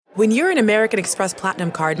When you're an American Express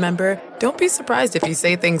Platinum card member, don't be surprised if you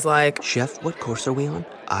say things like, "Chef, what course are we on?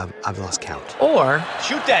 I've lost count." Or,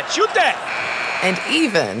 Shoot that! And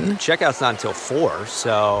even, Checkout's not until 4,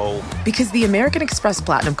 so... Because the American Express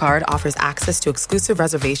Platinum Card offers access to exclusive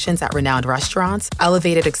reservations at renowned restaurants,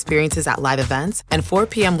 elevated experiences at live events, and 4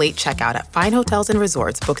 p.m. late checkout at fine hotels and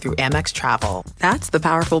resorts booked through Amex Travel. That's the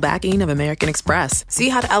powerful backing of American Express. See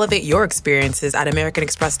how to elevate your experiences at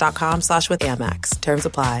americanexpress.com/withAmex. Terms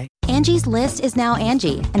apply. Angie's List is now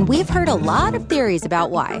Angie, and we've heard a lot of theories about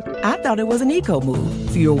why. I thought it was an eco move.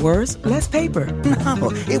 Fewer words, less paper.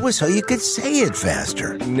 No, it was so you could say it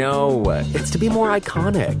faster. No, it's to be more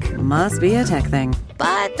iconic. Must be a tech thing.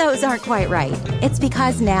 But those aren't quite right. It's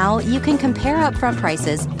because now you can compare upfront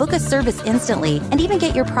prices, book a service instantly, and even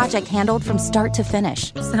get your project handled from start to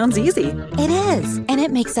finish. Sounds easy. It is, and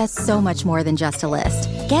it makes us so much more than just a list.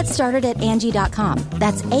 Get started at Angie.com.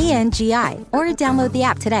 That's ANGI, or download the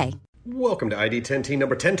app today. Welcome to ID10T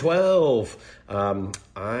number 1012. I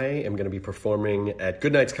am going to be performing at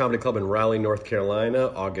Goodnight's Comedy Club in Raleigh, North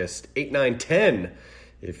Carolina, August 8, 9, 10.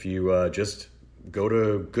 If you just go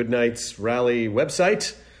to Goodnight's Raleigh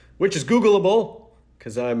website, which is Googleable,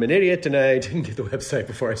 because I'm an idiot and I didn't get the website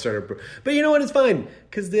before I started. But you know what? It's fine,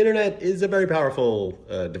 because the internet is a very powerful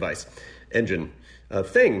device, engine,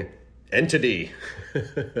 thing, entity,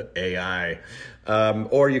 AI.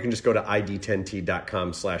 Or you can just go to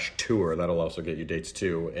id10t.com/tour. That'll also get you dates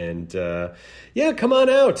too. And yeah, come on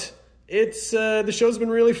out. It's the show's been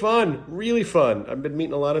really fun. I've been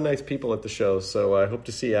meeting a lot of nice people at the show, so I hope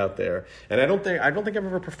to see you out there. And I don't think I've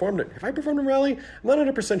ever performed it. Have I performed in Raleigh? I'm not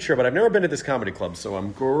 100% sure, but I've never been to this comedy club, so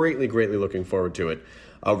I'm greatly looking forward to it.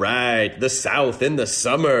 All right, the South in the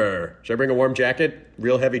summer. Should I bring a warm jacket?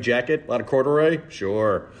 Real heavy jacket? A lot of corduroy?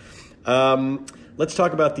 Sure. Let's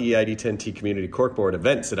talk about the ID10T community corkboard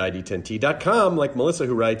events at id10t.com. Like Melissa,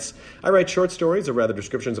 who writes, I write short stories, or rather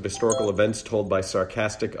descriptions of historical events told by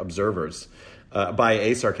sarcastic observers. By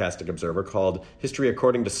a sarcastic observer called History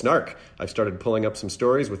According to Snark. I've started pulling up some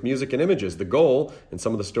stories with music and images. The goal, and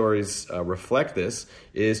some of the stories reflect this,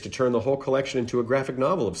 is to turn the whole collection into a graphic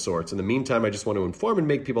novel of sorts. In the meantime, I just want to inform and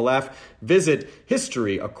make people laugh. Visit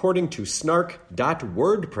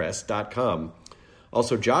historyaccordingtosnark.wordpress.com.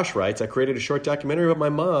 Also, Josh writes, I created a short documentary about my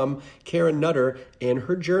mom, Karen Nutter, and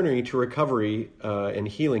her journey to recovery and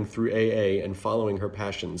healing through AA and following her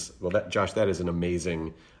passions. Well, Josh, that is an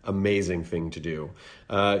amazing thing to do.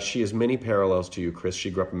 She has many parallels to you, Chris.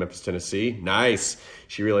 She grew up in Memphis, Tennessee. Nice.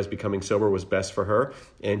 She realized becoming sober was best for her,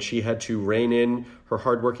 and she had to rein in her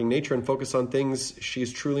hardworking nature and focus on things she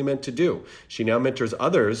is truly meant to do. She now mentors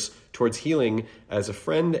others towards healing as a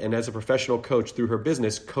friend and as a professional coach through her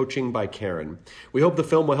business, Coaching by Karen. We hope the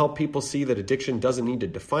film will help people see that addiction doesn't need to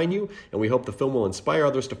define you, and we hope the film will inspire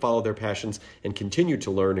others to follow their passions and continue to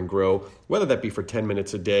learn and grow, whether that be for 10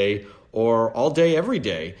 minutes a day or all day, every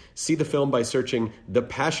day. See the film by searching The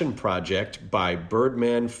Passion Project by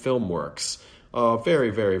Birdman Filmworks.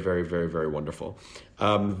 Very, very, very, very, very wonderful.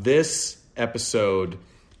 This episode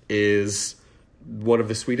is one of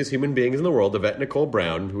the sweetest human beings in the world, Yvette Nicole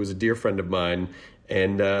Brown, who is a dear friend of mine,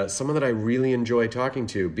 and someone that I really enjoy talking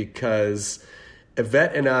to, because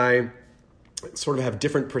Yvette and I sort of have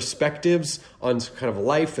different perspectives on kind of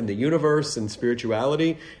life and the universe and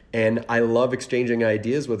spirituality, and I love exchanging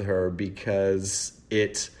ideas with her because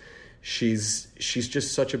she's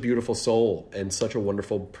just such a beautiful soul and such a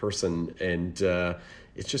wonderful person, and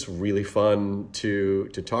it's just really fun to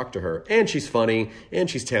talk to her. And she's funny, and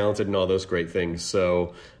she's talented, and all those great things.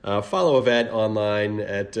 So follow Yvette online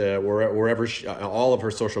at wherever all of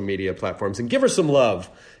her social media platforms, and give her some love,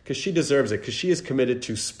 because she deserves it, because she is committed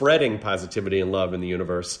to spreading positivity and love in the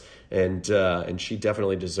universe, and she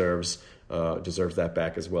definitely deserves that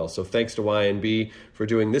back as well. So thanks to YNB for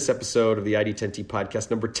doing this episode of the ID10T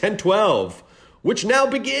podcast number 1012, which now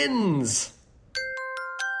begins.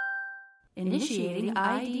 Initiating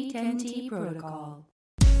ID10T protocol.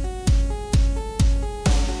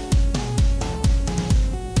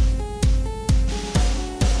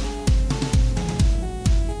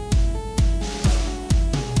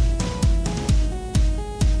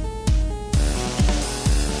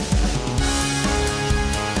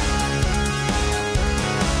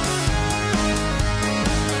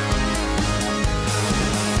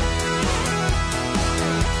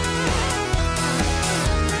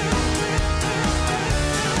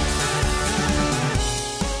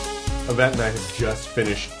 Yvette and I have just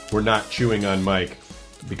finished, we're not chewing on mic,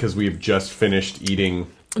 because we have just finished eating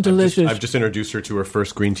Delicious. I've just introduced her to her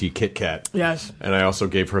first green tea Kit Kat. Yes. And I also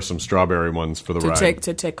gave her some strawberry ones for the ride.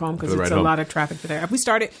 To take home because it's a lot of traffic there. Have we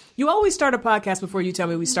started? You always start a podcast before you tell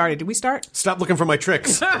me we started. Did we start? Stop looking for my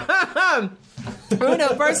tricks.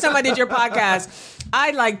 Bruno, first time I did your podcast,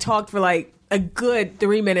 I talked for a good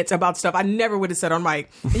 3 minutes about stuff I never would have said on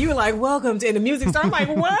mic. And you were like, welcome to, and the music started. I'm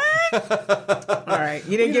like, what? All right.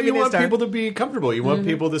 You didn't give me this time. You want people to be comfortable. You want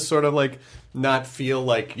people to sort of not feel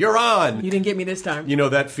like you're on. You didn't get me this time. You know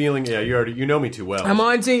that feeling. Yeah, you know me too well. I'm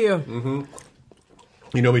on to you. Mm-hmm.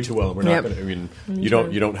 You know me too well. We're not going to. I mean, you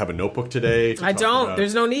don't have a notebook today. I don't.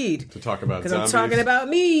 There's no need to talk about because zombies. I'm talking about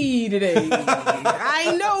me today.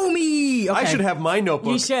 I know me. Okay. I should have my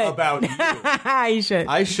notebook about you. You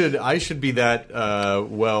should. I should be that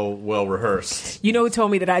well rehearsed. You know who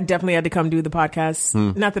told me that I definitely had to come do the podcast?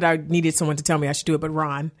 Not that I needed someone to tell me I should do it, but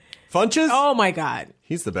Ron. Funches? Oh my God.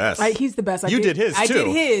 He's the best. He's the best. You did his too. I did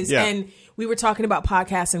his, yeah. And we were talking about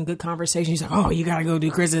podcasts and good conversation. He's like, "Oh, you got to go do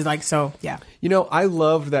Chris's." So, yeah. You know, I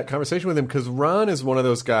loved that conversation with him because Ron is one of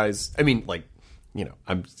those guys. I mean,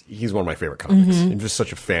 he's one of my favorite comics. I'm just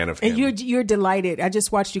such a fan of him. And you're delighted. I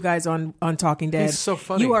just watched you guys on Talking Dead. He's so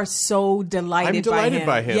funny. You are so delighted. I'm delighted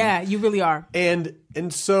by him. Yeah, you really are. And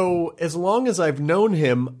so, as long as I've known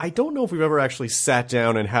him, I don't know if we've ever actually sat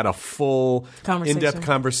down and had a full, in-depth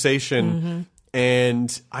conversation. Mm-hmm.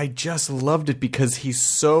 And I just loved it because he's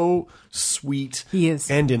so sweet. He is.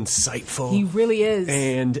 And insightful. He really is.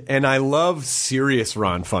 And I love serious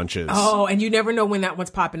Ron Funches. Oh, and you never know when that one's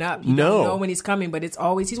popping up. You don't know when he's coming, but it's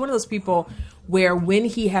always, he's one of those people where when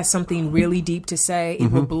he has something really deep to say, it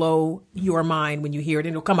will blow your mind when you hear it,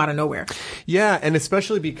 and it'll come out of nowhere. Yeah, and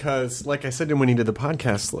especially because, like I said to him when he did the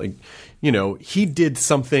podcast, he did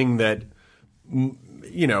something that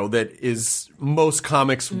that is most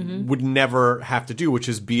comics would never have to do, which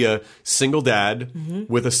is be a single dad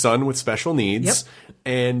with a son with special needs.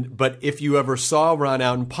 Yep. But if you ever saw Ron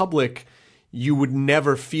out in public, you would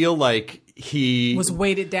never feel like he was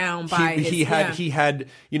weighted down by he had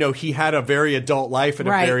a very adult life at a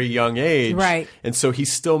very young age, right? And so he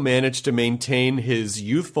still managed to maintain his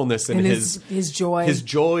youthfulness and his joy,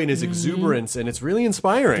 and his exuberance, and it's really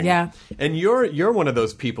inspiring. Yeah, and you're one of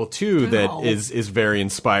those people too that is very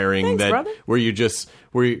inspiring. Thanks, brother. Where you just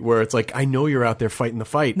where it's like, I know you're out there fighting the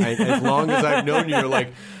fight. As long as I've known you, you're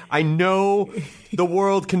like, I know the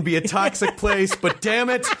world can be a toxic place, but damn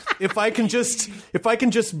it, if I can just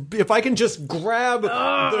grab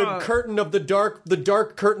the curtain of the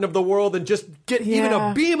dark curtain of the world and just get even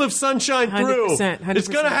a beam of sunshine through, 100%. It's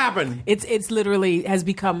gonna happen. It's literally has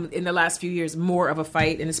become in the last few years more of a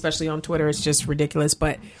fight, and especially on Twitter, it's just ridiculous.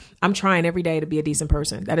 But I'm trying every day to be a decent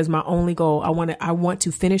person. That is my only goal. I want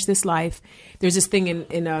to finish this life. There's this thing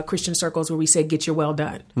in Christian circles where we say, get your well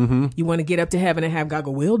done. Mm-hmm. You want to get up to heaven and have God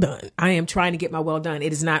go, well done. I am trying to get my well done.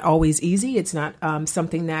 It is not always easy. It's not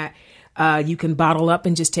something that you can bottle up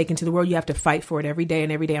and just take into the world. You have to fight for it every day,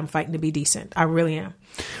 and every day I'm fighting to be decent. I really am.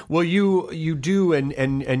 Well, you do,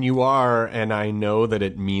 and you are, and I know that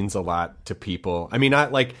it means a lot to people. I mean,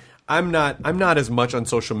 I'm not as much on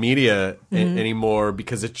social media anymore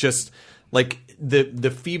because it's just like the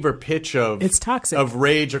fever pitch of it's toxic of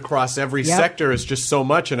rage across every sector is just so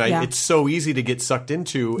much, and it's so easy to get sucked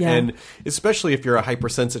into, and especially if you're a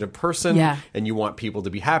hypersensitive person and you want people to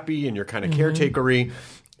be happy and you're kind of caretakery.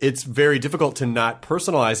 It's very difficult to not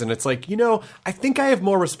personalize, and it's like, I think I have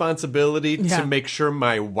more responsibility to make sure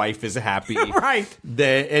my wife is happy, right?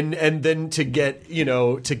 And then to get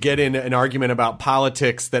in an argument about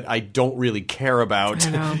politics that I don't really care about,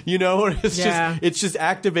 it's just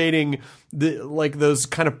activating those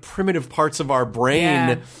kind of primitive parts of our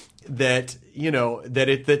brain that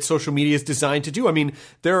that social media is designed to do. I mean,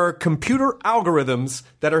 there are computer algorithms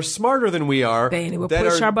that are smarter than we are. They will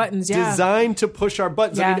push our buttons. Designed to push our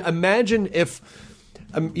buttons. I mean, imagine if,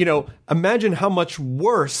 imagine how much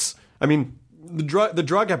worse. I mean, the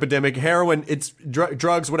drug epidemic, heroin, it's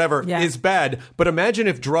drugs, whatever, is bad. But imagine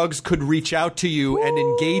if drugs could reach out to you and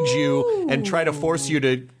engage you and try to force you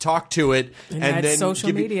to talk to it, and then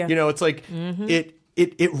social media. It's like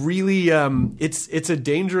It really it's a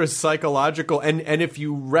dangerous psychological, and if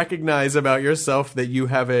you recognize about yourself that you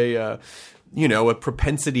have a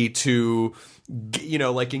propensity to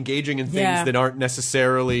engaging in things that aren't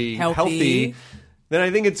necessarily healthy, then I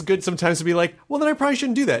think it's good sometimes to be like, well, then I probably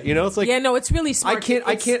shouldn't do that. It's like, it's really smart.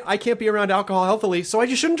 I can't be around alcohol healthily, so I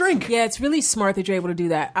just shouldn't drink. Yeah, it's really smart that you're able to do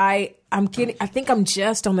that. I'm kidding. I think I'm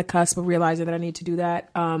just on the cusp of realizing that I need to do that.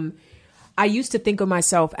 I used to think of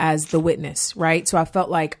myself as the witness, right? So I felt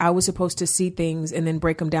like I was supposed to see things and then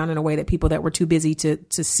break them down in a way that people that were too busy to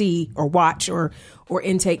see or watch or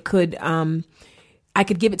intake could I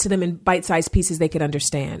could give it to them in bite-sized pieces they could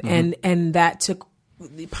understand. And that took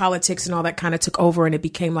the politics and all that kind of took over, and it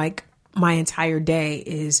became like my entire day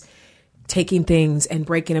is taking things and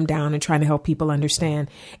breaking them down and trying to help people understand.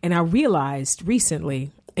 And I realized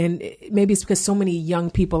recently, and maybe it's because so many young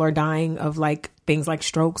people are dying of like things like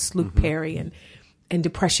strokes, Luke Perry, and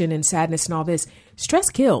depression and sadness and all this. Stress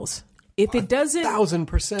kills. If it doesn't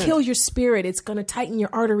 1,000% kill your spirit, it's going to tighten your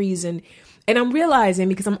arteries. And I'm realizing,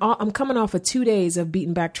 because I'm coming off of 2 days of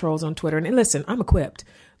beating back trolls on Twitter. And listen, I'm equipped.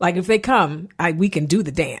 Like if they come, we can do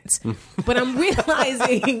the dance. But I'm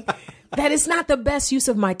realizing that it's not the best use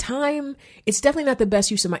of my time. It's definitely not the best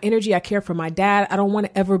use of my energy. I care for my dad. I don't want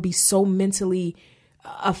to ever be so mentally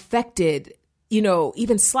affected,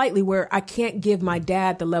 even slightly, where I can't give my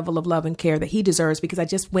dad the level of love and care that he deserves because I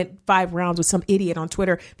just went 5 rounds with some idiot on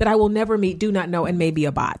Twitter that I will never meet, do not know, and maybe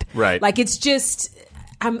a bot. Right. Like it's just,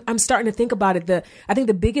 I'm starting to think about it. I think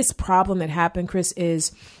the biggest problem that happened, Chris,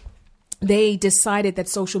 is they decided that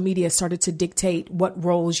social media started to dictate what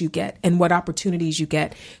roles you get and what opportunities you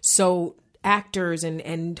get. So actors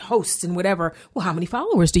and hosts and whatever, well, how many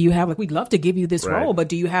followers do you have? Like, we'd love to give you this role, but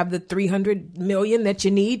do you have the 300 million that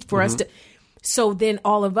you need for us to? So then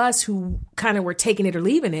all of us who kind of were taking it or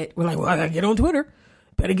leaving it, we're like, well, I gotta get on Twitter.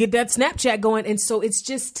 Better get that Snapchat going. And so it's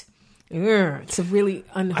just, it's a really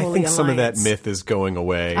unholy I think some of that alliance. myth is going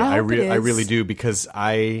away. I I hope it is. really do, because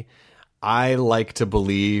I like to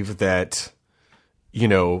believe that,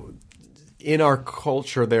 in our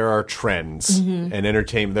culture there are trends and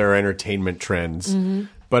there are entertainment trends.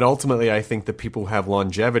 But ultimately I think the people who have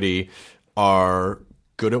longevity are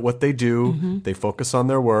good at what they do. They focus on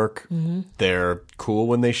their work. They're cool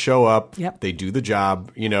when they show up. Yep. They do the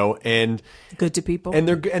job, and Good to people. and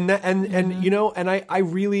they're and I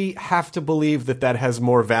really have to believe that has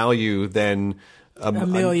more value than a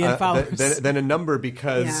million followers. than a number,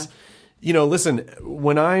 because listen,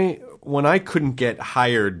 when I couldn't get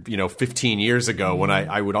hired, 15 years ago, when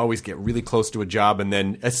I would always get really close to a job, and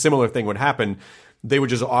then a similar thing would happen. They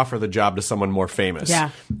would just offer the job to someone more famous.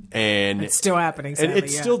 Yeah. And it's still happening. And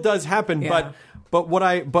it still does happen. Yeah. But what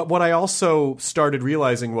I also started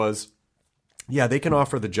realizing was, yeah, they can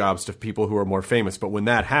offer the jobs to people who are more famous. But when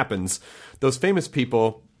that happens, those famous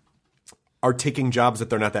people are taking jobs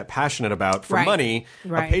that they're not that passionate about for money,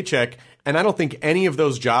 a paycheck. And I don't think any of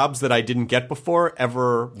those jobs that I didn't get before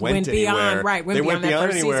ever went anywhere. Right, they went beyond that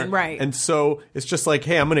first anywhere. season, right. And so it's just like,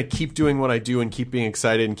 hey, I'm going to keep doing what I do and keep being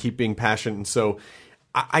excited and keep being passionate. And so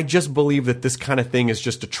I just believe that this kind of thing is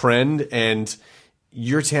just a trend, and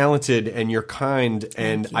you're talented and you're kind,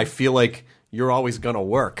 and I feel like you're always going to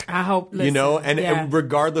work. I hope, listen, and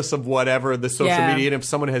regardless of whatever the social media, and if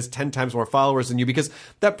someone has 10 times more followers than you, because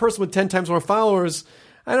that person with 10 times more followers,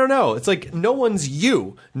 I don't know. It's like no one's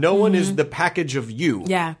you. No one is the package of you,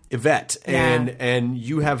 Yvette. And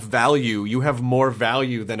you have value. You have more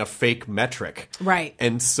value than a fake metric. Right.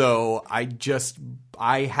 And so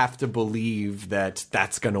I have to believe that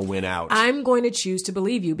that's going to win out. I'm going to choose to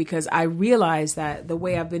believe you, because I realize that the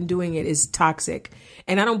way I've been doing it is toxic.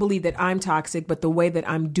 And I don't believe that I'm toxic, but the way that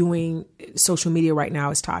I'm doing social media right now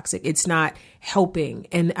is toxic. It's not helping.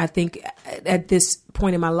 And I think at this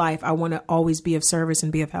point in my life, I want to always be of service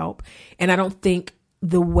and be of help. And I don't think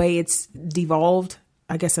the way it's devolved,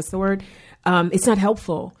 I guess that's the word, it's not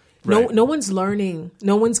helpful. Right. No one's learning.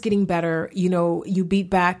 No one's getting better. You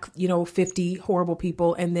beat back, 50 horrible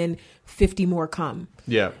people, and then 50 more come.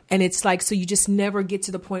 Yeah. And it's like, so you just never get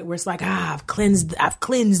to the point where it's like, I've cleansed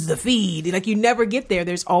the feed. Like, you never get there.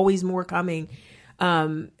 There's always more coming.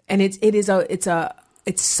 And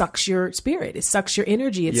it sucks your spirit. It sucks your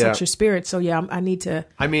energy. It sucks your spirit. So I need to.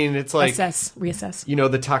 I mean, it's like reassess.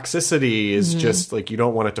 The toxicity is just like, you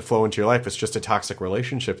don't want it to flow into your life. It's just a toxic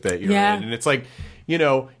relationship that you're in, and it's like,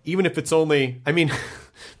 even if it's only. I mean,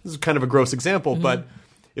 this is kind of a gross example, but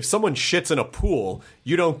if someone shits in a pool,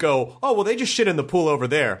 you don't go, oh, well, they just shit in the pool over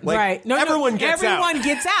there. Like, right. Everyone gets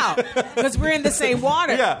out because we're in the same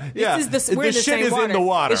water. Yeah. We're the in the shit is water. in the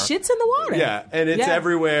water. The shit's in the water. Yeah, and it's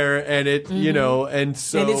everywhere, and it, and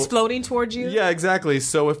so. And it's floating towards you. Yeah, exactly.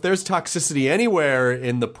 So if there's toxicity anywhere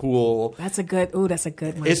in the pool. That's a good one.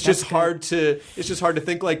 It's just hard to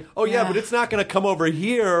think like, oh yeah, but it's not going to come over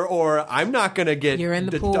here, or I'm not going to get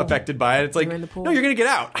affected by it. It's like, no, you're going to get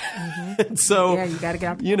out. So you got to get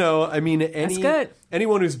out. I mean, that's good.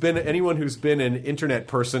 Anyone who's been an internet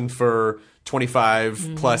person for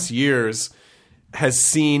 25 plus years has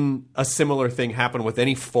seen a similar thing happen with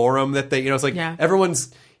any forum that they, it's like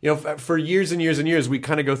everyone's, for years and years and years, we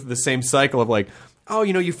kind of go through the same cycle of like, oh,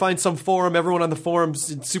 you find some forum, everyone on the forum's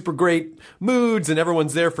in super great moods and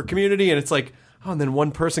everyone's there for community. And it's like, oh, and then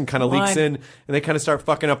one person kind of leaks in and they kind of start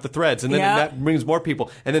fucking up the threads. And then that brings more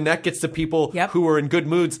people. And then that gets the people who are in good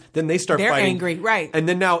moods. Then they start They're fighting. angry, right. And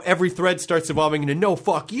then now every thread starts evolving into no,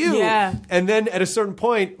 fuck you. Yeah. And then at a certain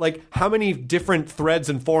point, like how many different threads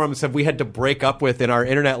and forums have we had to break up with in our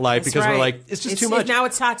internet life because we're like, it's just too much. Now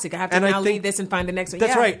it's toxic. I have to now leave this and find the next one.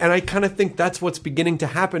 That's right. And I kind of think that's what's beginning to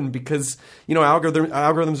happen because,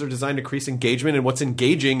 algorithms are designed to increase engagement, and what's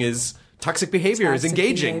engaging is toxic behavior is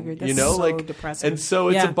engaging, That's so depressing. And so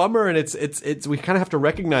it's a bummer, and it's we kind of have to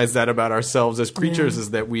recognize that about ourselves as creatures,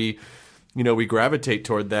 is that we gravitate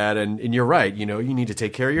toward that. And you're right, you need to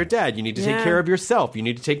take care of your dad, you need to take care of yourself, you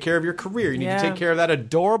need to take care of your career, you need to take care of that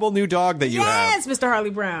adorable new dog that you have. Yes, Mr. Harley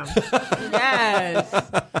Brown.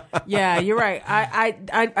 Yes. Yeah, you're right.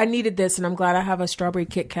 I needed this, and I'm glad I have a strawberry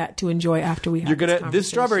Kit Kat to enjoy after we have this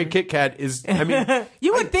strawberry Kit Kat is, I mean,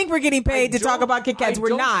 you would think we're getting paid to talk about Kit Kats.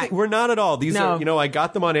 We're not. We're not at all. These are, I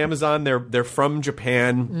got them on Amazon. They're from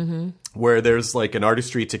Japan, where there's like an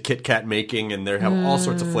artistry to Kit Kat making, and they have all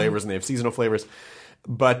sorts of flavors, and they have seasonal flavors.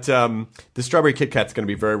 But the strawberry Kit Kat's going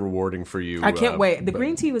to be very rewarding for you. I can't wait. The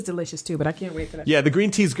green tea was delicious too, but I can't wait for that. Yeah, the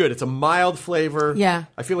green tea's good. It's a mild flavor. Yeah.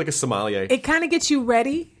 I feel like a sommelier. It kind of gets you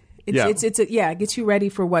ready. It gets you ready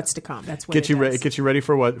for what's to come. That's what it does. It gets you ready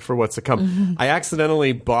for what's to come. I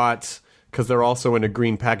accidentally bought, because they're also in a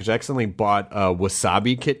green package, I accidentally bought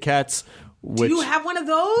wasabi Kit Kats. Do you have one of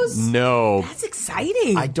those? No. That's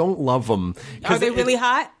exciting. I don't love them. Are they really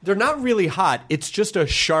hot? They're not really hot. It's just a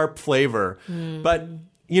sharp flavor. But,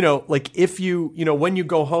 like if you, when you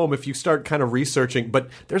go home, if you start kind of researching, but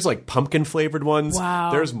there's like pumpkin flavored ones. Wow.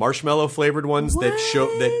 There's marshmallow flavored ones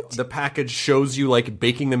that the package shows you like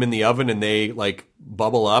baking them in the oven and they like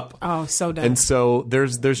bubble up. Oh, so done. And so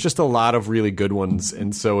there's just a lot of really good ones.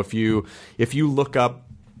 And so if you look up,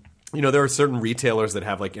 there are certain retailers that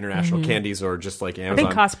have like international candies, or just like Amazon. I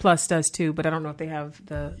think Cost Plus does too, but I don't know if they have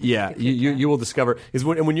the. Yeah, you will discover is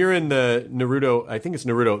when you're in the Naruto. I think it's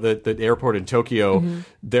Naruto, the airport in Tokyo.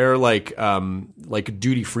 They're like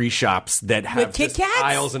duty free shops that have Kit Kats?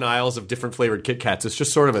 aisles and aisles of different flavored Kit Kats. It's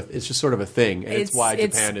just sort of a thing, and it's why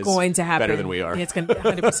Japan is going to happen. better than we are. It's going to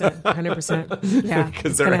 100%. Yeah,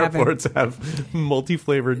 because their airports have multi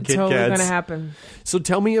flavored Kit Kats. Totally going to happen. So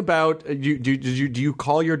tell me about do you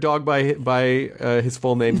call your dog by his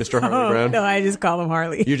full name, Mr. Harley Brown? No, I just call him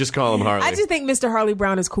Harley. You just call him Harley. I just think Mr. Harley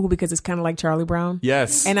Brown is cool because it's kind of like Charlie Brown.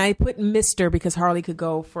 Yes. And I put Mr. because Harley could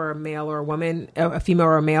go for a male or a woman, a female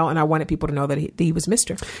or a male, and I wanted people to know that he was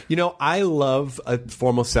Mr. I love a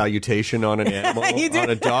formal salutation on an animal, on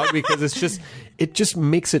a dog, because it just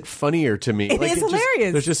makes it funnier to me. It is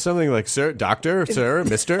hilarious. There's just something like, sir, doctor, sir,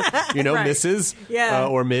 Mr., Right. Mrs.,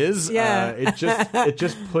 or Ms. Yeah. It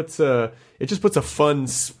just puts a fun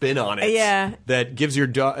spin on it. Yeah. That gives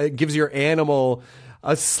your animal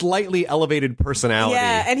a slightly elevated personality.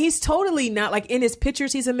 Yeah, and he's totally not like in his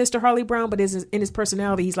pictures he's a Mr. Harley Brown, but in his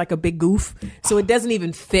personality he's like a big goof. So it doesn't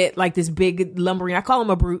even fit like this big lumbering. I call him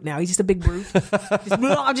a brute now. He's just a big brute.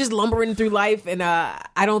 just lumbering through life, and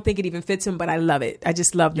I don't think it even fits him, but I love it. I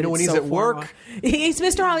just love it. When he's at work, he's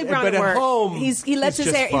Mr. Harley Brown but at work. Home, he lets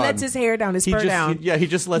his hair down, his fur down. He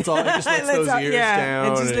just lets those ears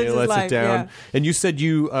down, and he lets it down. Yeah. And you said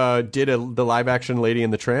you did the live action Lady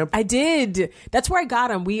and the Tramp. I did. That's where I got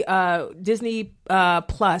him. We Disney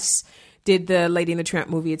Plus did the Lady and the Tramp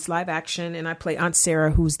movie. It's live action, and I play Aunt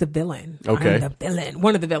Sarah, who's the villain. Okay. I'm the villain.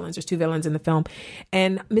 One of the villains. There's two villains in the film.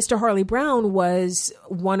 And Mr. Harley Brown was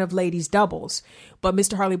one of Lady's doubles. But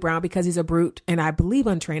Mr. Harley Brown, because he's a brute and I believe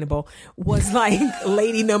untrainable, was like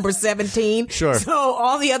lady number 17. Sure. So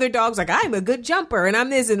all the other dogs like, I'm a good jumper and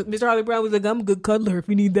I'm this. And Mr. Harley Brown was like, I'm a good cuddler if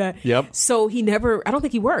you need that. Yep. So I don't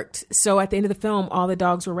think he worked. So at the end of the film, all the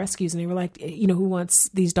dogs were rescues and they were like, who wants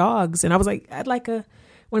these dogs? And I was like, I'd like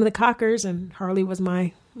one of the cockers, and Harley was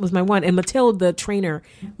my one. And Mathilde, the trainer,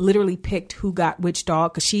 literally picked who got which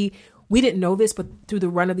dog, because we didn't know this, but through the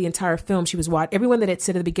run of the entire film, she was watching. Everyone that had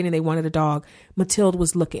said at the beginning they wanted a dog, Mathilde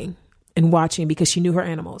was looking and watching because she knew her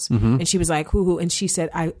animals. And she was like, who? And she said,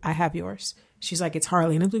 I have yours. She's like, it's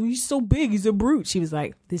Harley. And I'm like, he's so big. He's a brute. She was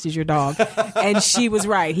like, this is your dog. And she was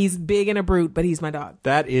right. He's big and a brute, but he's my dog.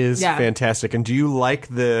 That is fantastic. And do you like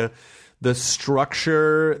the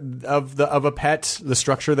structure of a pet, the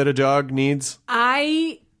structure that a dog needs?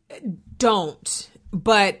 I don't,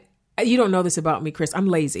 but you don't know this about me, Chris. I'm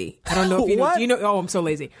lazy. I don't know if you know. Do you know? Oh, I'm so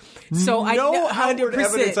lazy. So no outward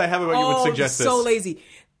evidence I have about you would suggest this. So lazy.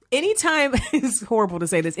 anytime, it's horrible to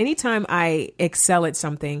say this, anytime I excel at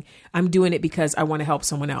something, I'm doing it because I want to help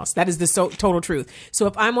someone else. That is the total truth. So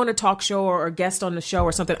if I'm on a talk show or a guest on the show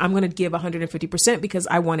or something, I'm going to give 150% because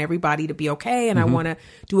I want everybody to be okay and I want to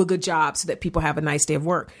do a good job so that people have a nice day of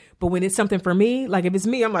work. But when it's something for me, like if it's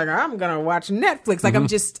me, I'm like, I'm going to watch Netflix. Like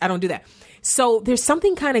I don't do that. So there's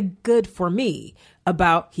something kind of good for me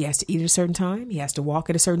about he has to eat at a certain time. He has to walk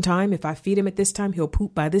at a certain time. If I feed him at this time, he'll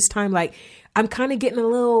poop by this time. Like I'm kind of getting a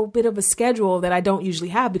little bit of a schedule that I don't usually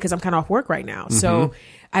have because I'm kind of off work right now. So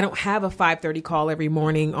I don't have a 5:30 call every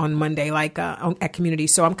morning on Monday, like at Community.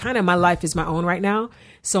 So I'm kind of, my life is my own right now.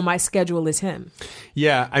 So my schedule is him.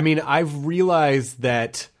 Yeah. I mean, I've realized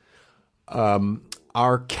that,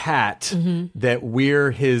 our cat, that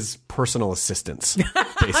we're his personal assistants,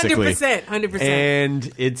 basically. 100%. And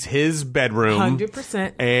it's his bedroom.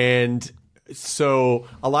 100%. And so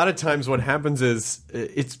a lot of times what happens is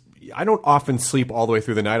I don't often sleep all the way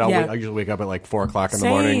through the night. I usually wake up at like 4 o'clock in the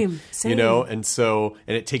morning, you know? And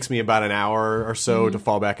it takes me about an hour or so to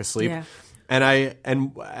fall back asleep. Yeah. And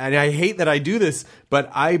I hate that I do this, but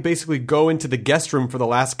I basically go into the guest room for the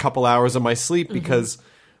last couple hours of my sleep because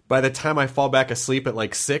by the time I fall back asleep at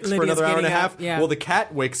like 6 for another hour and a half, well, the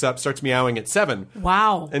cat wakes up, starts meowing at 7.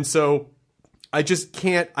 Wow. And so I just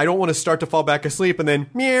can't, I don't want to start to fall back asleep and then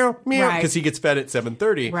meow, meow, because he gets fed at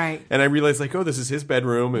 7:30. Right. And I realize like, oh, this is his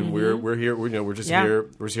bedroom and we're here, we're just here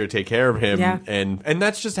to take care of him. Yeah. And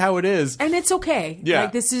that's just how it is. And it's okay. Yeah.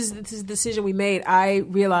 Like this is the decision we made. I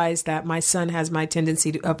realized that my son has my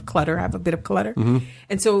tendency of clutter. I have a bit of clutter.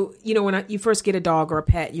 And so, you know, when you first get a dog or a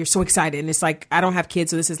pet, you're so excited. And it's like, I don't have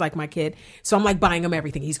kids, so this is like my kid. So I'm like buying him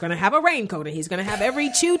everything. He's going to have a raincoat and he's going to have every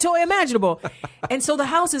chew toy imaginable. And so the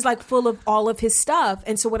house is like full of all of his stuff.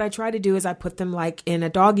 And so what I try to do is I put them like in a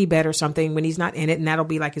doggy bed or something when he's not in it. And that'll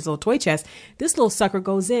be like his little toy chest. This little sucker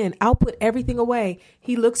goes in. I'll put everything away.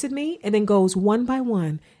 He looks at me and then goes one by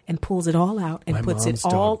one and pulls it all out and puts it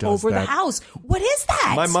all over the house. What is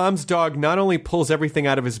that? My mom's dog not only pulls everything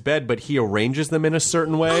out of his bed, but he arranges them in a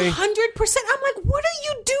certain way. 100%. I'm like, what are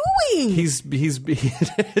you doing? It's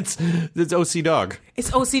OC dog.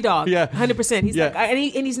 It's OC dog. Yeah. 100%. He's like, and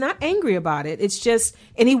he's not angry about it. It's just,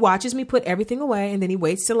 and he watches me put everything away and then he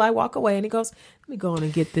waits till I walk away and he goes, let me go on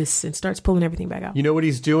and get this, and starts pulling everything back out. You know what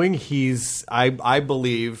he's doing? I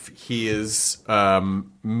believe he is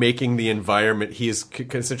making the environment, he is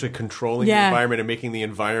essentially controlling the environment and making the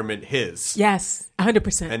environment his. Yes,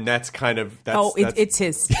 100%. And that's kind of, it's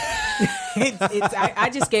his. I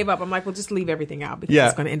just gave up. I'm like, well, just leave everything out because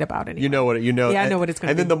it's going to end up out anyway. I know what it's going to be.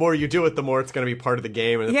 And then the more you do it, the more it's going to be part of the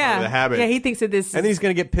game and part of the habit. Yeah, he thinks that this. And then he's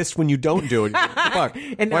going to get pissed when you don't do it. Fuck.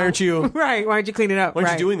 Why aren't you? Right. Why aren't you cleaning up? Why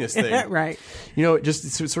aren't you doing this thing? Right. You know, just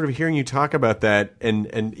sort of hearing you talk about that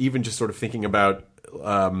and even just sort of thinking about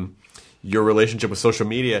your relationship with social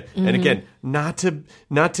media, and again, not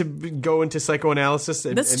to go into psychoanalysis.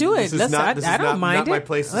 Let's do it. I don't mind it. Not my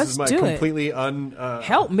place. This is my completely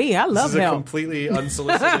help me. I love help. This is a completely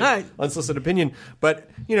unsolicited opinion. But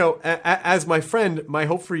you know, as my friend, my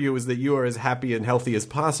hope for you is that you are as happy and healthy as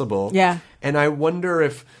possible. Yeah. And I wonder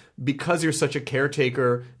if because you're such a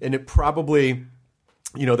caretaker, and it probably,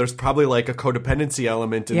 you know, there's probably like a codependency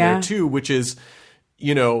element in there too, which is,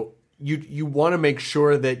 you know. You want to make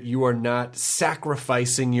sure that you are not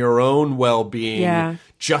sacrificing your own well-being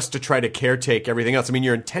just to try to caretake everything else. I mean,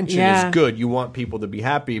 your intention is good. You want people to be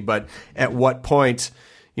happy, but at what point,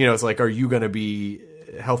 you know, it's like, are you going to be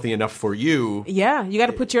healthy enough for you? Yeah, you got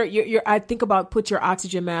to put your I think about put your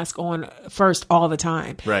oxygen mask on first all the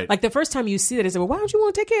time. Right. Like the first time you see it, it's like, well, why don't you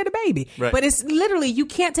want to take care of the baby? Right. But it's literally, you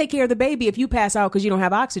can't take care of the baby if you pass out because you don't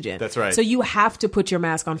have oxygen. That's right. So you have to put your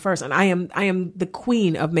mask on first. And I am the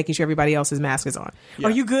queen of making sure everybody else's mask is on. Yeah.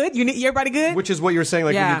 Are you good? Everybody good? Which is what you're saying.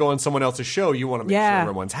 Like when you go on someone else's show, you want to make sure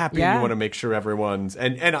everyone's happy. You want to make sure everyone's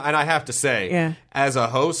and I have to say, as a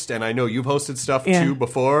host, and I know you've hosted stuff too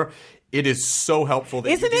before. It is so helpful that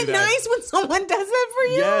Isn't it nice when someone does that for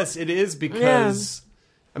you? Yes, it is because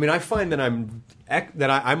I mean, I find that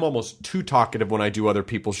I'm almost too talkative when I do other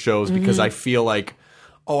people's shows because I feel like,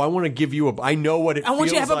 oh, I want to give you I know what it feels like. I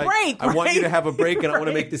want you to have a break. I want you to have a break, and I want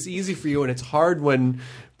to make this easy for you. And it's hard when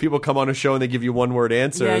people come on a show and they give you one-word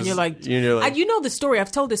answers. Yeah, and you're like, you know the story.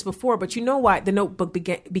 I've told this before, but you know why the Notebook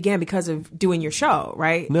began because of doing your show,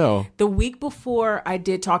 right? No. The week before I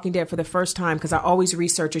did Talking Dead for the first time, because I always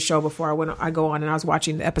research a show before I go on, and I was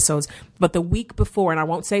watching the episodes. But the week before, and I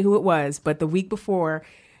won't say who it was, but the week before,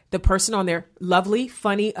 the person on there, lovely,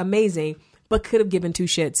 funny, amazing, but could have given two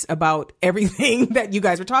shits about everything that you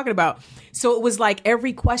guys were talking about. So it was like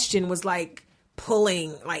every question was like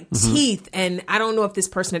pulling like teeth. And I don't know if this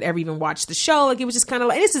person had ever even watched the show. Like, it was just kind of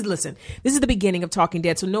like, this is the beginning of Talking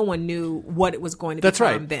Dead. So no one knew what it was going to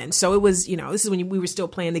become then. So it was, this is when we were still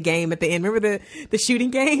playing the game at the end. Remember the shooting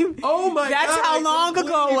game? Oh my God. That's how long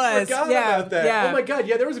ago it was. About that. Yeah. Oh my God.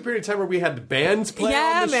 Yeah. There was a period of time where we had bands play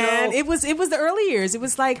on the man. show. It was the early years. It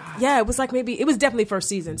was like, it was like maybe, it was definitely first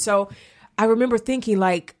season. So I remember thinking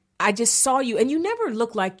like, I just saw you, and you never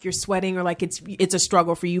look like you're sweating or like it's a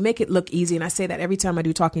struggle for you. You make it look easy, and I say that every time I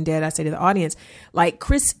do Talking Dead. I say to the audience, like,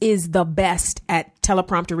 Chris is the best at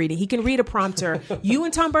teleprompter reading. He can read a prompter. You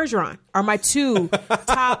and Tom Bergeron are my two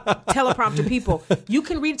top teleprompter people. You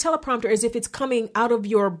can read a teleprompter as if it's coming out of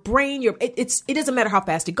your brain. It doesn't matter how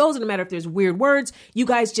fast it goes. It doesn't matter if there's weird words. You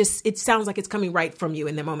guys it sounds like it's coming right from you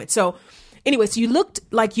in the moment. So anyway, so you looked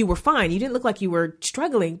like you were fine. You didn't look like you were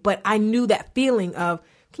struggling, but I knew that feeling of,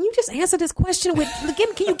 can you just answer this question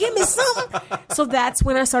can you give me something? So that's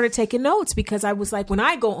when I started taking notes, because I was like, when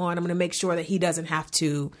I go on, I'm going to make sure that he doesn't have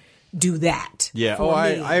to do that. Yeah.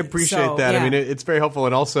 I appreciate that. Yeah. I mean, it's very helpful.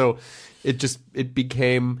 And also it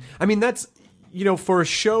became, I mean, that's, for a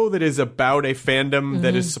show that is about a fandom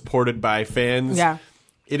that is supported by fans. Yeah.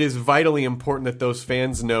 It is vitally important that those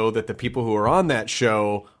fans know that the people who are on that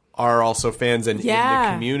show are also fans and in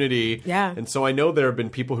the community. Yeah. And so I know there have been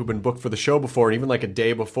people who've been booked for the show before, and even like a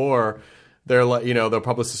day before, they're like, the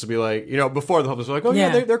publicists will be like, before the publicists are like, oh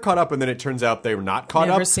yeah, they're caught up, and then it turns out they're not caught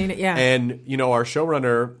up. Never seen it, yeah. And our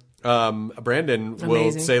showrunner, Brandon,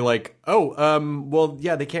 will say like, well,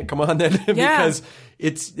 yeah, they can't come on then because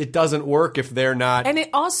it doesn't work if they're not. And it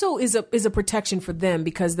also is a protection for them,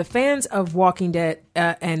 because the fans of Walking Dead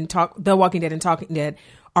The Walking Dead and Talking Dead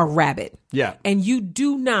are rabid. Yeah. And you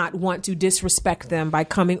do not want to disrespect them by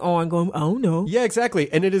coming on going, oh no. Yeah, exactly.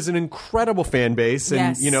 And it is an incredible fan base.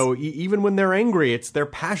 And, even when they're angry, it's their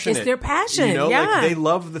passion. It's their passion. Like they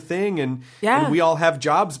love the thing. And we all have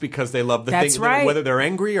jobs because they love the thing. That's right. Whether they're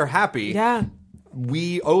angry or happy. Yeah.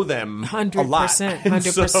 We owe them 100%, a lot.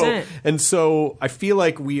 100%. And so I feel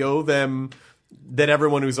like we owe them that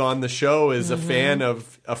everyone who's on the show is a fan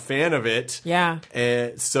of it. Yeah.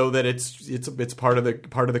 So that it's part of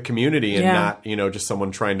the community and not, just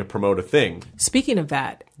someone trying to promote a thing. Speaking of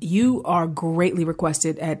that, you are greatly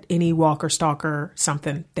requested at any Walker Stalker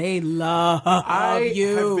something. They love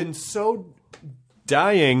you. I have been so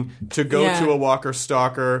dying to go to a Walker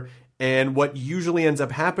Stalker. And what usually ends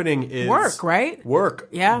up happening is work, right? Work.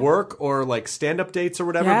 Yeah. Work or like stand-up dates or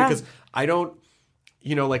whatever. Yeah. Because I don't,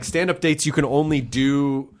 like stand-up dates you can only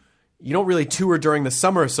do, you don't really tour during the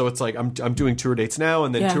summer. So it's like I'm doing tour dates now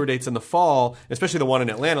and then tour dates in the fall, especially the one in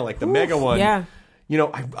Atlanta, like the mega one. Yeah.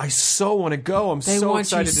 I so want to go. I'm so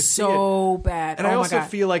excited to see it. So bad. And I also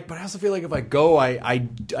feel like if I go, I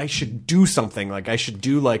should do something. Like I should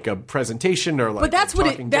do like a presentation or like. But that's what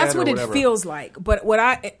it feels like. But what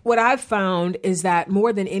I've found is that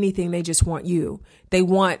more than anything, they just want you.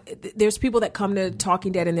 There's people that come to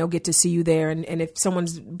Talking Dead and they'll get to see you there. And if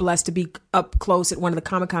someone's blessed to be up close at one of the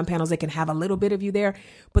Comic-Con panels, they can have a little bit of you there.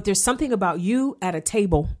 But there's something about you at a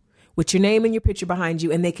table with your name and your picture behind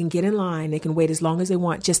you, and they can get in line. They can wait as long as they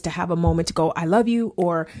want just to have a moment to go, I love you,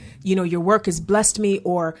 or, your work has blessed me,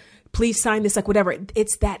 or please sign this, like whatever.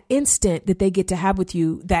 It's that instant that they get to have with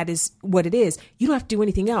you. That is what it is. You don't have to do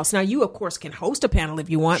anything else. Now, you, of course, can host a panel if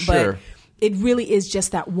you want, sure. But it really is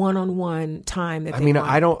just that one-on-one time that they want.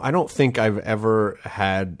 I don't think I've ever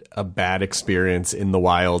had a bad experience in the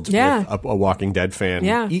wild with a Walking Dead fan.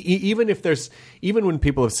 Yeah. Even when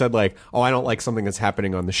people have said like, oh, I don't like something that's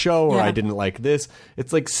happening on the show, or I didn't like this.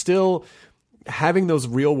 It's like still having those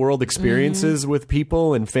real world experiences with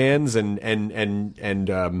people and fans and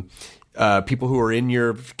people who are in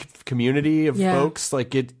your community of folks.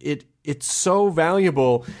 Like it's so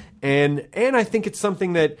valuable. And I think it's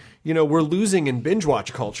something that, we're losing in binge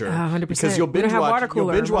watch culture. 100%. Because you'll binge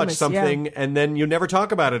watch something and then you never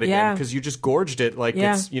talk about it again because you just gorged it. Like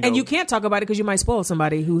it's, and you can't talk about it because you might spoil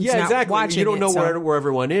somebody who's not exactly. watching it. You don't know where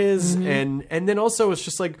everyone is. And then also it's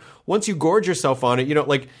just like, once you gorge yourself on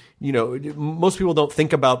it, most people don't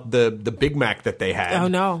think about the Big Mac that they had. Oh,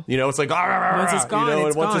 no. It's like, once it's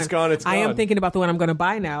gone, it's gone. I am thinking about the one I'm going to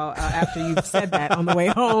buy now after you've said that on the way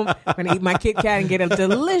home. I'm going to eat my Kit Kat and get a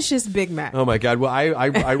delicious Big Mac. Oh, my God. Well,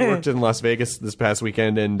 I worked in Las Vegas this past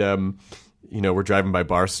weekend, and, we're driving by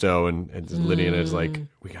Barstow, and Lydia and I was like,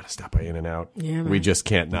 we got to stop by In-N-Out. Yeah, man. We just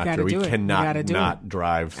can't not You gotta drive. do We it. cannot You gotta do not it.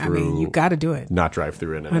 drive through. I mean, you got to do it. Not drive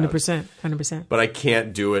through In-N-Out. 100%. But I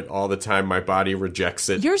can't do it all the time. My body rejects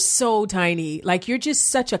it. You're so tiny. Like, you're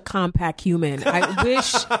just such a compact human. I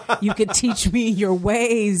wish you could teach me your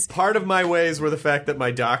ways. Part of my ways were the fact that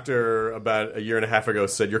my doctor about a year and a half ago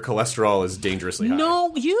said your cholesterol is dangerously high.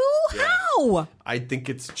 No, you? Yeah. How? I think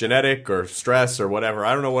it's genetic or stress or whatever.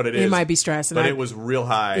 I don't know what it is. It might be stress. But it was real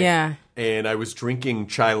high. Yeah. And I was drinking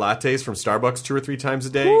chai lattes from Starbucks 2 or 3 times a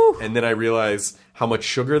day. Woo. And then I realized how much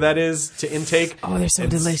sugar that is to intake. Oh, they're so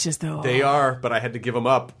delicious, though. They are, but I had to give them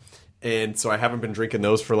up. And so I haven't been drinking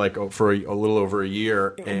those for like a little over a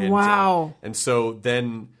year. And, wow. And so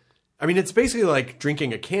then, I mean, it's basically like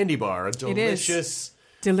drinking a candy bar, a delicious...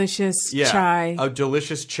 Delicious chai. A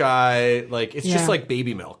delicious chai. Like, it's just like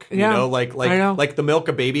baby milk. You Yeah. know? Like the milk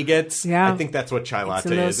a baby gets. Yeah. I think that's what chai latte It's a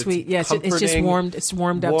little is. sweet. Yeah, it's just comforting, warmed. It's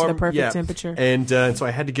warmed up to the perfect temperature. And so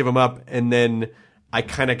I had to give them up. And then I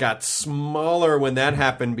kind of got smaller when that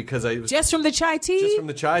happened because I was... Just from the chai tea? Just from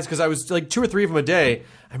the chais. Because I was like 2 or 3 of them a day.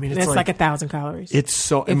 I mean, it's That's like 1,000 calories. It's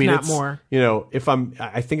so... If not more. You know,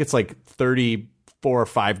 I think it's like 34 or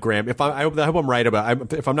 5 grams. I hope I'm right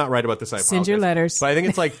about. If I'm not right about this, I apologize. Send your letters. But I think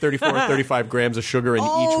it's like 34 or 35 grams of sugar in each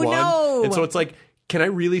one. No. And so it's like, can I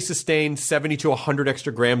really sustain 70 to 100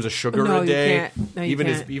 extra grams of sugar No, a day? you can't. No, you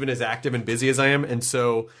can't. Even as active and busy as I am, and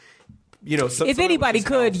so. You know, if anybody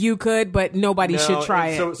could, you could, but nobody should try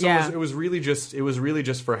it. So yeah. it was really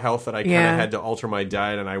just for health that I kind of had to alter my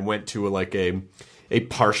diet, and I went to a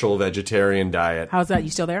partial vegetarian diet. How's that?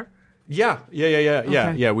 You still there? Yeah.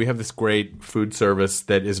 Okay. We have this great food service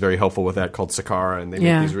that is very helpful with that called Sakara, and they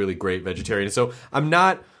make these really great vegetarian. So I'm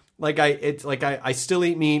not I still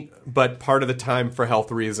eat meat, but part of the time for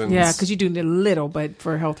health reasons. Yeah, because you do a little, but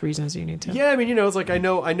for health reasons you need to. Yeah, I mean, it's like I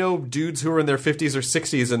know dudes who are in their 50s or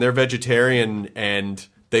 60s and they're vegetarian and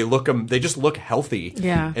they just look healthy.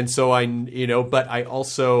 Yeah. And so but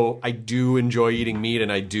I do enjoy eating meat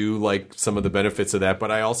and I do like some of the benefits of that,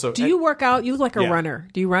 but I also... Do you work out? You look like a runner.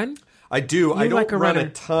 Do you run? I do. I don't like a run runner.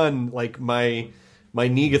 a ton. Like my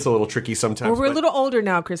knee gets a little tricky sometimes. Well, we're a little older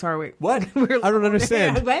now, Chris Hardwick. What? I don't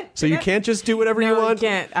understand. What? So you can't just do whatever you want? No,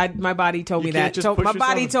 you can't. My body told me that. My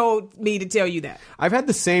body told me to tell you that. I've had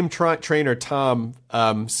the same trainer, Tom,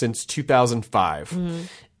 since 2005. Mm-hmm.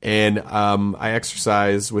 And I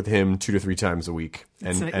exercise with him 2 to 3 times a week.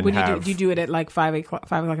 And do you do it at like 5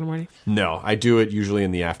 o'clock in the morning? No, I do it usually in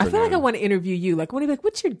the afternoon. I feel like I want to interview you. Like,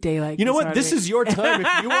 what's your day like? You know what? This is your time.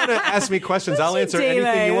 If you want to ask me questions, I'll answer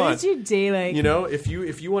anything you want. What's your day like? You know, if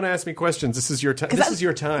you want to ask me questions, this is your time. This is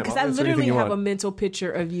your time. Because I literally have a mental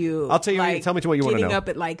picture of you. I'll tell you. Like, tell me what you want to know. Getting up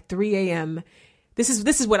at like 3 a.m. This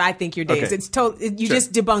is what I think your day is. Okay. You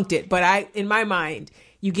just debunked it, but in my mind.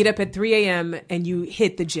 You get up at 3 a.m. and you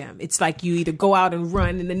hit the gym. It's like you either go out and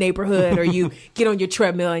run in the neighborhood or you get on your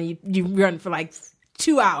treadmill and you run for like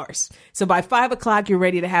 2 hours. So by 5 o'clock, you're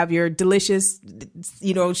ready to have your delicious,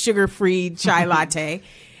 sugar-free chai latte.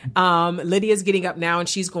 Lydia's getting up now and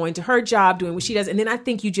she's going to her job, doing what she does. And then I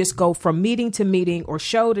think you just go from meeting to meeting or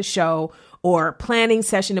show to show or planning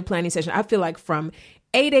session to planning session. I feel like from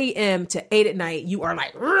 8 a.m. to 8 at night, you are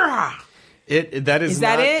like, rah! Is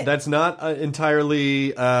that it? That's not entirely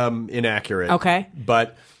inaccurate. Okay.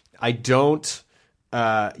 But I don't...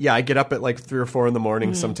 I get up at like 3 or 4 in the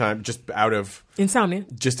morning sometimes just out of...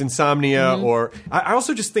 Insomnia. Or... I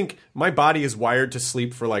also just think my body is wired to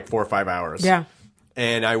sleep for like 4 or 5 hours. Yeah.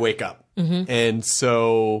 And I wake up. Mm-hmm. And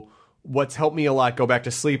so... What's helped me a lot go back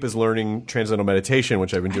to sleep is learning transcendental meditation,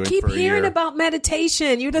 which I've been doing for a year. I keep hearing about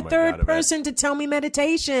meditation. You're the third person to tell me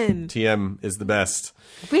meditation. TM is the best.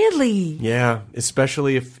 Really? Yeah,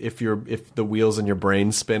 especially if the wheels in your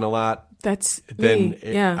brain spin a lot.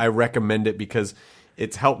 I recommend it because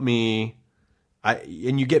it's helped me.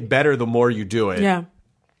 And you get better the more you do it. Yeah.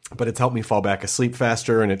 But it's helped me fall back asleep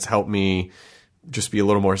faster, and it's helped me just be a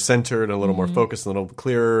little more centered, and a little more focused, and a little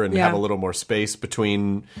clearer, and have a little more space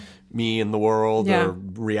between me and the world, or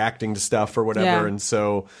reacting to stuff or whatever. Yeah. And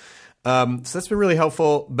so that's been really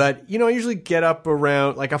helpful. But I usually get up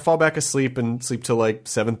around, like, I fall back asleep and sleep till like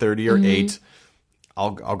 7:30 or 8.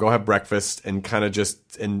 I'll go have breakfast and kind of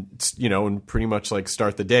just and pretty much like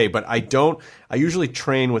start the day. But I usually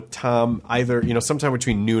train with Tom either sometime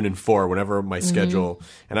between noon and 4, whenever my schedule.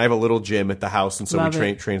 And I have a little gym at the house, and so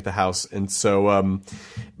we train at the house. And so, I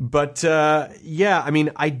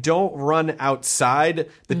mean, I don't run outside.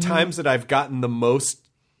 The times that I've gotten the most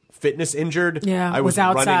fitness injured, I was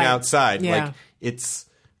running outside. Yeah. Like it's.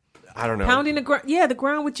 I don't know. Pounding the ground. Yeah, the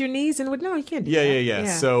ground with your knees and no, you can't do that. Yeah.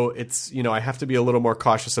 So it's, I have to be a little more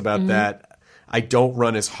cautious about that. I don't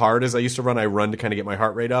run as hard as I used to run. I run to kind of get my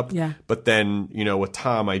heart rate up. Yeah. But then, with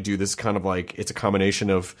Tom, I do this kind of like, it's a combination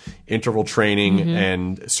of interval training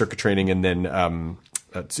and circuit training and then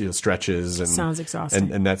stretches and sounds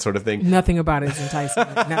exhausting and that sort of thing. Nothing about it is enticing.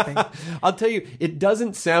 Nothing. I'll tell you, it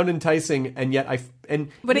doesn't sound enticing, and yet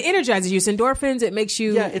but it energizes you. It's endorphins. It makes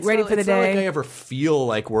you ready for the day. It's not like I ever feel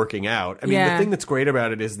like working out. I mean, the thing that's great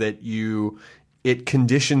about it is that it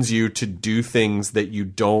conditions you to do things that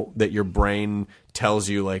your brain tells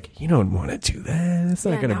you, like, you don't want to do that. It's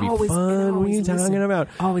not going to be fun. What are you talking about?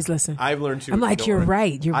 Always listen. I've learned to. I'm like, you're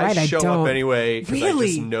right. You're right. I show don't. up anyway because really?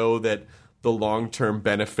 I just know that the long-term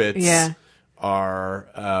benefits are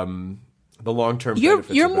the long-term benefits.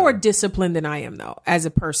 You're more disciplined than I am, though, as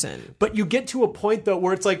a person. But you get to a point, though,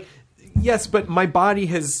 where it's like, yes, but my body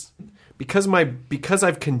has because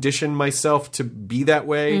I've conditioned myself to be that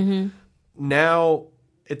way. Now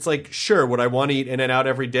it's like, sure, would I want to eat in and out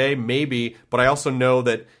every day? Maybe, but I also know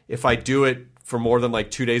that if I do it for more than like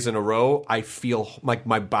 2 days in a row, I feel like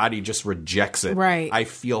my body just rejects it. Right. I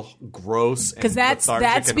feel gross. Because that's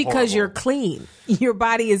because horrible. you're clean. Your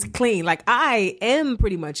body is clean. Like, I am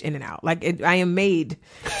pretty much in and out. Like, I am made.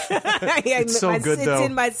 It's so good, though. It's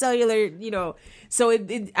in my cellular, So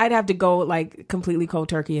I'd have to go like completely cold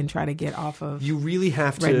turkey and try to get off of. You really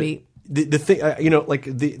have red to. Meat. The thing, like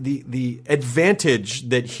the advantage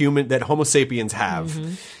that Homo sapiens have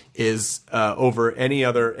is over any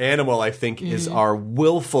other animal, I think, is our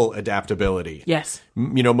willful adaptability. Yes.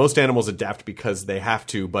 Most animals adapt because they have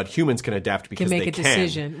to, but humans can adapt because they can. Make a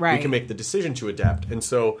decision, right? We can make the decision to adapt. And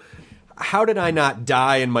so how did I not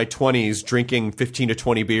die in my 20s drinking 15 to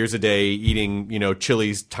 20 beers a day, eating,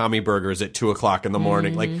 Chili's Tommy burgers at 2 o'clock in the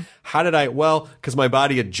morning? Like, how did I? Well, because my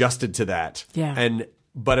body adjusted to that. Yeah.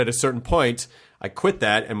 But at a certain point, I quit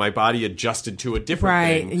that, and my body adjusted to a different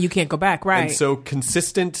thing. Right, and you can't go back, right. And so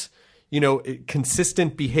consistent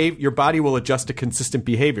behavior, your body will adjust to consistent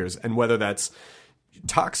behaviors, and whether that's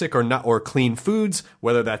toxic or not, or clean foods,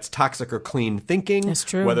 whether that's toxic or clean thinking. That's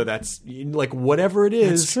true. Whether that's, like, whatever it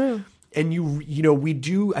is. That's true. And we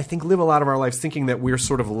do, I think, live a lot of our lives thinking that we're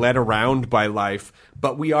sort of led around by life,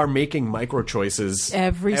 but we are making micro choices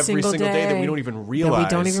every single day that we don't even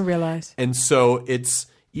realize. And so it's,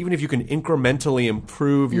 even if you can incrementally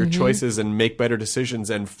improve your choices and make better decisions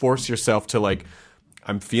and force yourself to, like,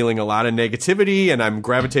 I'm feeling a lot of negativity and I'm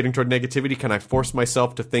gravitating toward negativity. Can I force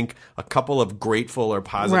myself to think a couple of grateful or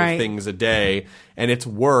positive things a day? And it's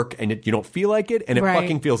work, and you don't feel like it, and it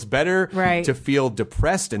fucking feels better to feel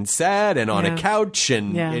depressed and sad and on a couch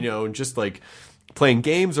and, just like playing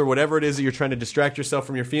games or whatever it is that you're trying to distract yourself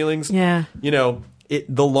from your feelings. Yeah.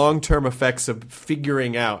 The long-term effects of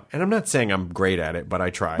figuring out, and I'm not saying I'm great at it, but I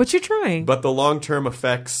try. But you're trying. But the long-term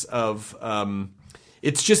effects of,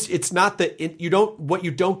 it's not that what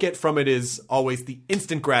you don't get from it is always the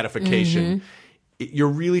instant gratification. You're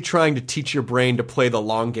really trying to teach your brain to play the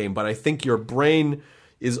long game, but I think your brain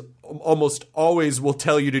is almost always will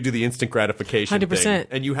tell you to do the instant gratification 100%. thing,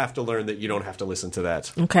 and you have to learn that you don't have to listen to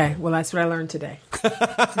that. Okay, well, that's what I learned today.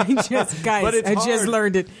 I just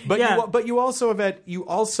learned it. But you also, Yvette,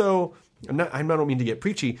 I don't mean to get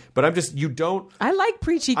preachy, but I like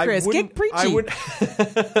preachy, Chris. Get preachy.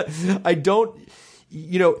 I don't.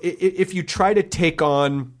 If you try to take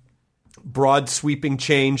on broad sweeping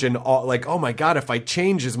change and all, like, oh my God, if I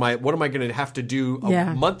change, what am I going to have to do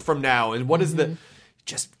a month from now? And what is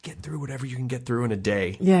just get through whatever you can get through in a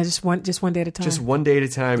day. Yeah, just one day at a time. Just one day at a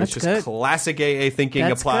time. That's it's just classic AA thinking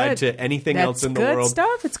applied to anything else in the world.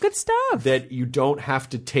 It's good stuff. That you don't have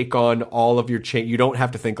to take on all of your change. You don't have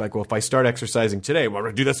to think like, well, if I start exercising today, well, I'm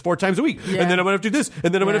going to do this 4 times a week. And then I'm going to have to do this.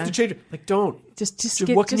 And then I'm going to have to change it. Like, don't.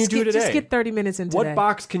 What can you do today? Just get 30 minutes in today. What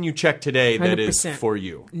box can you check today that 100%. Is for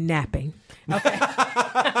you? Napping. Okay.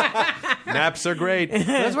 Naps are great.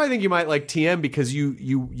 That's why I think you might like TM, because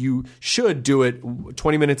you should do it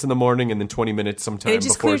 20 minutes in the morning and then 20 minutes sometime before dinner. And it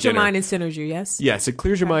just clears your mind and centers you, yes? Yes, it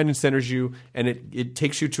clears your mind and centers you, and it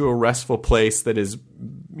takes you to a restful place that is,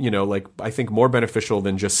 like, I think more beneficial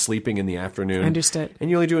than just sleeping in the afternoon. Understood. And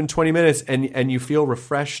you only do it in 20 minutes, and you feel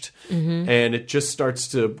refreshed, and it just starts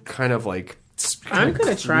to kind of like... I'm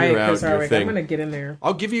gonna try it, Chris Hardwick. I'm gonna get in there.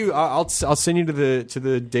 I'll give you. I'll send you to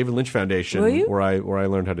the David Lynch Foundation. Will you? where I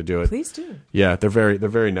learned how to do it. Please do. Yeah, they're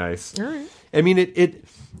very nice. All right. I mean, it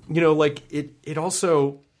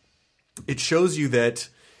also shows you that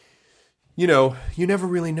you never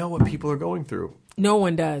really know what people are going through. No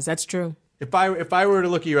one does. That's true. If I were to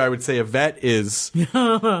look at you, I would say Yvette is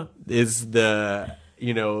the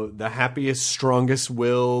the happiest, strongest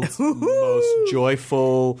willed, most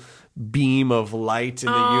joyful, beam of light in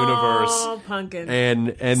the universe. Oh, Pumpkin.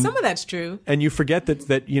 And some of that's true. And you forget that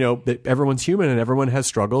that everyone's human and everyone has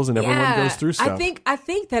struggles and everyone goes through stuff. I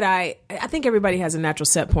think everybody has a natural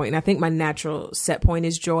set point, and I think my natural set point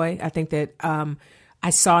is joy. I think that I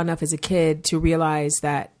saw enough as a kid to realize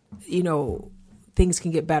that things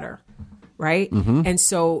can get better. Right. Mm-hmm. And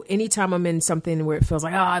so anytime I'm in something where it feels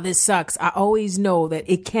like, this sucks, I always know that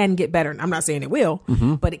it can get better. I'm not saying it will,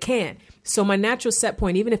 but it can. So my natural set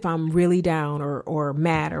point, even if I'm really down or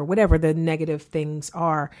mad or whatever the negative things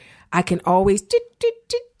are, I can always,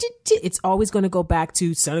 it's always going to go back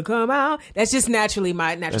to sun to come out. That's just naturally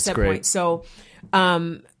my natural set point. So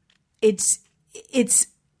it's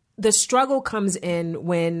the struggle comes in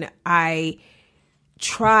when I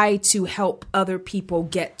try to help other people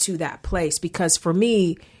get to that place, because for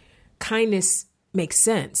me, kindness makes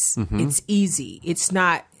sense. Mm-hmm. It's easy. It's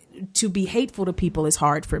not, to be hateful to people is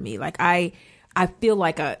hard for me. Like I feel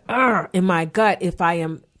like in my gut if I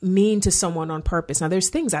am mean to someone on purpose. Now there's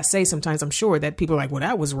things I say sometimes, I'm sure, that people are like, well,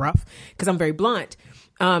 that was rough, because I'm very blunt.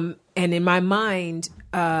 And in my mind,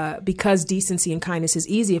 because decency and kindness is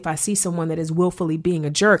easy, if I see someone that is willfully being a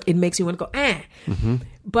jerk, it makes me want to go, Mm-hmm.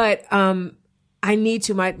 But I need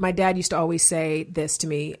to, my dad used to always say this to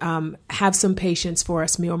me, have some patience for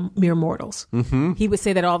us mere mortals. Mm-hmm. He would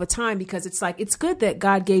say that all the time, because it's like, it's good that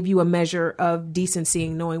God gave you a measure of decency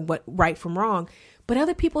and knowing what right from wrong, but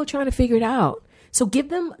other people are trying to figure it out. So give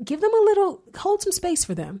them a little, hold some space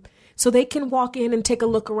for them so they can walk in and take a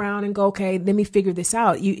look around and go, okay, let me figure this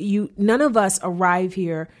out. None of us arrive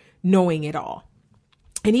here knowing it all.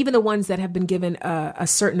 And even the ones that have been given a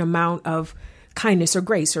certain amount of kindness or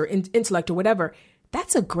grace or intellect or whatever,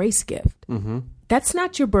 that's a grace gift. Mm-hmm. That's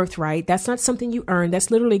not your birthright. That's not something you earn. That's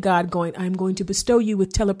literally God going, I'm going to bestow you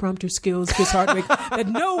with teleprompter skills, Chris Hardwick, that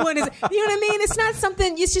no one is, you know what I mean? It's not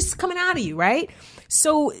something, it's just coming out of you, right?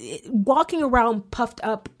 So walking around puffed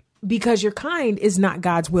up because you're kind is not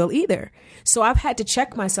God's will either. So I've had to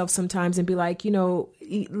check myself sometimes and be like,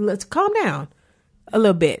 let's calm down a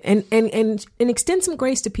little bit and extend some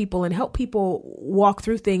grace to people and help people walk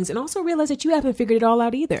through things, and also realize that you haven't figured it all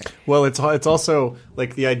out either. Well, it's also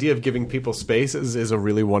like the idea of giving people space is a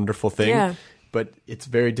really wonderful thing, yeah. But it's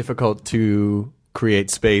very difficult to create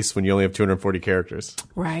space when you only have 240 characters.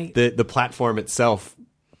 Right. The platform itself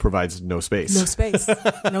provides no space. No space.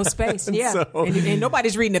 No space. Yeah. So, and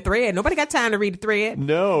nobody's reading a thread. Nobody got time to read a thread.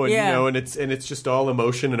 No. And, it's just all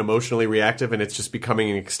emotion and emotionally reactive, and it's just becoming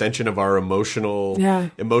an extension of our emotional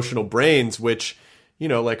brains, which,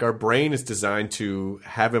 like our brain is designed to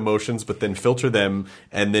have emotions, but then filter them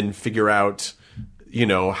and then figure out,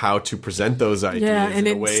 how to present those ideas in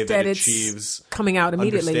a way that achieves coming out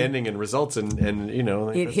immediately, understanding and results, and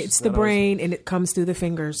it hits the brain and it comes through the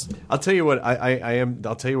fingers. I'll tell you what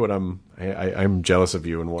I'll tell you what I'm jealous of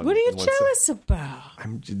you in one. What are you jealous about?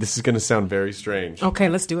 This is going to sound very strange. Okay,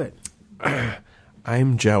 let's do it.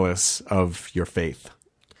 I'm jealous of your faith.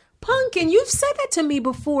 Pumpkin, you've said that to me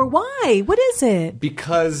before. Why? What is it?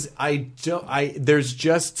 Because there's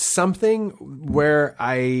just something where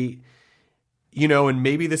and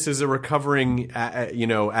maybe this is a recovering,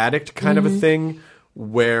 addict kind of a thing,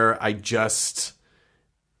 where I just,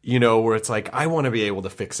 where it's like, I want to be able to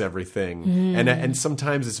fix everything. And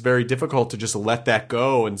sometimes it's very difficult to just let that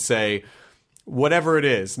go and say, whatever it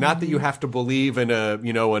is, not that you have to believe in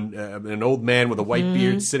an old man with a white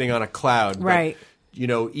beard sitting on a cloud. Right.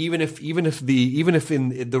 But, even if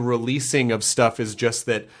in the releasing of stuff is just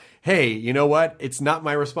that, hey, you know what? It's not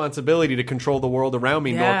my responsibility to control the world around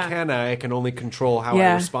me, nor can I. I can only control how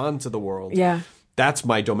I respond to the world. Yeah. That's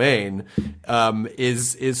my domain,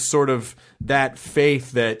 is sort of that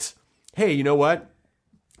faith that, hey, you know what?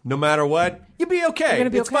 No matter what, you'll be okay.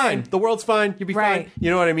 It's fine. The world's fine. You'll be fine.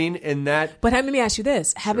 You know what I mean? And that. But let me ask you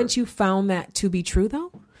this. Haven't you found that to be true,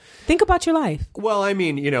 though? Think about your life. Well, I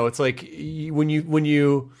mean, it's like when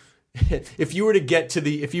you if you were to get to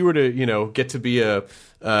be a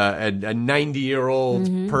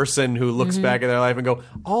 90-year-old person who looks back at their life and go,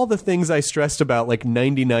 all the things I stressed about, like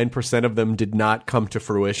 99% of them did not come to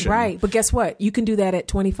fruition. Right. But guess what? You can do that at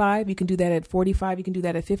 25. You can do that at 45. You can do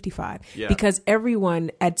that at 55. Yeah. Because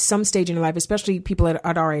everyone at some stage in their life, especially people at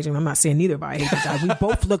our age, and I'm not saying neither of our ages, we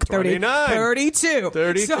both look 32.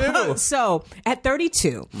 So at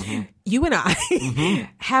 32, you and I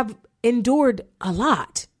have endured a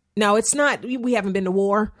lot. Now, it's not, we haven't been to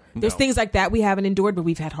war. There's things like that we haven't endured, but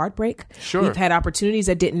we've had heartbreak. Sure. We've had opportunities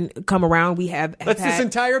that didn't come around. That's this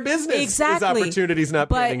entire business. Exactly. Is opportunities not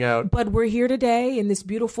panning out. But we're here today in this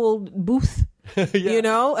beautiful booth You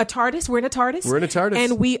know, a TARDIS. We're in a TARDIS. We're in a TARDIS.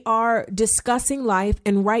 And we are discussing life.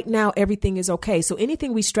 And right now, everything is okay. So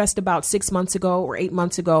anything we stressed about 6 months ago or 8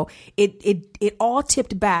 months ago, it all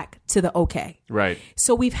tipped back to the okay. Right.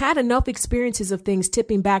 So we've had enough experiences of things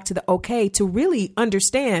tipping back to the okay to really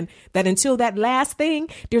understand that until that last thing,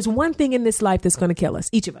 there's one thing in this life that's going to kill us.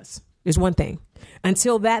 Each of us. There's one thing.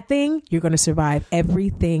 Until that thing, you're going to survive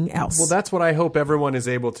everything else. Well, that's what I hope everyone is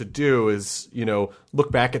able to do is, you know,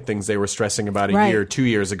 look back at things they were stressing about a year, 2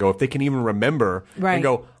 years ago, if they can even remember and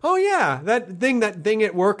go, oh, yeah, that thing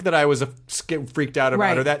at work that I was freaked out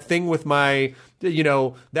about, or that thing with my, you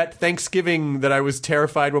know, that Thanksgiving that I was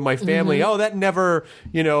terrified with my family. Oh, that never,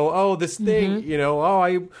 you know, this thing, you know,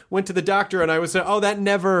 I went to the doctor and I was, that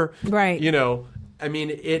never, you know, I mean,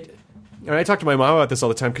 and I talk to my mom about this all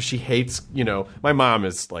the time because she hates, you know, my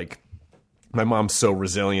mom's so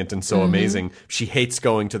resilient and so amazing. She hates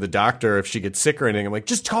going to the doctor if she gets sick or anything. I'm like,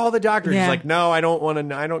 just call the doctor. She's like, no, I don't want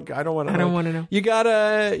to. I don't want to know. You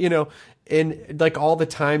gotta, you know, and like all the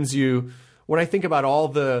times when I think about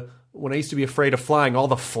when I used to be afraid of flying, all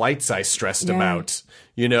the flights I stressed about,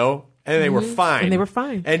 you know, and they were fine. And they were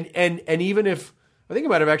fine. And even if I think it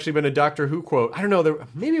might have actually been a Doctor Who quote. I don't know.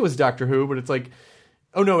 Maybe it was Doctor Who, but it's like,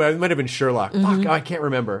 oh, no, it might have been Sherlock. Fuck, I can't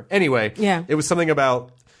remember. Anyway, it was something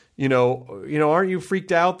about, you know, aren't you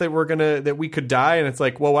freaked out that that we could die? And it's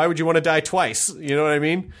like, well, why would you want to die twice? You know what I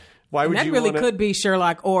mean? Why would you really could be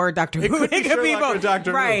Sherlock or Doctor Who. It could be Sherlock or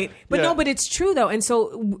Doctor Who. Right. But no, but it's true, though. And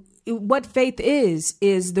so what faith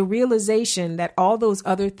is the realization that all those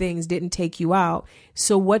other things didn't take you out.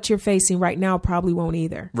 So what you're facing right now probably won't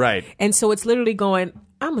either. Right. And so it's literally going,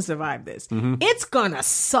 I'm going to survive this. It's going to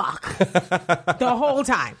suck the whole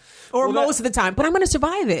time or most of the time, but I'm going to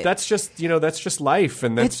survive it. That's just life.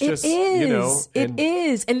 And that's it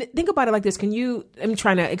is. And think about it like this. I'm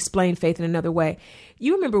trying to explain faith in another way.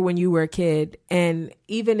 You remember when you were a kid and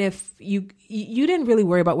even if you didn't really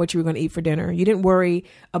worry about what you were going to eat for dinner. You didn't worry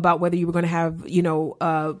about whether you were going to have, you know,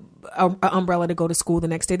 an umbrella to go to school the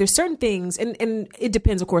next day. There's certain things, and it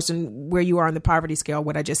depends, of course, on where you are on the poverty scale,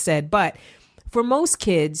 what I just said. But for most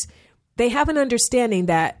kids, they have an understanding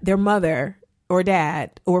that their mother or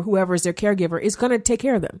dad or whoever is their caregiver is going to take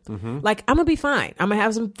care of them. Like, I'm going to be fine. I'm going to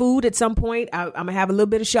have some food at some point. I'm going to have a little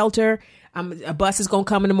bit of shelter. A bus is going to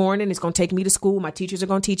come in the morning. It's going to take me to school. My teachers are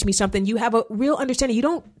going to teach me something. You have a real understanding. You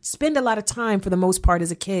don't spend a lot of time for the most part as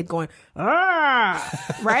a kid going,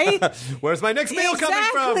 right? Where's my next meal coming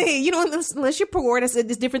from? Exactly. You know, unless you're poor, it's a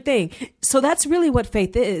different thing. So that's really what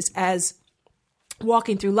faith is as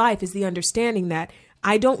walking through life, is the understanding that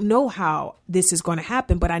I don't know how this is going to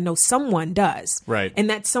happen, but I know someone does. Right. And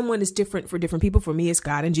that someone is different for different people. For me, it's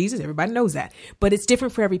God and Jesus. Everybody knows that. But it's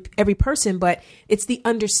different for every person. But it's the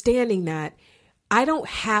understanding that I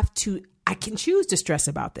can choose to stress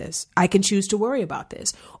about this. I can choose to worry about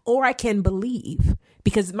this. Or I can believe.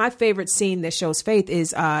 Because my favorite scene that shows faith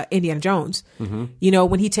is Indiana Jones. You know,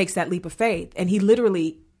 when he takes that leap of faith and he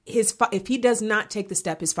literally... if he does not take the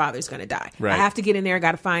step, his father's going to die. Right. I have to get in there. I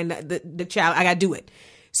got to find the child. I got to do it.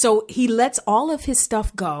 So he lets all of his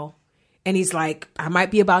stuff go. And he's like, I might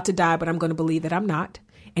be about to die, but I'm going to believe that I'm not.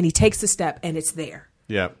 And he takes the step and it's there.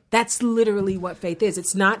 Yeah. That's literally what faith is.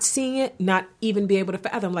 It's not seeing it, not even be able to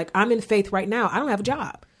fathom. Like, I'm in faith right now. I don't have a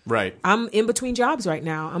job. Right. I'm in between jobs right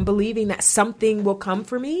now. I'm believing that something will come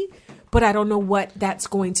for me, but I don't know what that's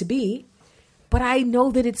going to be. But I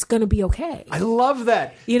know that it's going to be okay. I love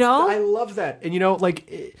that. You know? I love that. And, you know,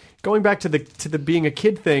 like, going back to the being a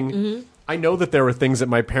kid thing, I know that there were things that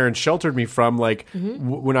my parents sheltered me from. Like,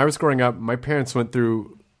 when I was growing up, my parents went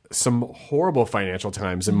through some horrible financial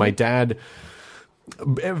times. And my dad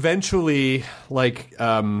eventually, like,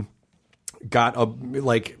 found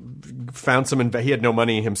some, he had no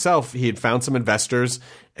money himself. He had found some investors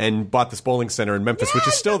and bought this bowling center in Memphis, which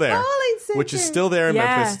is still there. Which is still there in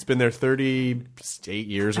Memphis. It's been there 38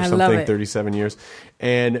 years or something, 37 years.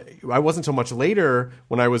 And I wasn't until much later,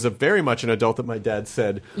 when I was very much an adult, that my dad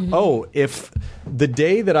said, oh, if the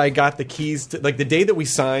day that I got the keys, like the day that we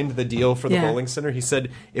signed the deal for the bowling center, he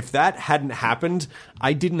said, if that hadn't happened,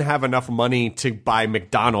 I didn't have enough money to buy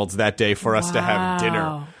McDonald's that day for us to have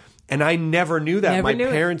dinner. And I never knew that. My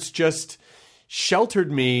parents just sheltered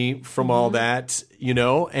me from all that, you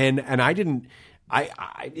know, and I didn't... I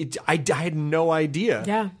had no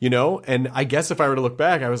idea, you know, and I guess if I were to look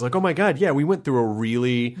back, I was like, oh my God, yeah, we went through a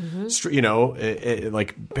really, you know,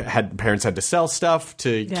 parents had to sell stuff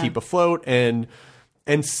to keep afloat, and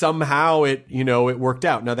somehow it worked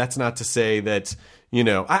out. Now that's not to say that, you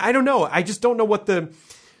know, I don't know. I just don't know what's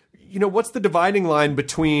the dividing line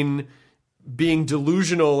between being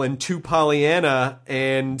delusional and too Pollyanna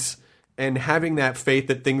and and having that faith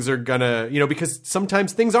that things are gonna, because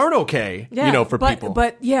sometimes things aren't okay, for people.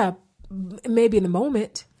 But yeah, maybe in the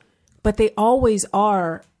moment, but they always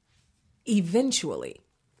are eventually,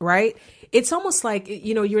 right? It's almost like,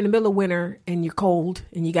 you're in the middle of winter and you're cold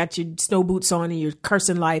and you got your snow boots on and you're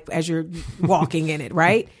cursing life as you're walking in it,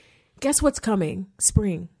 right? Guess what's coming?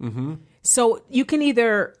 Spring. Mm-hmm. So you can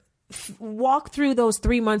either walk through those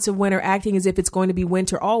 3 months of winter acting as if it's going to be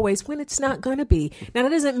winter always, when it's not going to be. Now, that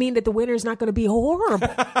doesn't mean that the winter is not going to be horrible.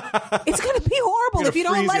 It's going to be horrible. If you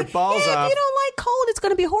don't like if you don't like cold, it's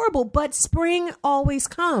going to be horrible. But spring always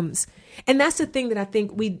comes. And that's the thing that I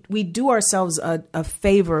think we do ourselves a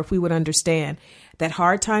favor if we would understand that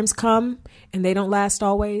hard times come and they don't last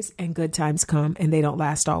always, and good times come and they don't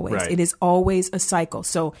last always. Right. It is always a cycle.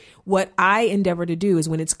 So what I endeavor to do is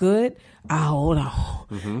when it's good, I hold on.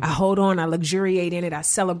 Mm-hmm. I hold on. I luxuriate in it. I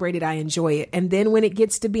celebrate it. I enjoy it. And then when it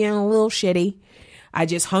gets to being a little shitty, I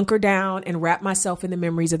just hunker down and wrap myself in the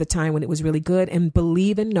memories of the time when it was really good and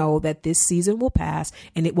believe and know that this season will pass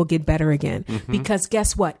and it will get better again. Mm-hmm. Because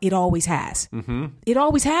guess what? It always has. Mm-hmm. It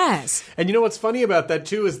always has. And you know what's funny about that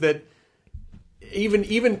too is that even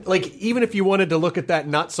if you wanted to look at that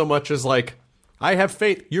not so much as like, I have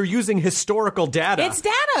faith. You're using historical data. It's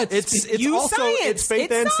data. It's also science. It's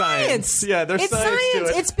faith and science. Yeah, there's science to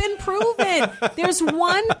it. It's been proven. There's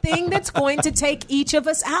one thing that's going to take each of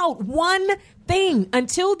us out. One thing.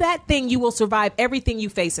 Until that thing, you will survive everything you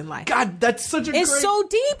face in life. God, that's such a It's so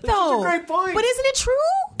deep, though. Such a great point. But isn't it true?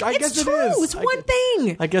 I guess it true. is. It's one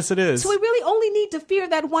thing. I guess it is. So we really only need to fear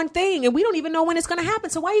that one thing, and we don't even know when it's going to happen.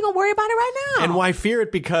 So why are you going to worry about it right now? And why fear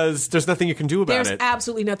it? Because there's nothing you can do about it. There's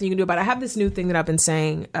absolutely nothing you can do about it. I have this new thing that I've been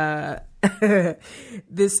saying.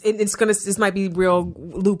 This might be real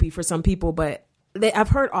loopy for some people, but I've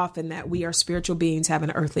heard often that we are spiritual beings having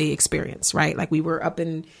an earthly experience, right? Like we were up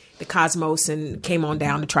in the cosmos and came on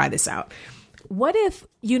down to try this out. What if,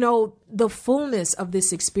 the fullness of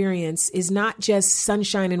this experience is not just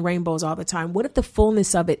sunshine and rainbows all the time? What if the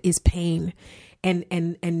fullness of it is pain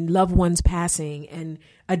and loved ones passing and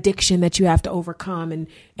addiction that you have to overcome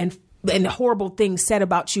and horrible things said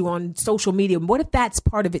about you on social media? What if that's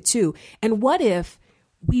part of it too? And what if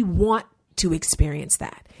we want to experience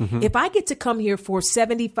that? Mm-hmm. If I get to come here for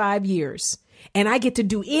 75 years and I get to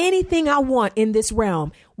do anything I want in this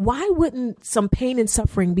realm, why wouldn't some pain and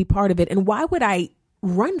suffering be part of it? And why would I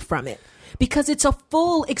run from it? Because it's a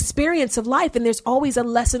full experience of life, and there's always a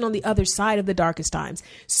lesson on the other side of the darkest times.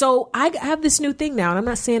 So I have this new thing now, and I'm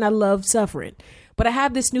not saying I love suffering, but I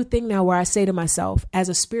have this new thing now where I say to myself, as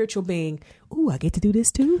a spiritual being, ooh, I get to do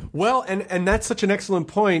this too? Well, and that's such an excellent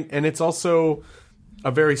point, and it's also a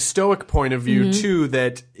very stoic point of view, mm-hmm. too,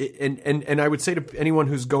 that, and I would say to anyone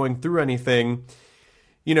who's going through anything,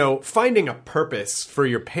 finding a purpose for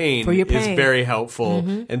your pain is very helpful.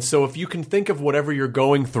 Mm-hmm. And so if you can think of whatever you're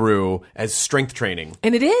going through as strength training.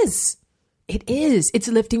 And it is. It's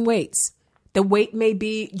lifting weights. The weight may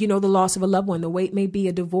be, the loss of a loved one. The weight may be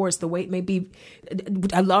a divorce. The weight may be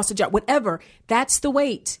I lost a job, whatever. That's the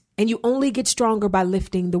weight. And you only get stronger by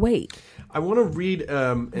lifting the weight. I want to read.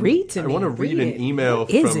 Read an email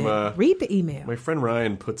from. Read the email. My friend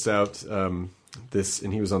Ryan puts out this,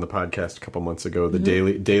 and he was on the podcast a couple months ago. The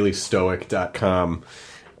dailystoic.com,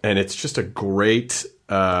 and it's just a great.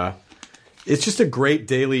 It's just a great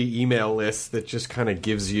daily email list that just kind of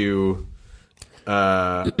gives you.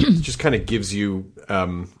 It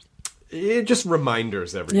just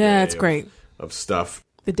reminders every day. Yeah, it's great of stuff.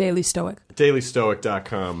 The Daily Stoic.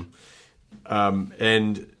 Dailystoic.com,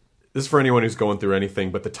 and. This is for anyone who's going through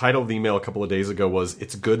anything, but the title of the email a couple of days ago was,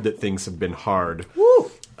 "It's good that things have been hard." Woo!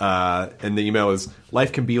 And the email is,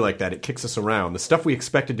 "Life can be like that. It kicks us around. The stuff we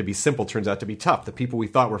expected to be simple turns out to be tough. The people we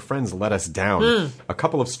thought were friends let us down. A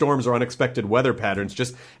couple of storms or unexpected weather patterns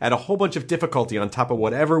just add a whole bunch of difficulty on top of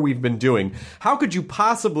whatever we've been doing. How could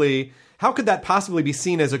that possibly be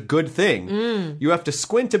seen as a good thing? You have to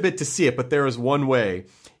squint a bit to see it, but there is one way.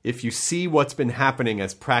 If you see what's been happening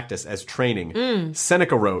as practice, as training."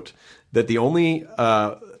 Seneca wrote that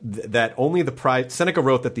only the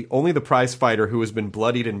prize fighter who has been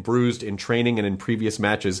bloodied and bruised in training and in previous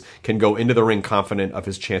matches can go into the ring confident of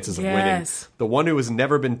his chances of winning. The one who has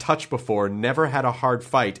never been touched before, never had a hard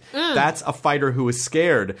fight, that's a fighter who is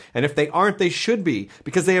scared. And if they aren't, they should be,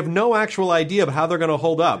 because they have no actual idea of how they're going to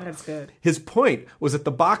hold up. That's good. His point was that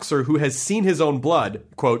the boxer who has seen his own blood,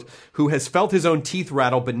 quote, who has felt his own teeth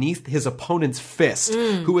rattle beneath his opponent's fist,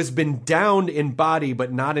 who has been downed in body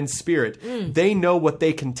but not in spirit, spirit. They know what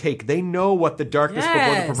they can take. They know what the darkness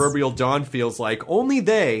before the proverbial dawn feels like. Only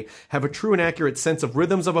they have a true and accurate sense of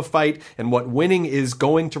rhythms of a fight and what winning is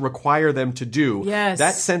going to require them to do. Yes.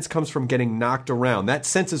 That sense comes from getting knocked around. That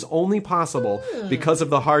sense is only possible because of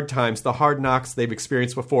the hard times, the hard knocks they've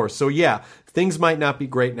experienced before. So yeah, things might not be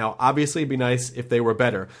great now. Obviously, it'd be nice if they were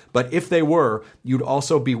better. But if they were, you'd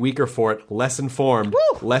also be weaker for it, less informed,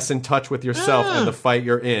 less in touch with yourself and the fight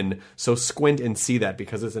you're in. So squint and see that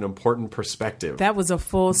because it's an important perspective. That was a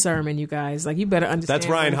full sermon, you guys. Like, you better understand. That's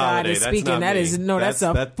Ryan Holiday. God is That's speaking. not That me. is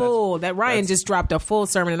that Ryan just dropped a full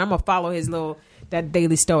sermon, and I'm gonna follow his that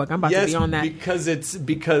Daily Stoic. I'm about to be on that.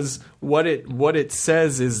 Because what it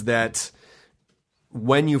says is that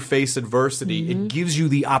when you face adversity, it gives you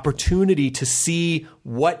the opportunity to see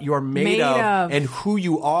what you're made of and who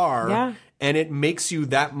you are. Yeah. And it makes you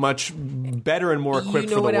that much better and more equipped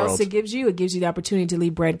for the world. You know what else it gives you? It gives you the opportunity to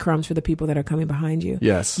leave breadcrumbs for the people that are coming behind you.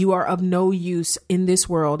 Yes. You are of no use in this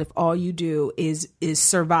world if all you do is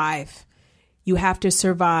survive. You have to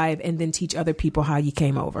survive and then teach other people how you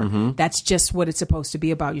came over. That's just what it's supposed to be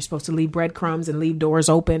about. You're supposed to leave breadcrumbs and leave doors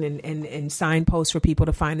open and signposts for people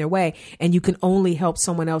to find their way. And you can only help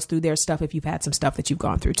someone else through their stuff if you've had some stuff that you've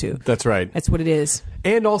gone through too. That's right. That's what it is.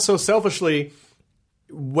 And also selfishly,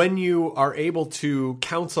 when you are able to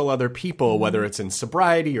counsel other people, whether it's in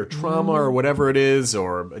sobriety or trauma or whatever it is,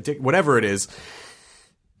 or whatever it is,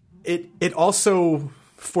 it also,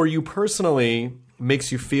 for you personally,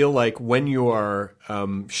 makes you feel like when you are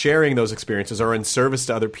sharing those experiences or in service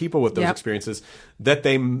to other people with those experiences, that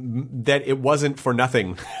it wasn't for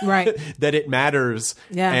nothing, right? That it matters,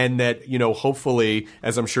 and that, you know, hopefully,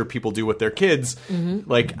 as I'm sure people do with their kids,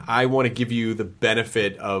 like, I want to give you the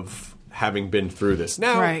benefit of having been through this.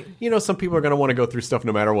 Now, you know, some people are going to want to go through stuff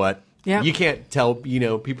no matter what. Yeah, you can't tell. You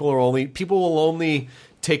know, people will only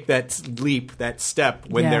take that leap, that step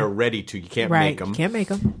when they're ready to. You can't make them. You can't make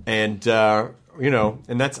them. And you know,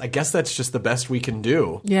 and I guess that's just the best we can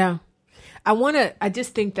do. Yeah. I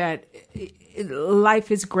just think that life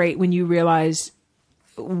is great when you realize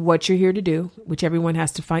what you're here to do, which everyone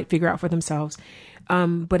has to figure out for themselves.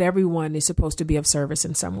 But everyone is supposed to be of service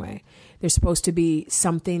in some way. There's supposed to be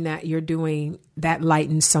something that you're doing that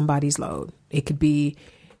lightens somebody's load. It could be,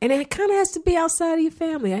 and it kind of has to be outside of your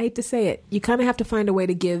family. I hate to say it. You kind of have to find a way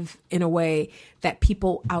to give in a way that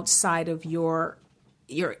people outside of your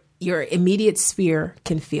immediate sphere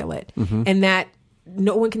can feel it. And that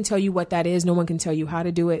no one can tell you what that is. No one can tell you how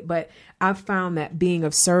to do it. But I've found that being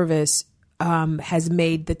of service has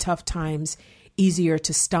made the tough times easier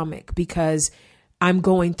to stomach because I'm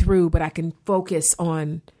going through, but I can focus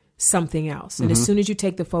on something else. And as soon as you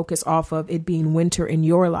take the focus off of it being winter in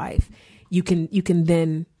your life, you can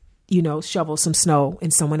then, you know, shovel some snow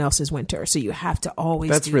in someone else's winter. So you have to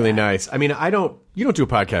always That's really nice. I mean, you don't do a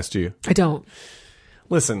podcast, do you? I don't.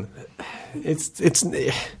 Listen, it's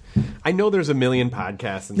I know there's a million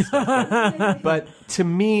podcasts and stuff, but to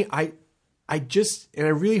me, I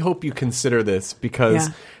really hope you consider this because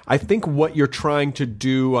I think what you're trying to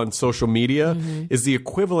do on social media is the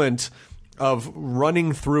equivalent of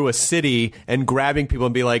running through a city and grabbing people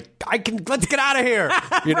and be like, let's get out of here,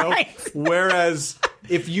 you know? Whereas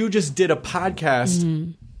if you just did a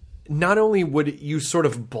podcast, not only would you sort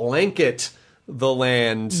of blanket the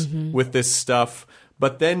land with this stuff,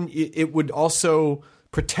 but then it would also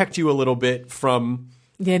protect you a little bit from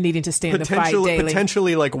needing to stand the fight daily.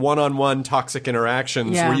 Potentially like one-on-one toxic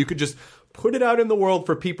interactions where you could just put it out in the world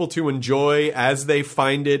for people to enjoy as they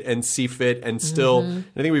find it and see fit, and still, I think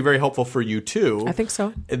it'd be very helpful for you too. I think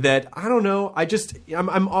so. That, I don't know,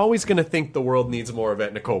 I'm always going to think the world needs more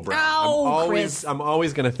Yvette Nicole Brown. Chris. I'm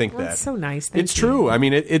always going to think that. That's so nice. Thank it's you. true. I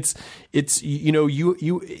mean, it's you know,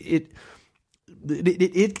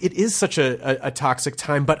 it is such a toxic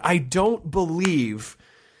time, but I don't believe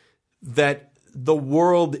that the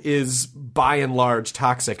world is by and large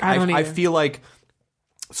toxic. I feel like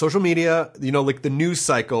social media, you know, like the news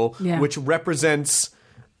cycle, which represents,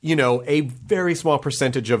 you know, a very small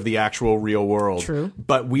percentage of the actual real world. True.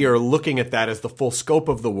 But we are looking at that as the full scope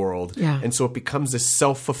of the world. Yeah. And so it becomes this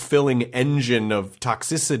self-fulfilling engine of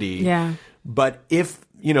toxicity. Yeah. But if,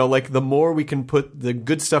 you know, like the more we can put the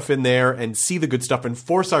good stuff in there and see the good stuff and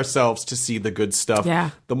force ourselves to see the good stuff,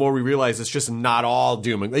 the more we realize it's just not all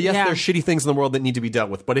doom. Yes, there's shitty things in the world that need to be dealt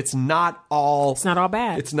with, but it's not all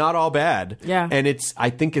bad. It's not all bad. Yeah. And I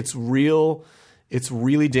think it's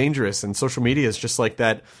really dangerous. And social media is just like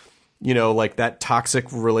that, you know, like that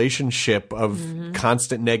toxic relationship of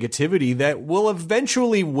constant negativity that will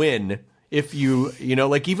eventually win. If you know,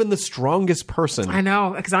 like even the strongest person. I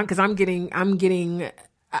know, because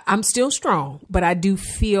I'm still strong, but I do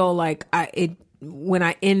feel like when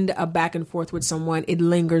I end a back and forth with someone, it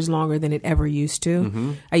lingers longer than it ever used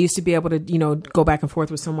to. I used to be able to, go back and forth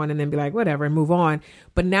with someone and then be like, whatever, and move on.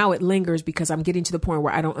 But now it lingers because I'm getting to the point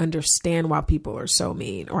where I don't understand why people are so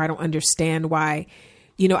mean, or I don't understand why,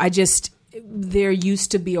 there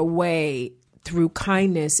used to be a way through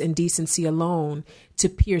kindness and decency alone to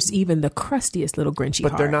pierce even the crustiest little grinchy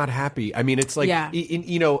heart. But they're not happy. I mean, it's like,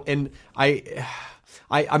 and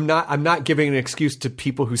I'm not giving an excuse to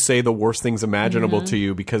people who say the worst things imaginable to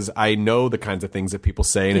you, because I know the kinds of things that people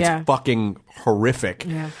say, and it's fucking horrific.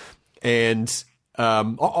 Yeah. And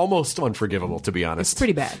almost unforgivable, to be honest. It's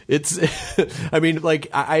pretty bad. It's, I mean, like,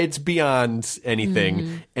 it's beyond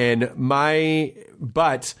anything. And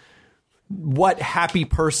but what happy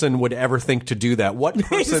person would ever think to do that? What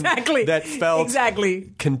person that felt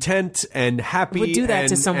content and happy would do that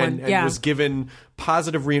to someone and was given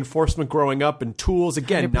positive reinforcement growing up and tools,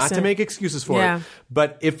 again, 100%. Not to make excuses for it,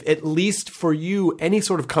 but if at least for you, any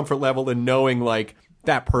sort of comfort level in knowing, like,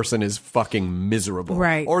 that person is fucking miserable.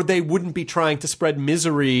 Right. Or they wouldn't be trying to spread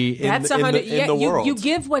misery in the world. You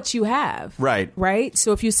give what you have. Right. Right?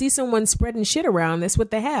 So if you see someone spreading shit around, that's what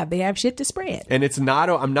they have. They have shit to spread. And it's not,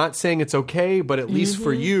 I'm not saying it's okay, but at least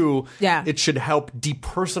for you, it should help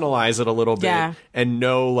depersonalize it a little bit and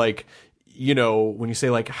know, like, when you say,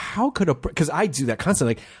 like, how could because I do that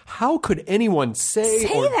constantly, like, how could anyone say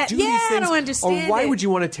or that? do these things? I don't understand. Or why would you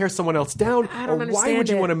want to tear someone else down? I don't or why would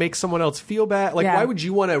you want to make someone else feel bad? Like, why would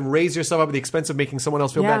you want to raise yourself up at the expense of making someone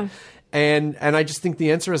else feel bad? And I just think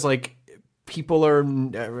the answer is, like, people are,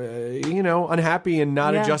 unhappy and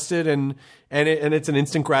not adjusted, and it's an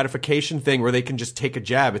instant gratification thing where they can just take a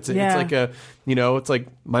jab. It's like it's like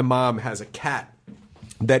my mom has a cat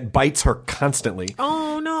that bites her constantly.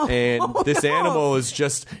 Oh no! And this animal is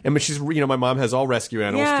just, she's, my mom has all rescue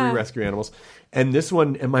animals, 3 rescue animals, and this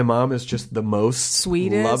one, and my mom is just the most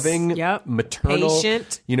sweetest, loving, maternal,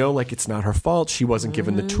 patient. Like, it's not her fault. She wasn't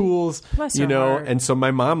given the tools, Bless her heart. And so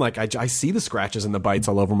my mom, like, I see the scratches and the bites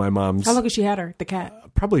all over my mom's. How long has she had her, the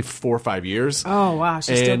cat? Probably 4 or 5 years. Oh wow,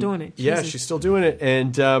 she's still doing it. Yeah, she's still doing it,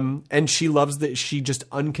 and she loves she just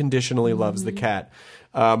unconditionally loves the cat.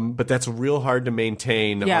 But that's real hard to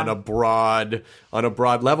maintain on a broad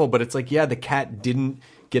level. But it's like, the cat didn't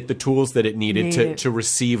get the tools that it needed to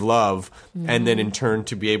receive love, and then in turn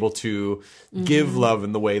to be able to give love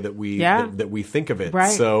in the way that we that we think of it.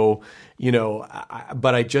 Right. So,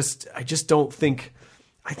 but I just don't think.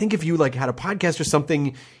 I think if you, like, had a podcast or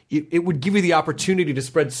something, it would give you the opportunity to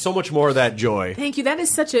spread so much more of that joy. Thank you. That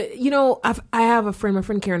is such a, I have a friend, my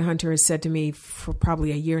friend Karen Hunter has said to me for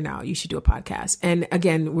probably a year now, you should do a podcast. And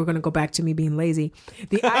again, we're going to go back to me being lazy.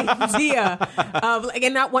 The idea of, like,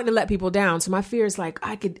 and not wanting to let people down. So my fear is, like,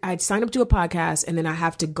 I'd sign up to a podcast and then I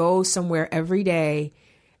have to go somewhere every day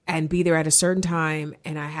and be there at a certain time,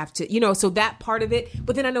 and I have to, so that part of it.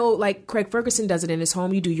 But then I know, like, Craig Ferguson does it in his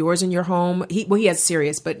home. You do yours in your home. He has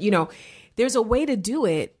Sirius, but there's a way to do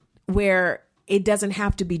it where it doesn't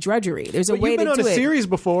have to be drudgery. There's a way to do it. You've been on a series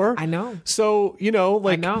before. I know. So,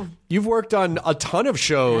 like, I know. You've worked on a ton of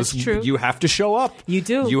shows. That's true. You have to show up. You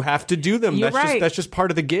do. You have to do them. You're right. That's just part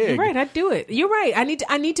of the gig. You're right. I do it. You're right.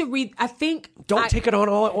 I need to read. I think. Don't take it on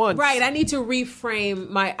all at once. Right. I need to reframe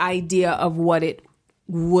my idea of what it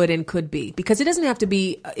would and could be, because it doesn't have to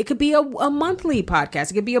be, it could be a monthly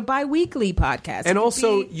podcast, it could be a bi-weekly podcast, and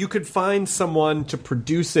also you could find someone to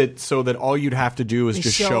produce it so that all you'd have to do is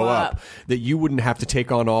just show up, that you wouldn't have to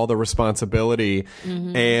take on all the responsibility.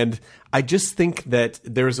 And I just think that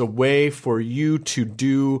there's a way for you to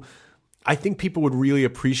do, I think people would really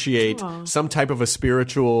appreciate some type of a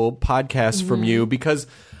spiritual podcast from you, because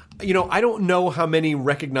I don't know how many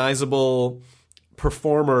recognizable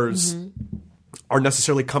performers are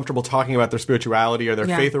necessarily comfortable talking about their spirituality or their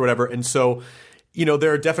faith or whatever. And so,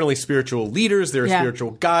 there are definitely spiritual leaders, there are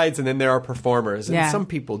spiritual guides, and then there are performers. And some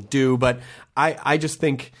people do, but I just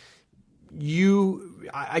think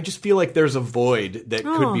I just feel like there's a void that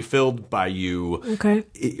could be filled by you. Okay.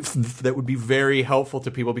 That would be very helpful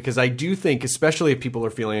to people, because I do think, especially if people are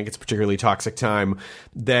feeling like it's a particularly toxic time,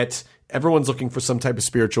 that everyone's looking for some type of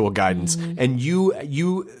spiritual guidance. And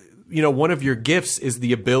one of your gifts is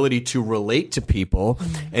the ability to relate to people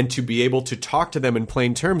and to be able to talk to them in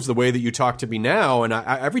plain terms the way that you talk to me now. And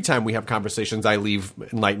every time we have conversations, I leave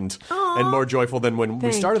enlightened and more joyful than when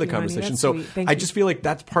we started the conversation. So I just feel like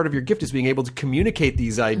that's part of your gift, is being able to communicate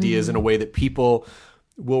these ideas in a way that people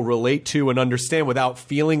will relate to and understand without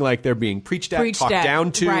feeling like they're being preached at, talked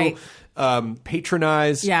down to,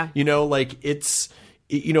 patronized. Yeah. Like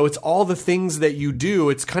it's all the things that you do.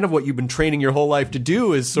 It's kind of what you've been training your whole life to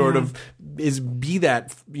do is sort of be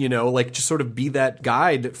that, just sort of be that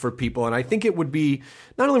guide for people. And I think it would be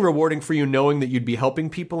not only rewarding for you knowing that you'd be helping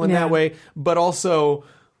people in that way, but also,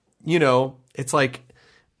 it's like,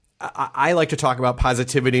 I like to talk about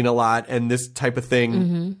positivity a lot and this type of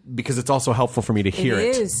thing because it's also helpful for me to hear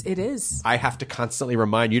it. It is. I have to constantly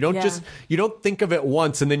remind you. You don't think of it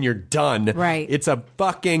once and then you're done. Right. It's a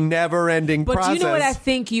fucking never-ending process. But do you know what I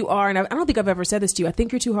think you are? And I don't think I've ever said this to you. I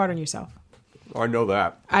think you're too hard on yourself. I know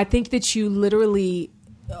that. I think that you literally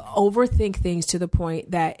overthink things to the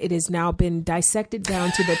point that it has now been dissected down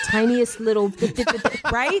to the tiniest little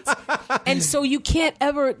right, and so you can't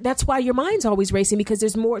ever. That's why your mind's always racing because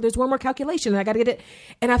there's one more calculation and I got to get it.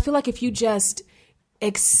 And I feel like if you just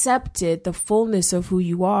accepted the fullness of who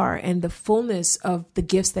you are and the fullness of the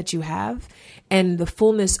gifts that you have and the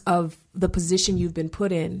fullness of the position you've been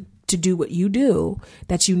put in to do what you do,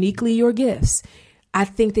 that's uniquely your gifts, I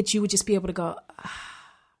think that you would just be able to go,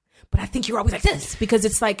 but I think you're always like this because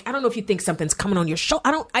it's like, I don't know if you think something's coming on your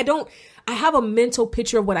shoulder. I have a mental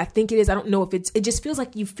picture of what I think it is. I don't know if it just feels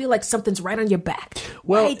like you feel like something's right on your back.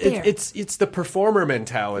 Well, right there. It's the performer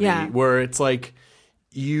mentality where it's like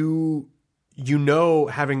especially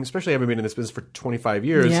having been in this business for 25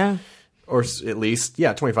 years or at least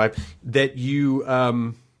 25, that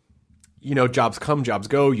jobs come, jobs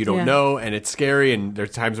go, you don't know, and it's scary, and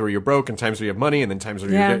there's times where you're broke and times where you have money and then times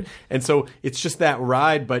where you're and so it's just that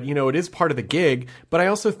ride, but it is part of the gig. But I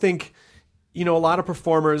also think a lot of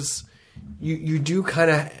performers you do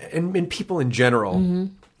kind of and people in general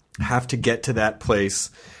have to get to that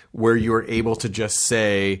place where you're able to just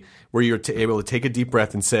say, where you're able to take a deep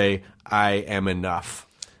breath and say, I am enough.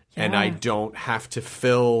 And I don't have to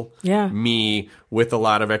fill me with a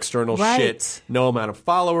lot of external shit. No amount of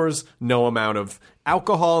followers, no amount of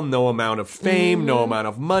alcohol, no amount of fame, no amount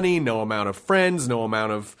of money, no amount of friends, no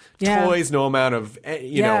amount of toys, no amount of,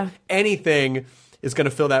 anything is going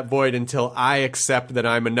to fill that void until I accept that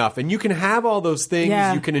I'm enough. And you can have all those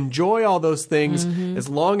things. You can enjoy all those things as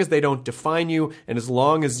long as they don't define you and as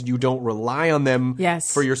long as you don't rely on them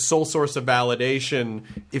for your sole source of validation.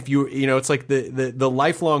 If it's like the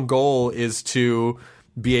lifelong goal is to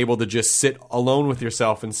be able to just sit alone with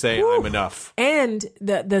yourself and say, I'm enough. And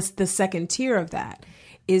the second tier of that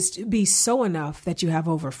is to be so enough that you have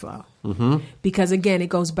overflow. Because again, it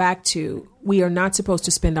goes back to, we are not supposed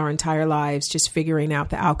to spend our entire lives just figuring out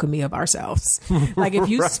the alchemy of ourselves. Like if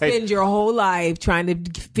you spend your whole life trying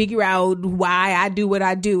to figure out why I do what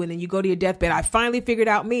I do, and then you go to your deathbed, I finally figured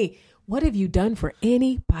out me. What have you done for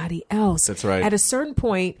anybody else? That's right. At a certain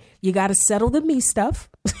point, you got to settle the me stuff.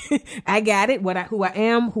 I got it. Who I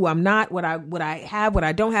am, who I'm not, what I have, what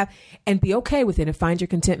I don't have, and be okay with it and find your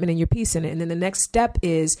contentment and your peace in it. And then the next step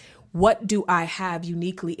is, what do I have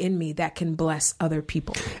uniquely in me that can bless other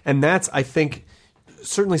people? And that's, I think,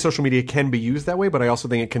 certainly social media can be used that way, but I also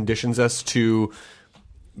think it conditions us to,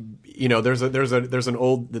 there's an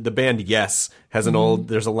old, the band Yes has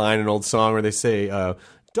there's a line in an old song where they say,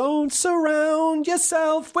 don't surround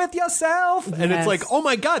yourself with yourself. Yes. And it's like, oh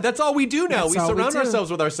my God, that's all we do now. We surround ourselves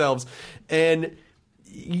with ourselves. And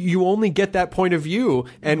you only get that point of view.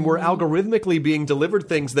 And we're algorithmically being delivered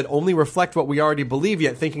things that only reflect what we already believe,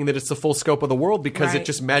 yet thinking that it's the full scope of the world because it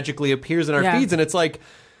just magically appears in our feeds. And it's like,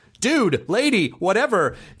 dude, lady,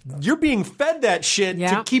 whatever, you're being fed that shit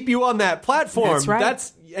to keep you on that platform. That's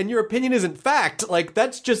right. And your opinion isn't fact. Like,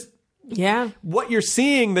 that's just... what you're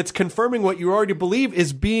seeing that's confirming what you already believe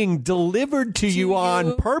is being delivered to you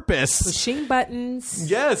on purpose. Pushing buttons.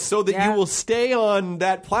 Yes, so that you will stay on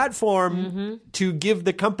that platform to give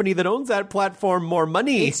the company that owns that platform more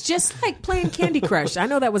money. It's just like playing Candy Crush. I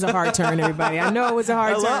know that was a hard turn, everybody. I know it was a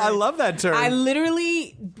hard turn. I love that turn. I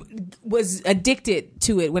literally was addicted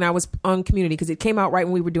to it when I was on Community because it came out right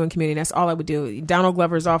when we were doing Community. That's all I would do. Donald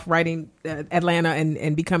Glover's off writing Atlanta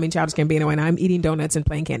and becoming Childish Gambino, and I'm eating donuts and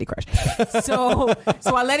playing Candy Crush. So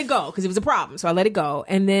I let it go because it was a problem. So I let it go.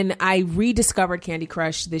 And then I rediscovered Candy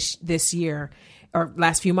Crush this year or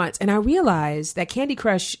last few months. And I realized that Candy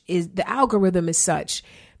Crush the algorithm is such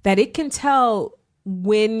that it can tell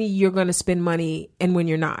when you're going to spend money and when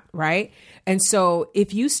you're not. Right. And so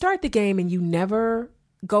if you start the game and you never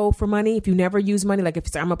go for money, if you never use money, like if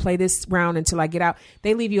I'm going to play this round until I get out,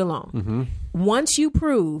 they leave you alone. Once you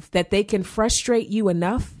prove that they can frustrate you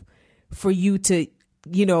enough for you to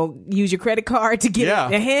use your credit card to get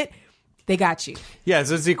a hint, they got you. Yeah,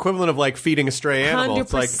 so it's the equivalent of like feeding a stray animal. 100%.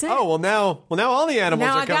 It's like, oh, now all the animals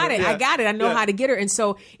are coming. I got it. I know how to get her. And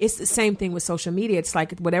so it's the same thing with social media. It's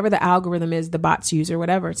like whatever the algorithm is, the bots use or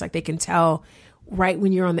whatever, it's like they can tell right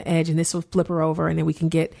when you're on the edge and this will flip her over and then we can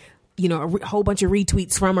get a whole bunch of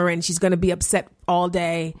retweets from her and she's going to be upset all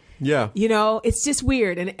day. Yeah. It's just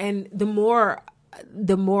weird. And the more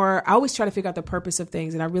I always try to figure out the purpose of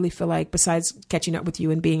things. And I really feel like besides catching up with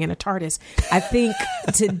you and being in a TARDIS, I think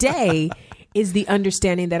today is the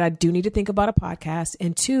understanding that I do need to think about a podcast.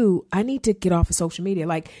 And 2, I need to get off of social media.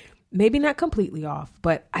 Like maybe not completely off,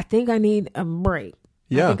 but I think I need a break.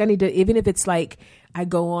 Yeah. I think I need to, even if it's like I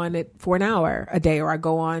go on it for an hour a day, or I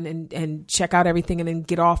go on and check out everything and then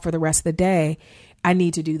get off for the rest of the day. I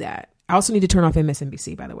need to do that. I also need to turn off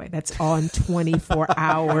MSNBC, by the way. That's on 24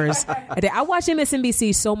 hours a day. I watched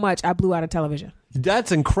MSNBC so much, I blew out of television.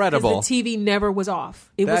 That's incredible. The TV never was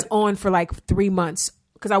off. It was on for like 3 months.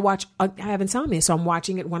 Because I have insomnia, so I'm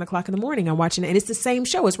watching it 1 o'clock in the morning. I'm watching it, and it's the same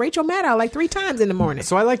show. It's Rachel Maddow like 3 times in the morning.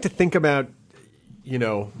 So I like to think about,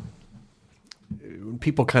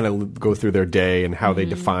 people kind of go through their day and how they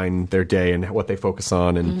define their day and what they focus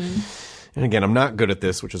on. And again, I'm not good at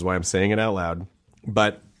this, which is why I'm saying it out loud.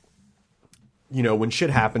 But, when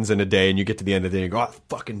shit happens in a day and you get to the end of the day, you go, oh,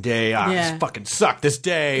 fucking day. This fucking sucked this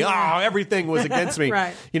day. Yeah. Everything was against me.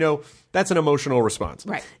 Right. That's an emotional response.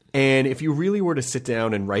 Right. And if you really were to sit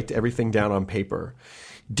down and write everything down on paper,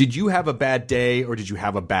 did you have a bad day or did you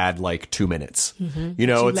have a bad, 2 minutes?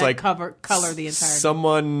 It's like color the entire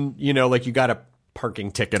someone, like you got a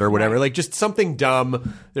parking ticket or whatever, like just something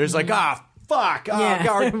dumb. There's fuck.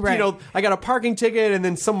 Right. I got a parking ticket and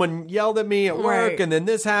then someone yelled at me at work and then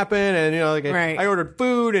this happened and, I ordered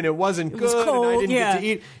food and it wasn't good was cold, and I didn't get to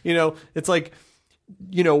eat. It's like,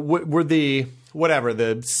 were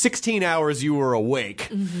the 16 hours you were awake,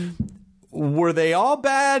 were they all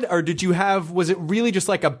bad or was it really just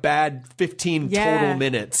like a bad 15 total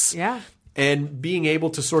minutes? Yeah. And being able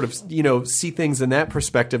to sort of, see things in that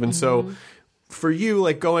perspective. And so for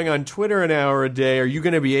you, going on Twitter an hour a day, are you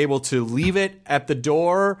going to be able to leave it at the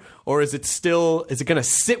door or is it going to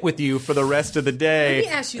sit with you for the rest of the day? Let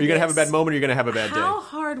me ask you Are you going to have a bad moment or are you going to have a bad day? How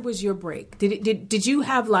hard was your break? Did you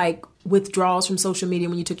have withdrawals from social media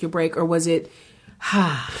when you took your break or was it...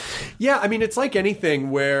 Yeah, I mean, it's like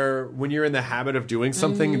anything where when you're in the habit of doing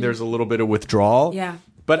something, there's a little bit of withdrawal. Yeah.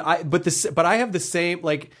 But I have the same,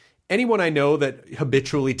 anyone I know that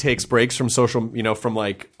habitually takes breaks from social, from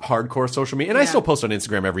hardcore social media, and I still post on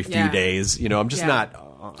Instagram every few days. I'm just not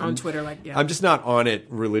on Twitter. I'm just not on it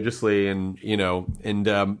religiously,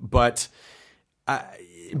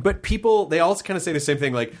 but people, they all kind of say the same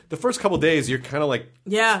thing. Like the first couple of days, you're kind of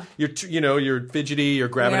you're fidgety, you're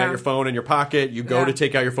grabbing at your phone in your pocket. You go to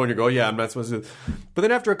take out your phone, you go, I'm not supposed to. But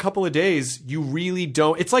then after a couple of days, you really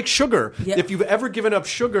don't. It's like sugar. Yep. If you've ever given up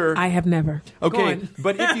sugar, I have never. Okay,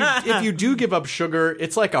 but if you do give up sugar,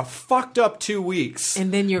 it's like a fucked up 2 weeks,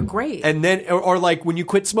 and then you're great. And then, or like when you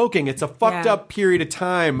quit smoking, it's a fucked up period of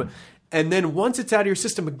time. And then once it's out of your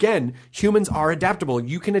system, again, humans are adaptable.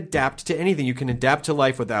 You can adapt to anything. You can adapt to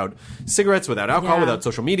life without cigarettes, without alcohol, without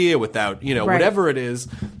social media, without, whatever it is.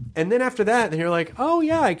 And then after that, then you're like, oh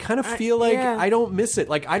yeah, I kind of feel like I don't miss it.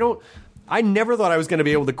 I never thought I was going to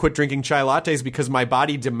be able to quit drinking chai lattes because my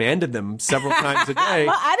body demanded them several times a day.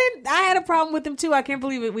 Well, I had a problem with them too. I can't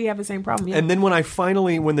believe it. We have the same problem. Yeah. And then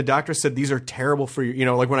when the doctor said these are terrible for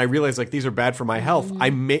you, when I realized these are bad for my health,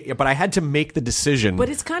 but I had to make the decision. But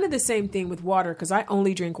it's kind of the same thing with water because I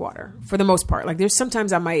only drink water for the most part. There's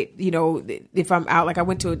sometimes I might, if I'm out, I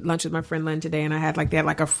went to lunch with my friend Len today and I had they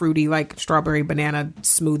had a fruity strawberry banana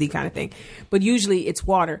smoothie kind of thing. But usually it's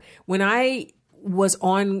water. When I was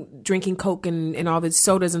on drinking Coke and all the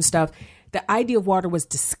sodas and stuff, the idea of water was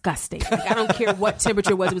disgusting. I don't care what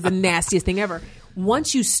temperature it was the nastiest thing ever.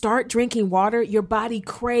 Once you start drinking water, your body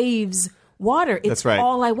craves water. It's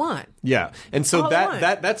all I want. Yeah. And so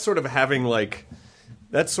that's sort of having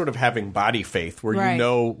that's sort of having body faith where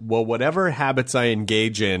whatever habits I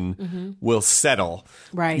engage in will settle.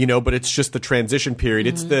 Right. But it's just the transition period.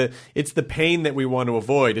 It's the pain that we want to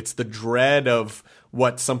avoid. It's the dread of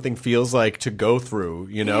what something feels like to go through,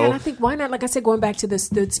 Yeah, and I think why not, like I said, going back to the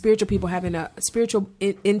spiritual people having spiritual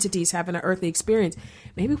entities having an earthly experience,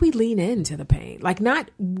 maybe we lean into the pain, not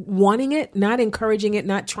wanting it, not encouraging it,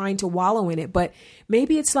 not trying to wallow in it, but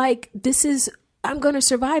maybe it's I'm going to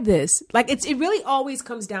survive this. It really always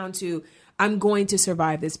comes down to, I'm going to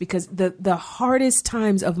survive this because the hardest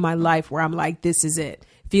times of my life where I'm this is it,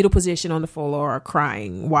 fetal position on the floor or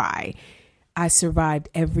crying, why? I survived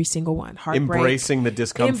every single one. Heartbreak. Embracing the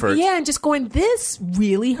discomfort. And just going, this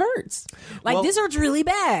really hurts. This hurts really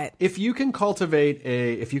bad. If you can cultivate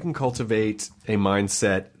a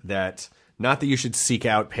mindset that, not that you should seek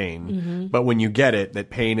out pain, but when you get it, that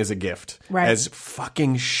pain is a gift. Right. As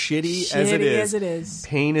fucking shitty as it is,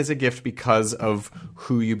 pain is a gift because of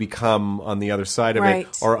who you become on the other side of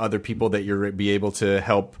it, or other people that you'll be able to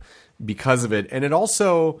help because of it. And it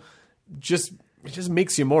also just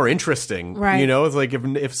makes you more interesting. Right. You know, it's like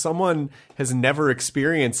if someone has never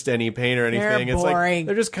experienced any pain or anything, it's like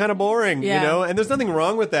they're just kind of boring, you know, and there's nothing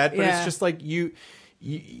wrong with that, but it's just like you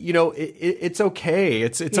know, it's okay.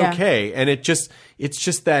 It's okay. And it's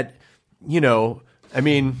just that, you know, I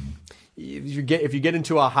mean, if you get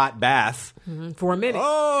into a hot bath for a minute,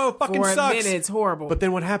 fucking sucks. For a minute, it's horrible. But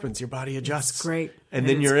then what happens? Your body adjusts. It's great, and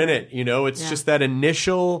then you're in it. You know, it's just that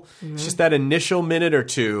initial, it's just that initial minute or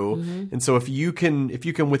two. And so if you can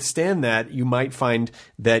withstand that, you might find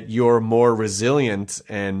that you're more resilient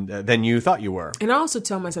and than you thought you were. And I also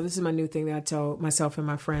tell myself, this is my new thing that I tell myself and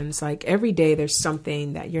my friends, like every day there's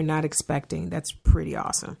something that you're not expecting that's pretty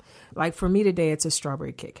awesome. Like for me today, it's a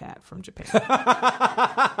strawberry Kit Kat from Japan.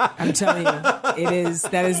 I'm telling you,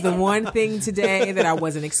 that is the one thing today that I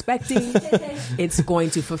wasn't expecting. It's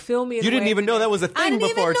going to fulfill me. You didn't even know that was a thing before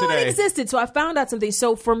today. I didn't even know it existed. So I found out something.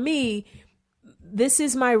 So for me, this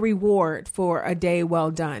is my reward for a day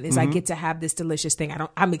well done, is I get to have this delicious thing.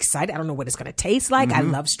 I'm excited. I don't know what it's going to taste like. I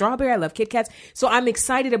love strawberry. I love Kit Kats. So I'm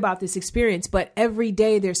excited about this experience, but every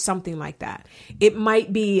day there's something like that. It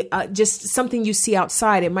might be just something you see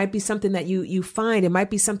outside. It might be something that you find. It might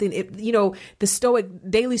be something, the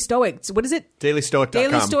Daily Stoic, what is it?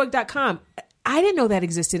 DailyStoic.com. DailyStoic.com. I didn't know that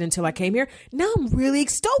existed until I came here. Now I'm really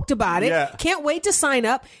stoked about it. Yeah. Can't wait to sign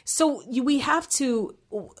up. So we have to,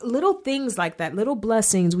 little things like that, little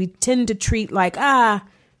blessings, we tend to treat like,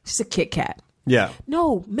 just a Kit Kat. Yeah.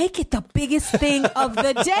 No, make it the biggest thing of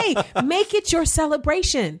the day. Make it your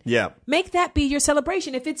celebration. Yeah. Make that be your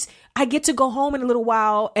celebration. If it's, I get to go home in a little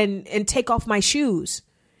while and take off my shoes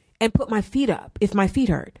and put my feet up if my feet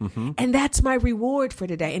hurt. And that's my reward for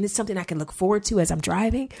today. And it's something I can look forward to as I'm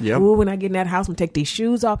driving. Yep. Ooh, when I get in that house, I'm going to take these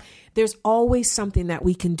shoes off. There's always something that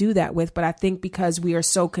we can do that with. But I think because we are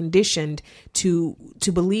so conditioned to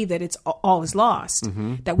believe that it's all is lost,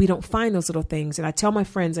 that we don't find those little things. And I tell my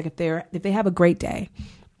friends, like if they have a great day,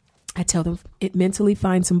 I tell them, mentally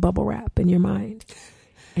find some bubble wrap in your mind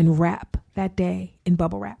and wrap that day in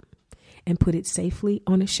bubble wrap and put it safely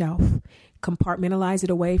on a shelf. Compartmentalize it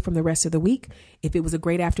away from the rest of the week. If it was a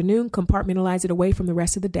great afternoon, compartmentalize it away from the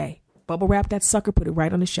rest of the day. Bubble wrap that sucker, put it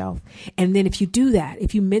right on the shelf. And then if you do that,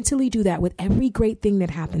 if you mentally do that with every great thing that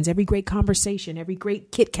happens, every great conversation, every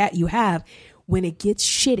great Kit Kat you have, when it gets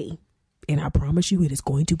shitty, and I promise you it is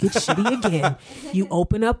going to get shitty again, you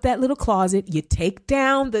open up that little closet, you take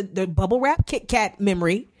down the bubble wrap Kit Kat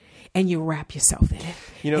memory, and you wrap yourself in it.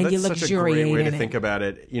 You know, and that's such a great way to think about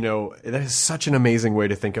it. You know, that is such an amazing way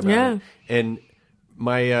to think about it. And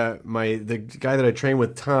the guy that I train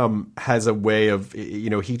with, Tom, has a way of, you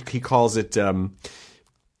know, he calls it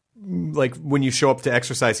like when you show up to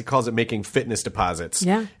exercise, he calls it making fitness deposits.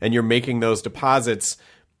 Yeah. And you're making those deposits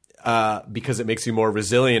because it makes you more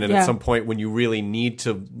resilient. And at some point when you really need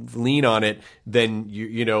to lean on it, then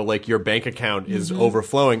you know, like your bank account is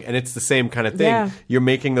overflowing. And it's the same kind of thing. Yeah. You're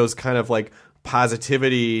making those kind of like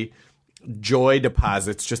positivity, joy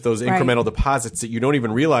deposits, just those incremental deposits that you don't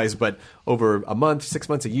even realize, but over a month, 6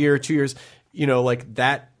 months, a year, 2 years, you know, like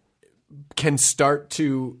that can start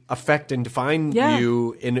to affect and define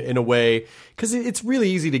you in a way, because it's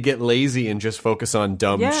really easy to get lazy and just focus on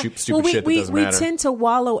dumb, stupid shit that doesn't matter. We tend to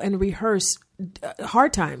wallow and rehearse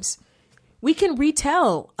hard times. We can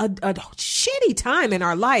retell a shitty time in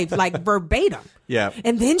our life, like verbatim. Yeah.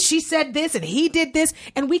 And then she said this and he did this.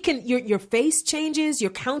 And we can, your face changes, your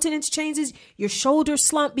countenance changes, your shoulders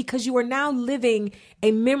slump because you are now living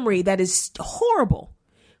a memory that is horrible.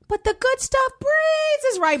 But the good stuff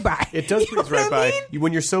breezes right by. It does breeze right by.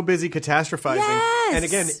 When you're so busy catastrophizing. Yes. And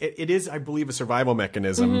again, it is, I believe, a survival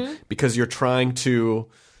mechanism because you're trying to,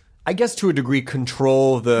 I guess to a degree,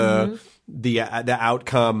 control the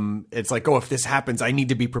outcome. It's like, oh, if this happens, I need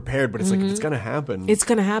to be prepared. But it's like, if it's going to happen. It's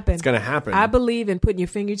going to happen. It's going to happen. I believe in putting your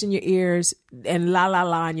fingers in your ears and la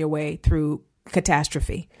on your way through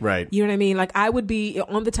catastrophe. Right. You know what I mean? Like I would be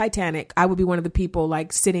on the Titanic. I would be one of the people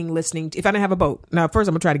like sitting, listening. If I didn't have a boat. Now, first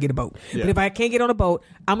I'm going to try to get a boat. Yeah. But if I can't get on a boat,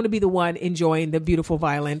 I'm going to be the one enjoying the beautiful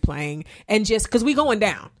violin playing. And just because we going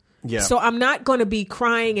down. Yeah. So I'm not going to be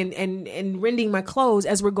crying and rending my clothes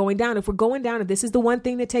as we're going down. If we're going down, if this is the one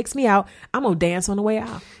thing that takes me out, I'm going to dance on the way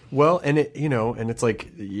out. Well, and it, you know, and it's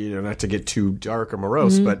like, you know, not to get too dark or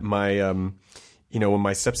morose, but my, you know, when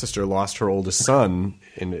my stepsister lost her oldest son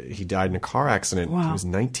and he died in a car accident, he was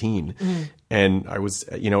 19. And I was,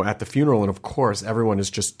 you know, at the funeral, and of course everyone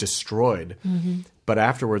is just destroyed. But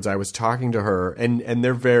afterwards I was talking to her and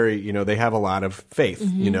they're very, you know, they have a lot of faith,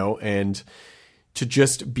 you know, and to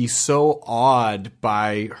just be so awed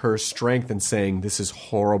by her strength and saying, this is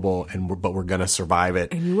horrible, but we're going to survive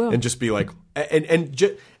it. And you will. And just be like, and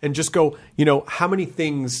just go, how many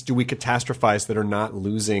things do we catastrophize that are not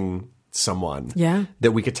losing someone? Yeah.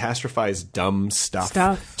 That we catastrophize dumb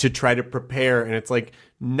stuff to try to prepare. And it's like,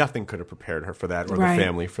 nothing could have prepared her for that or the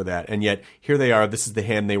family for that. And yet here they are. This is the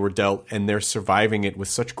hand they were dealt, and they're surviving it with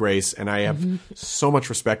such grace. And I have so much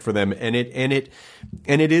respect for them. And it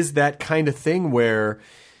is that kind of thing where,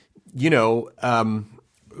 who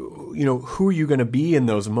are you going to be in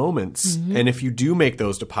those moments? And if you do make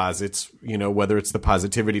those deposits, whether it's the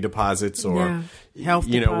positivity deposits or, health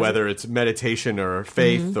whether it's meditation or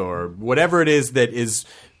faith or whatever it is that is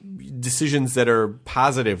decisions that are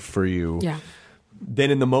positive for you. Yeah.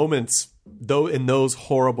 Then in the moments, in those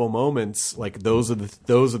horrible moments, like those are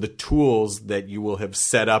the tools that you will have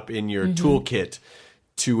set up in your toolkit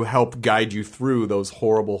to help guide you through those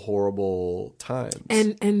horrible, horrible times.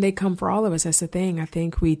 And they come for all of us. That's the thing. I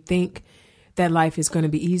think we think that life is going to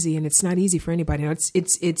be easy, and it's not easy for anybody.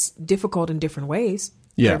 It's difficult in different ways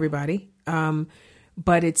for everybody.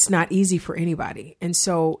 But it's not easy for anybody. And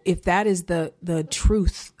so if that is the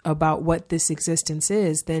truth about what this existence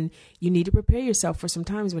is, then you need to prepare yourself for some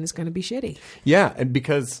times when it's going to be shitty. Yeah. And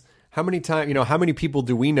because how many people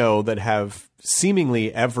do we know that have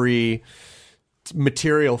seemingly every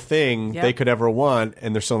material thing they could ever want,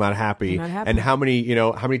 and they're still not happy? And how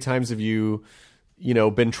many times have you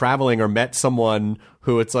been traveling or met someone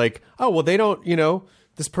who it's like, oh, well, they don't,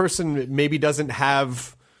 this person maybe doesn't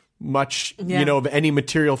have much, of any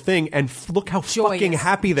material thing, and look how fucking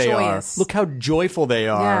happy they are. Look how joyful they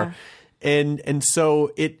are. And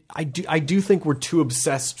so I do think we're too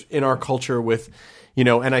obsessed in our culture with,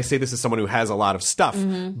 and I say this as someone who has a lot of stuff,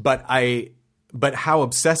 but how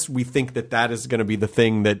obsessed we think that is going to be the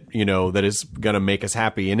thing that, that is going to make us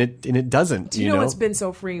happy. And it doesn't. Do you know what's been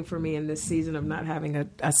so freeing for me in this season of not having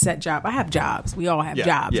a set job? I have jobs. We all have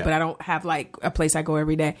jobs, but I don't have like a place I go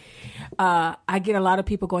every day. I get a lot of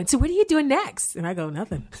people going, so what are you doing next? And I go,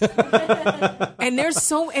 nothing. and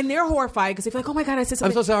they're horrified because they feel like, oh my God, I said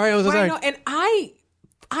something. I'm so sorry. I'm so sorry. And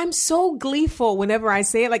I'm so gleeful whenever I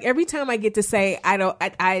say it. Like every time I get to say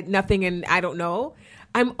I nothing and I don't know,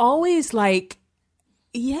 I'm always like,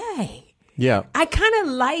 yay. Yeah. I kind of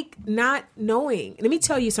like not knowing. Let me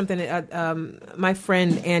tell you something. My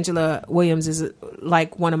friend Angela Williams is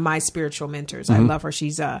like one of my spiritual mentors. I love her.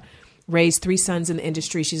 She's raised 3 sons in the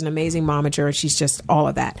industry. She's an amazing momager. She's just all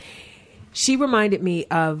of that. She reminded me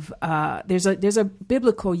of there's a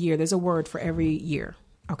biblical year. There's a word for every year.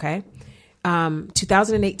 Okay.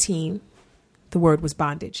 2018, the word was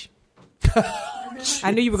bondage.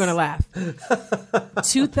 I knew you were going to laugh.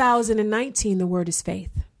 2019, the word is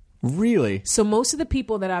faith. Really? So most of the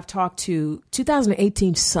people that I've talked to,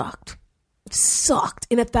 2018 sucked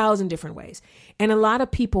in 1,000 different ways. And a lot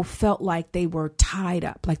of people felt like they were tied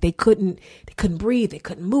up, like they couldn't breathe, they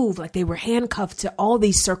couldn't move, like they were handcuffed to all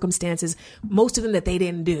these circumstances, most of them that they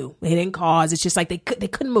didn't do, they didn't cause. It's just like they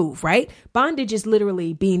couldn't move, right? Bondage is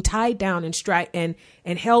literally being tied down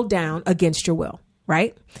and held down against your will,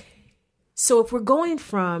 right? So if we're going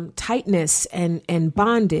from tightness and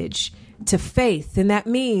bondage to faith, then that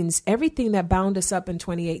means everything that bound us up in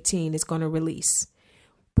 2018 is going to release.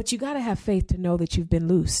 But you got to have faith to know that you've been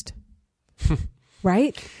loosed,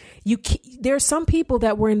 right? There are some people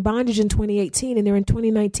that were in bondage in 2018 and they're in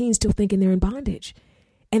 2019 still thinking they're in bondage.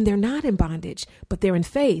 And they're not in bondage, but they're in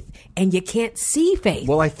faith. And you can't see faith.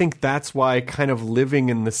 Well, I think that's why kind of living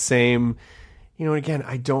in the same... again,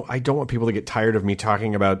 I don't want people to get tired of me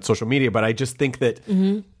talking about social media, but I just think that,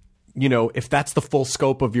 if that's the full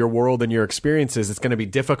scope of your world and your experiences, it's going to be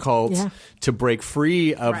difficult to break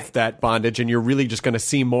free of that bondage. And you're really just going to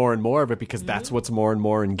see more and more of it because that's what's more and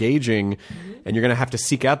more engaging. And you're going to have to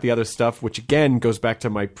seek out the other stuff, which again goes back to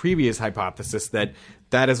my previous hypothesis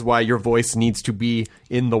that is why your voice needs to be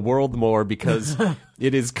in the world more, because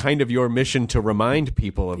it is kind of your mission to remind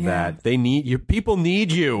people of that. They need you. People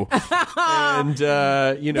need you. And,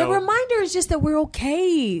 the reminder is just that we're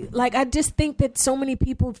okay. Like, I just think that so many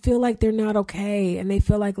people feel like they're not okay and they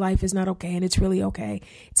feel like life is not okay, and it's really okay.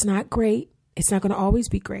 It's not great. It's not going to always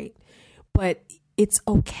be great, but it's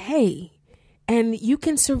okay. And you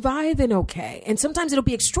can survive in okay. And sometimes it'll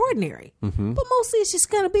be extraordinary. But mostly it's just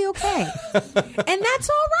going to be okay. And that's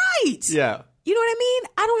all right. Yeah. You know what I mean?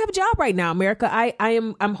 I don't have a job right now, America.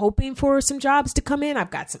 I'm hoping for some jobs to come in.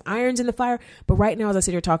 I've got some irons in the fire. But right now, as I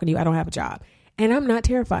sit here talking to you, I don't have a job. And I'm not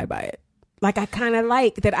terrified by it. Like, I kind of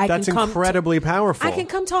like that I That's can come... incredibly powerful. I can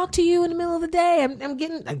come talk to you in the middle of the day. I'm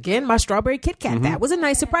getting, again, my strawberry Kit Kat. Mm-hmm. That was a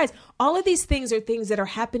nice surprise. All of these things are things that are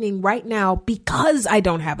happening right now because I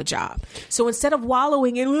don't have a job. So instead of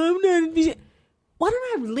wallowing in, well, I'm not... Why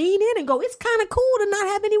don't I lean in and go, it's kind of cool to not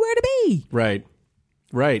have anywhere to be. Right.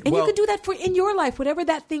 Right. And you can do that in your life. Whatever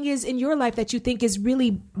that thing is in your life that you think is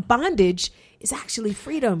really bondage is actually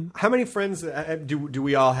freedom. How many friends do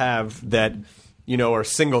we all have that, are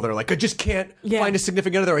single? They're like, I just can't find a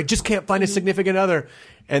significant other. I just can't find a significant other.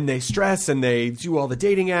 And they stress and they do all the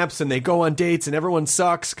dating apps and they go on dates and everyone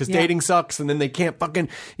sucks because dating sucks. And then they can't fucking,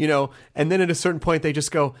 and then at a certain point they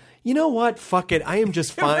just go, you know what? Fuck it. I am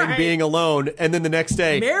just fine being alone. And then the next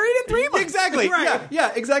day. Married in 3 months. Exactly. Right.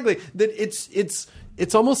 Yeah, exactly. That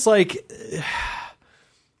it's almost like,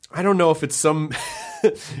 I don't know if it's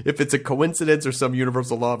if it's a coincidence or some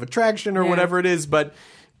universal law of attraction or whatever it is, but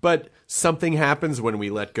something happens when we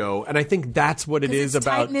let go, and I think that's what it is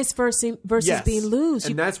about tightness versus being loose.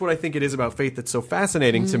 And that's what I think it is about faith that's so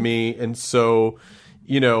fascinating to me, and so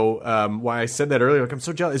why I said that earlier. Like, I'm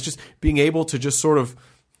so jealous. It's just being able to just sort of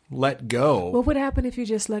let go. What would happen if you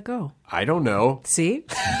just let go? I don't know. See?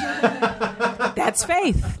 That's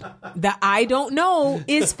faith. The I don't know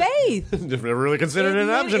is faith. I've never really considered it an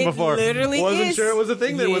option before. Literally Wasn't sure it was a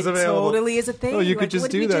thing that was available. It totally is a thing. Oh, you could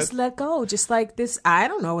just do that. Just let go. Just like this, I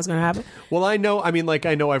don't know what's going to happen. Well, I know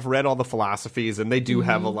I've read all the philosophies, and they do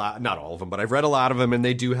have a lot, not all of them, but I've read a lot of them, and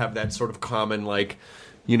they do have that sort of common, like,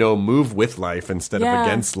 move with life instead of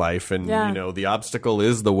against life. And, the obstacle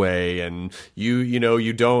is the way. And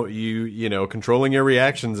controlling your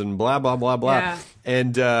reactions and blah, blah, blah, blah. Yeah.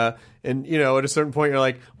 And at a certain point, you're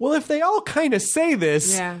like, well, if they all kind of say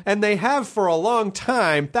this and they have for a long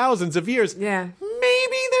time, thousands of years, maybe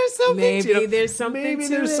there's something to it. Maybe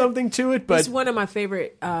there's something to it. But it's one of my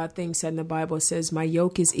favorite things said in the Bible. It says, my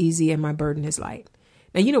yoke is easy and my burden is light.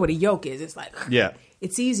 Now, you know what a yoke is. It's like,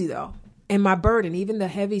 it's easy though. And my burden, even the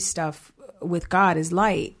heavy stuff with God, is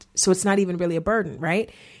light. So it's not even really a burden, right?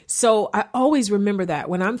 So I always remember that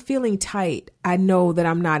when I'm feeling tight, I know that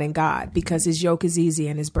I'm not in God because his yoke is easy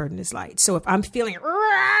and his burden is light. So if I'm feeling,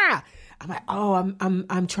 I'm like, oh,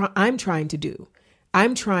 I'm trying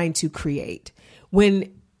to create.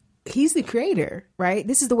 When he's the creator, right?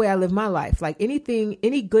 This is the way I live my life. Like any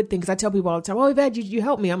good thing, because I tell people all the time, oh, Yvette, you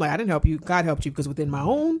helped me. I'm like, I didn't help you. God helped you, because within my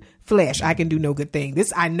own flesh, I can do no good thing.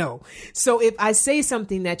 This I know. So if I say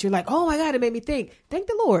something that you're like, oh my God, it made me think, thank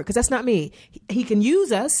the Lord, because that's not me. He can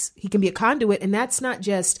use us. He can be a conduit. And that's not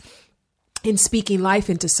just in speaking life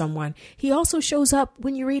into someone. He also shows up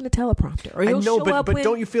when you're reading a teleprompter. Or but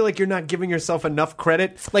don't you feel like you're not giving yourself enough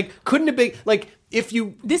credit? Like, couldn't it be like,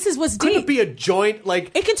 this is what's couldn't deep. It be a joint?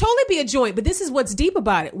 Like, it can totally be a joint, but this is what's deep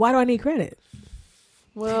about it. Why do I need credit?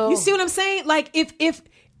 Well, you see what I'm saying? Like, if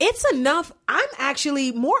it's enough, I'm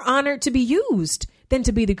actually more honored to be used than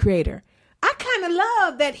to be the creator. I kind of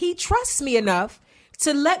love that he trusts me enough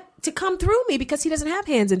to come through me, because he doesn't have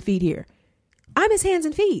hands and feet here. I'm his hands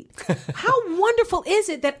and feet. How wonderful is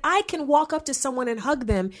it that I can walk up to someone and hug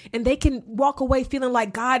them, and they can walk away feeling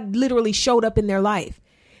like God literally showed up in their life?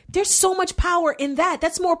 There's so much power in that.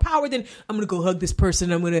 That's more power than I'm going to go hug this person.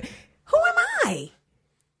 Who am I?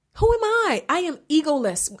 Who am I? I am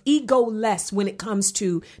egoless when it comes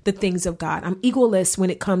to the things of God. I'm egoless when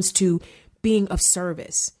it comes to being of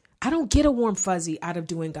service. I don't get a warm fuzzy out of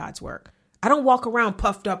doing God's work. I don't walk around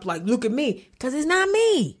puffed up like, look at me, because it's not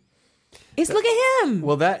me. It's look at him.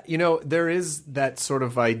 Well, that, there is that sort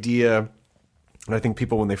of idea, and I think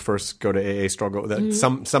people, when they first go to AA, struggle. That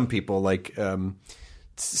some people, like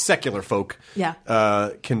secular folk,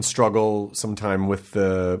 can struggle sometime with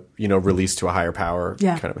the release to a higher power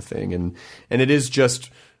kind of a thing, and it is just,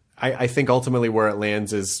 I think ultimately where it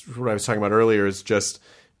lands is what I was talking about earlier, is just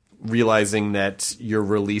realizing that you're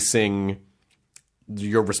releasing.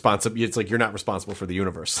 You're responsible. It's like you're not responsible for the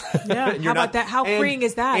universe. Yeah. How about that? How freeing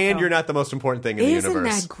is that? And you're not the most important thing in the universe. Isn't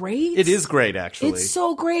that great? It is great, actually. It's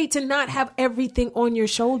so great to not have everything on your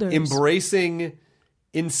shoulders. Embracing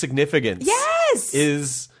insignificance. Yes.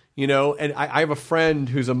 Is, and I have a friend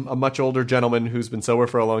who's a much older gentleman who's been sober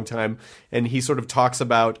for a long time, and he sort of talks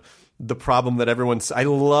about the problem that I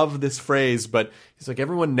love this phrase, but he's like,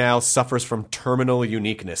 everyone now suffers from terminal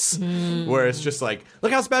uniqueness, where it's just like,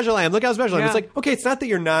 look how special I am, look how special I am. It's like, okay, it's not that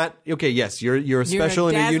you're not, okay, yes, you're special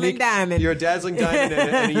and you're unique. Diamond. You're a dazzling diamond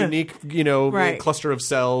and a unique, cluster of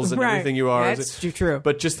cells and everything you are. That's true.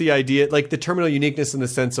 But just the idea, like the terminal uniqueness in the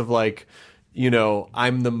sense of like,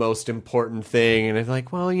 I'm the most important thing. And it's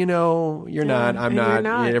like, well, you're not, I'm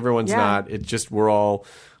not, everyone's not. It's just, we're all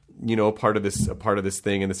a part of this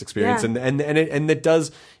thing and this experience, Yeah. and it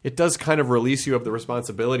does kind of release you of the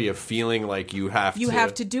responsibility of feeling like you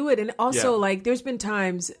have to do it. And also, like, there's been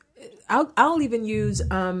times I'll even use.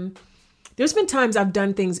 There's been times I've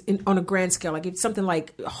done things on a grand scale, like it's something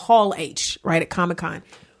like Hall H, right, at Comic-Con.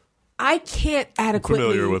 I can't adequately.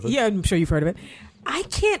 I'm familiar with it. Yeah, I'm sure you've heard of it. I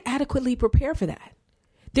can't adequately prepare for that.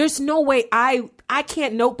 There's no way I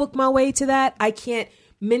can't notebook my way to that. I can't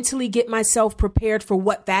mentally get myself prepared for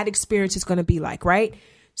what that experience is going to be like, right?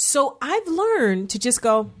 So I've learned to just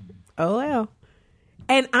go, oh, well.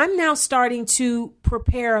 And I'm now starting to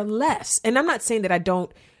prepare less. And I'm not saying that I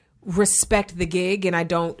don't respect the gig and I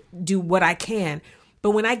don't do what I can.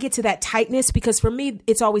 But when I get to that tightness, because for me,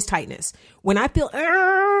 it's always tightness. When I feel,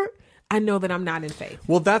 I know that I'm not in faith.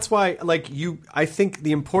 Well, that's why, I think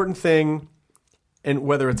the important thing, and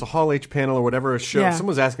whether it's a Hall H panel or whatever, a show, someone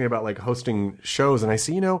was asking me about like hosting shows, and I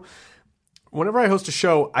say, whenever I host a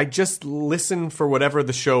show, I just listen for whatever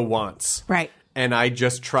the show wants. Right. And I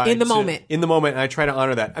just try in the moment, and I try to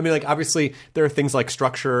honor that. I mean, like, obviously there are things like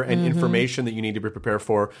structure and information that you need to be prepared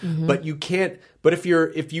for, but you can't. But if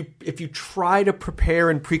you try to prepare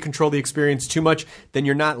and pre-control the experience too much, then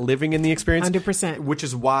you're not living in the experience. 100%. Which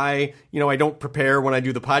is why I don't prepare when I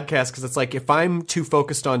do the podcast, because it's like if I'm too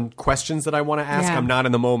focused on questions that I want to ask, I'm not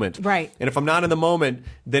in the moment. Right. And if I'm not in the moment,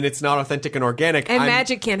 then it's not authentic and organic. And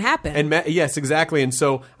magic can't happen. And yes, exactly. And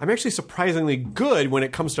so I'm actually surprisingly good when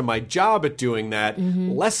it comes to my job at doing that.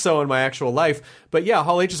 Less so in my actual life. But yeah,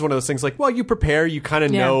 Hall H is one of those things like, well, you prepare, you kind of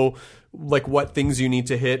know like what things you need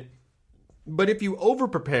to hit. But if you over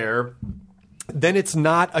prepare, then it's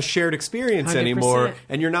not a shared experience 100%. anymore,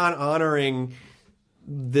 and you're not honoring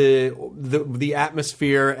the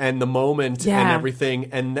atmosphere and the moment and everything,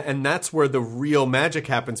 and that's where the real magic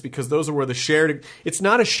happens, because those are where it's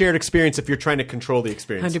not a shared experience if you're trying to control the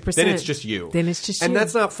experience. 100%. Then it's just you. And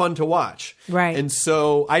that's not fun to watch. Right. And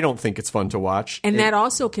so I don't think it's fun to watch. And that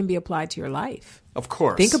also can be applied to your life. Of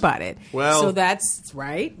course. Think about it. Well, so that's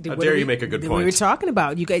right. How dare you make a good point. We were talking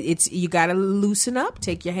about you got to loosen up,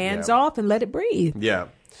 take your hands off, and let it breathe. Yeah.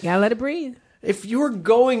 You got to let it breathe. If you were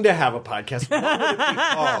going to have a podcast, what would it be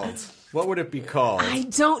called? What would it be called? I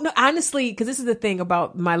don't know. Honestly, because this is the thing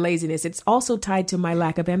about my laziness. It's also tied to my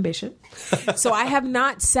lack of ambition. So I have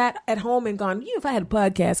not sat at home and gone, if I had a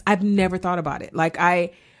podcast, I've never thought about it. Like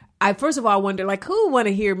I first of all, I wonder, like, who would want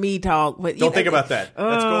to hear me talk? But, don't think about that.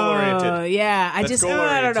 That's goal-oriented. Yeah. I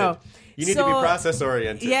don't know. You need to be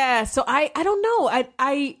process-oriented. Yeah. So I don't know.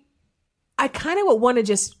 I kind of would want to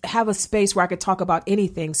just have a space where I could talk about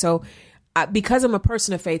anything. So because I'm a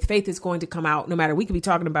person of faith, faith is going to come out no matter. We could be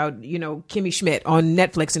talking about, Kimmy Schmidt on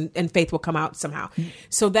Netflix and faith will come out somehow.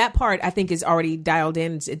 So that part I think is already dialed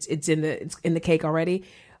in. It's in the cake already.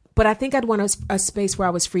 But I think I'd want a space where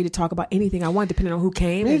I was free to talk about anything I want, depending on who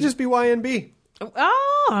came. Maybe just be YNB.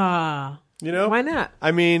 Why not?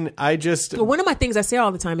 I mean, Well, one of my things I say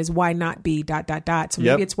all the time is why not be ... So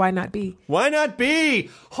maybe it's why not be. Why not be?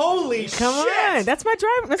 Holy shit! Come on, that's my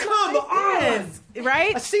driver. That's Come on,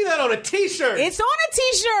 right? I see that on a T-shirt. It's on a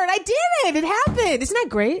T-shirt. I did it. It happened. Isn't that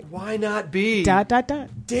great? Why not be ? Damn it!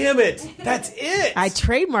 That's it. I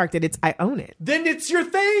trademarked it. I own it. Then it's your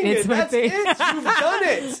thing. It's my That's thing. it. You've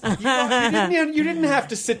done it. You didn't have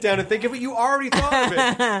to sit down and think of it. You already thought of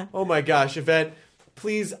it. Oh my gosh, Yvette.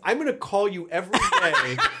 Please, I'm going to call you every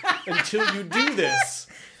day until you do this.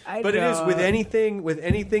 But it is with anything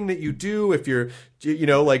that you do, if you're,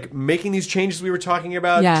 like making these changes we were talking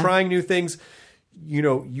about, trying new things,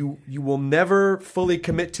 you will never fully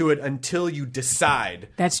commit to it until you decide.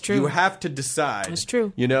 That's true. You have to decide. That's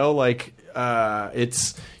true. You're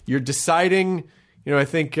deciding, I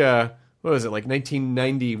think, what was it, like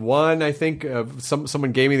 1991, I think?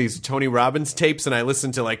 Someone gave me these Tony Robbins tapes, and I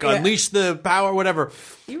listened to, Unleash the Power, whatever.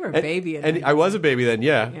 You were a baby then. And I was a baby then,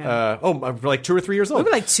 yeah. I'm like 2 or 3 years old. We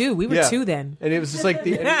were like 2. We were 2 then. And it was just like...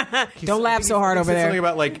 Don't laugh so hard over there. Something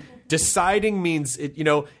about, deciding means,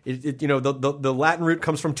 the Latin root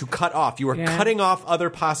comes from to cut off. You are cutting off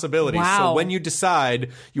other possibilities. Wow. So when you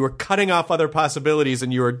decide, you are cutting off other possibilities,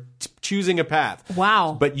 and you are choosing a path.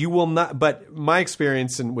 Wow. But you will not. But my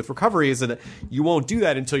experience with recovery is that you won't do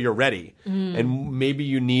that until you're ready. And maybe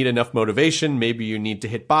you need enough motivation. Maybe you need to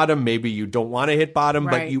hit bottom. Maybe you don't want to hit bottom.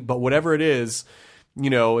 Right. But whatever it is.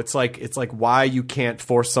 It's like why you can't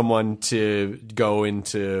force someone to go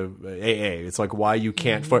into AA. It's like why you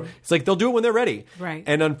can't it's like they'll do it when they're ready. Right.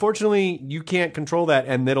 And unfortunately, you can't control that,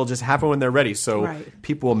 and it'll just happen when they're ready. So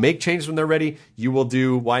people will make changes when they're ready. You will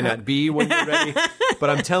do why not be when you're ready. But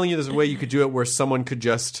I'm telling you, there's a way you could do it where someone could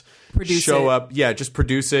just show up. Yeah, just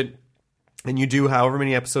produce it. and you do however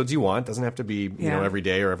many episodes you want. Doesn't have to be, you know, every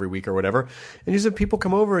day or every week or whatever. And you just have people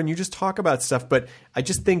come over and you just talk about stuff. But I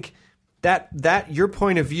just think that your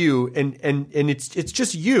point of view and it's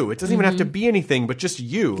just you. It doesn't even have to be anything, but just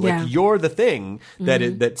you. Like you're the thing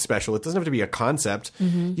that's special. It doesn't have to be a concept.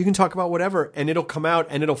 You can talk about whatever and it'll come out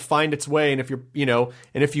and it'll find its way. And if you're, you know,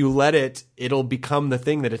 and if you let it, it'll become the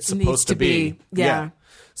thing that it's supposed to be. Yeah.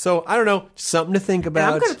 So I don't know, something to think about.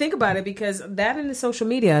 And I'm going to think about it because that and the social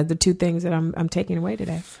media are the two things that I'm taking away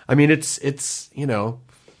today. I mean, it's you know,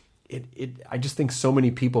 I just think so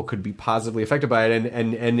many people could be positively affected by it,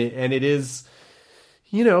 and it is,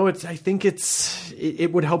 you know, I think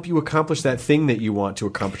it would help you accomplish that thing that you want to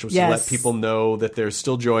accomplish, which is to let people know that there's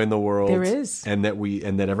still joy in the world. There is, and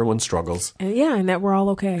that everyone struggles, and that we're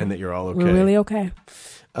all okay, and that you're all okay. We're really okay.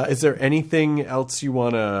 Is there anything else you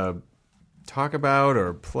want to talk about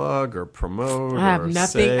or plug or promote? I have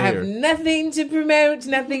nothing to promote,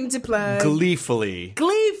 nothing to plug. Gleefully,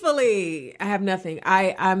 I have nothing.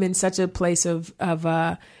 I'm in such a place of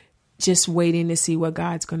just waiting to see what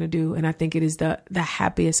God's going to do, and I think it is the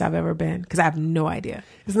happiest I've ever been because I have no idea.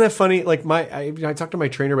 Isn't that funny? Like I talk to my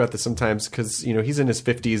trainer about this sometimes because, you know, he's in his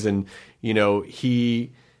 50s and, you know,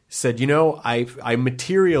 he said, you know, I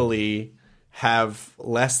materially have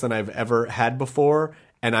less than I've ever had before.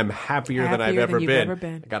 And I'm happier than I've ever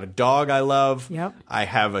been. I got a dog I love. Yep. I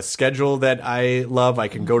have a schedule that I love. I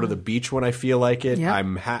can go to the beach when I feel like it. Yep.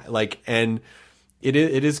 I'm and it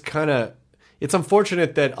is kind of, it's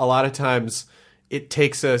unfortunate that a lot of times it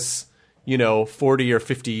takes us, you know, 40 or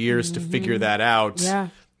 50 years to figure that out. Yeah.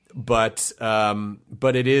 But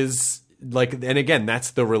it is like, and again,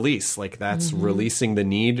 that's the release. Like that's releasing the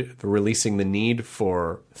need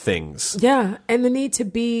for things. Yeah. And the need to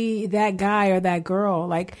be that guy or that girl.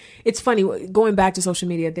 Like, it's funny going back to social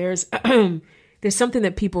media, there's something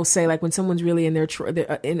that people say, like when someone's really in their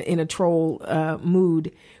in a troll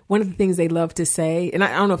mood, one of the things they love to say, and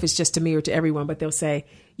I don't know if it's just to me or to everyone, but they'll say,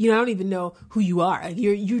 you know, I don't even know who you are. Like,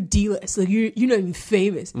 you're D-list. Like you're not even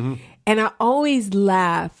famous. And I always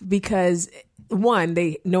laugh because one,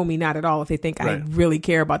 they know me not at all if they think I really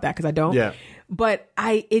care about that because I don't. Yeah. But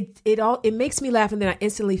it makes me laugh, and then I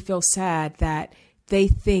instantly feel sad that they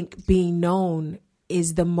think being known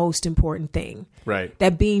is the most important thing. Right.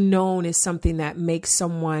 That being known is something that makes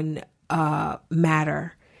someone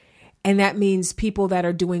matter. And that means people that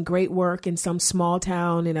are doing great work in some small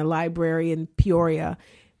town in a library in Peoria,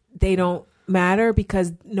 they don't matter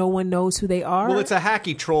because no one knows who they are. Well, it's a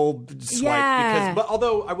hacky troll swipe. Yeah. But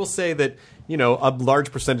although I will say that, you know, a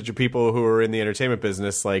large percentage of people who are in the entertainment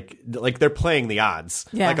business, like they're playing the odds.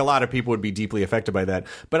 Yeah. Like a lot of people would be deeply affected by that.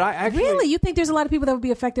 But I actually really, you think there's a lot of people that would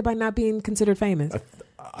be affected by not being considered famous?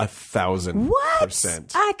 1,000%.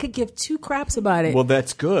 What? I could give two craps about it. Well,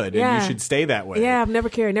 that's good, and you should stay that way. Yeah, I've never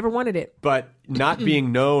cared, never wanted it. But not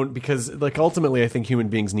being known, because like ultimately, I think human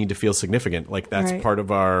beings need to feel significant. Like that's part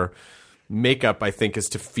of our makeup, I think, is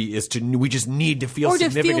we just need to feel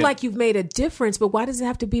significant. Or to feel like you've made a difference. But why does it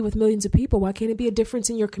have to be with millions of people? Why can't it be a difference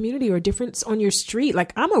in your community or a difference on your street?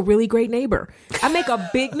 Like, I'm a really great neighbor. I make a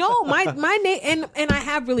big and I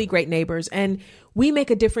have really great neighbors, and we make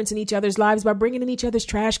a difference in each other's lives by bringing in each other's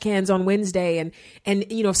trash cans on Wednesday.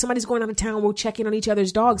 And you know, if somebody's going out of town, we'll check in on each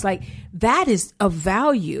other's dogs. Like, that is of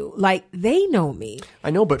value. Like, they know me.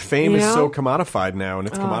 I know, but fame is so commodified now, and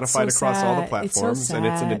it's commodified across all the platforms, it's so and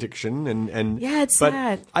it's an addiction. And yeah, it's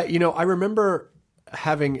sad. I remember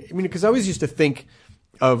because I always used to think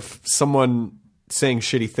of someone saying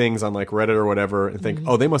shitty things on like Reddit or whatever and think,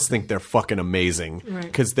 oh, they must think they're fucking amazing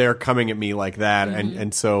because they're coming at me like that.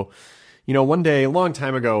 And so, you know, one day, a long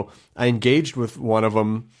time ago, I engaged with one of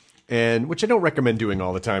them, and which I don't recommend doing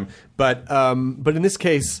all the time. But in this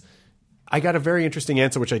case, I got a very interesting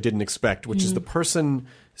answer, which I didn't expect, which is the person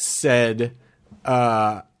said,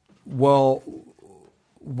 well,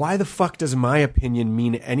 why the fuck does my opinion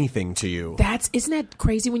mean anything to you? Isn't that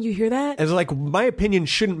crazy when you hear that? And it's like, my opinion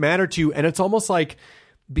shouldn't matter to you. And it's almost like,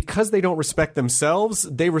 because they don't respect themselves,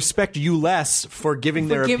 they respect you less for giving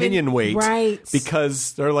their opinion weight. Right.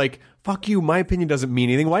 Because they're like, fuck you, my opinion doesn't mean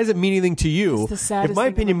anything. Why does it mean anything to you? If my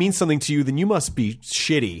opinion means something to you, then you must be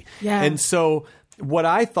shitty. Yeah. And so what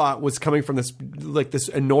I thought was coming from this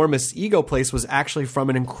enormous ego place was actually from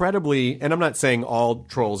an incredibly, and I'm not saying all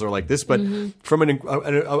trolls are like this, but from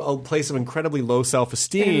a place of incredibly low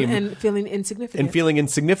self-esteem. And feeling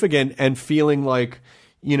insignificant. And feeling like,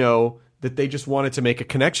 you know, that they just wanted to make a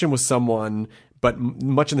connection with someone, but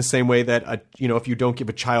much in the same way that, if you don't give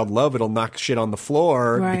a child love, it'll knock shit on the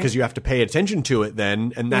floor because you have to pay attention to it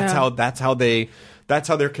then. And that's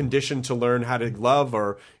how they're conditioned to learn how to love,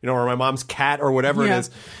 or my mom's cat or whatever it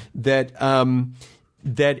is, that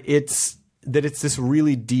it's it's this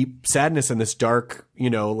really deep sadness and this dark,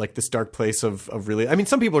 like this dark place of really, I mean,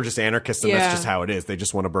 some people are just anarchists and that's just how it is. They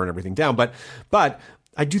just want to burn everything down. But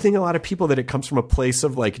I do think a lot of people that it comes from a place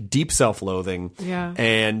of like deep self-loathing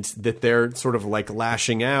and that they're sort of like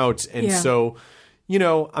lashing out. And so,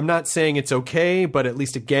 I'm not saying it's okay, but at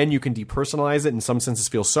least again, you can depersonalize it in some senses,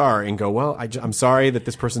 feel sorry and go, well, I'm sorry that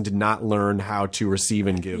this person did not learn how to receive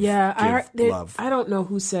and give, love. I don't know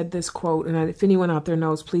who said this quote, and if anyone out there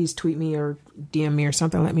knows, please tweet me or DM me or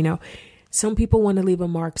something, let me know. Some people want to leave a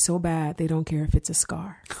mark so bad they don't care if it's a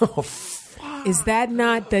scar. Oh, fuck. Is that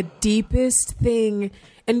not the deepest thing?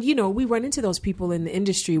 And we run into those people in the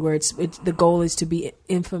industry where it's the goal is to be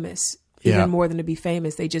infamous. Even more than to be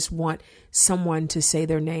famous. They just want someone to say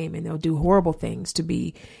their name, and they'll do horrible things to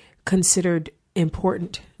be considered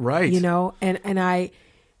important. Right. And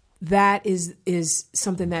that is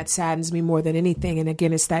something that saddens me more than anything. And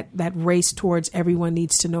again, it's that race towards everyone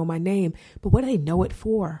needs to know my name. But what do they know it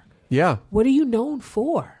for? Yeah. What are you known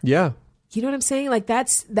for? Yeah. You know what I'm saying? Like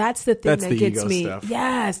that's the thing that gets ego me. Stuff.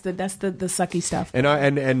 Yes, that's the sucky stuff.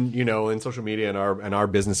 And in social media and our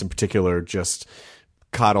business in particular just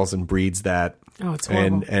coddles and breeds that. Oh, it's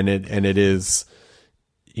horrible. And it is,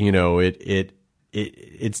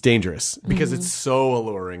 it's dangerous because it's so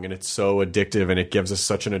alluring and it's so addictive and it gives us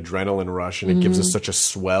such an adrenaline rush and it gives us such a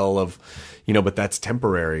swell of, but that's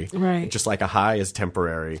temporary. Right. Just like a high is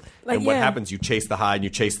temporary. And what happens? You chase the high and you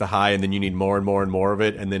chase the high and then you need more and more and more of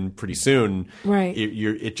it. And then pretty soon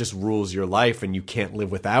it just rules your life and you can't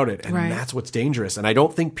live without it. And that's what's dangerous. And I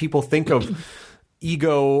don't think people think of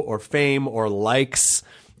ego or fame or likes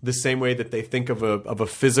the same way that they think of a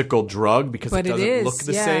physical drug because it doesn't look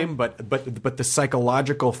the same, but the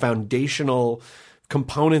psychological foundational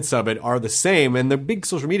components of it are the same. And the big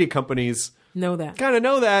social media companies know that.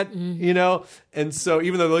 And so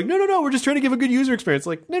even though they're like, no, we're just trying to give a good user experience.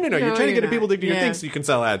 Like, no, you're trying to get people to do your things so you can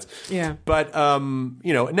sell ads. Yeah. But, and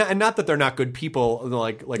not that they're not good people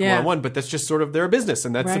like one-on-one, but that's just sort of their business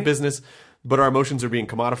and that's the business. But our emotions are being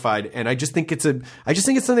commodified, and I just think it's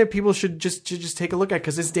something that people should just take a look at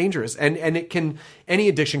because it's dangerous, and any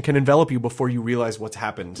addiction can envelop you before you realize what's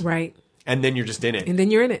happened, right? And then you're just in it, and then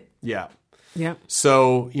you're in it. Yeah. Yeah.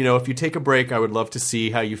 So, if you take a break, I would love to see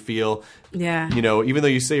how you feel. Yeah. Even though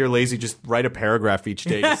you say you're lazy, just write a paragrapaph each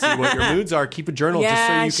day to see what your moods are. Keep a journal just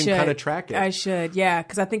so you can kind of track it. I should. Yeah.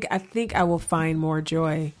 Because I think I will find more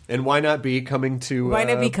joy. And why not be coming to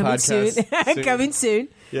coming soon? Coming soon.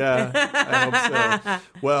 Yeah, I hope so.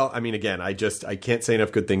 Well, I mean, again, I can't say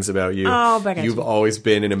enough good things about you. Oh, back at You've you. always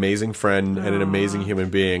been an amazing friend and an amazing human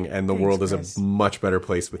being, and the world is a much better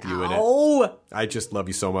place with you in it. I just love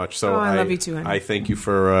you so much. So I love you too, honey. I thank you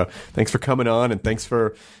for thanks for coming on, and thanks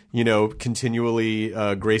for continually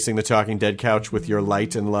gracing the Talking Dead couch with your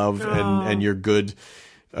light and love and your good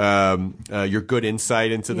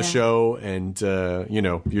insight into the show, and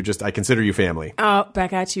you're just, I consider you family.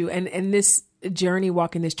 Back at you, and this journey,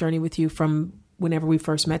 walking this journey with you from whenever we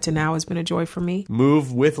first met to now has been a joy for me.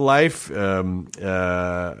 Move with life. Amor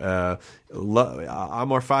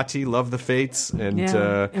fati, love the fates, and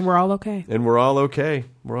we're all okay. And we're all okay.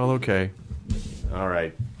 We're all okay. All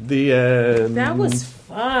right. The end. That was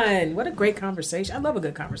fun. What a great conversation. I love a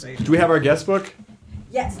good conversation. Do we have our guest book?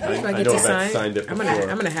 Yes. I get know to Yvette sign. signed it I'm before.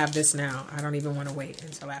 gonna have this now. I don't even want to wait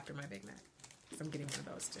until after my Big Mac. I'm getting one of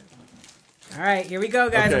those too. All right, here we go,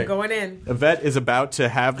 guys. Okay. I'm going in. Yvette is about to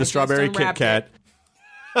have the strawberry Kit Kat.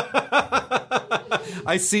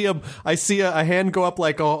 I see a hand go up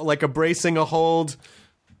like a bracing a hold.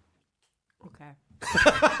 Okay.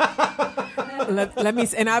 Let me,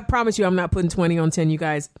 and I promise you, I'm not putting 20 on 10, you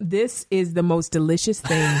guys. This is the most delicious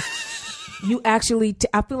thing. You actually,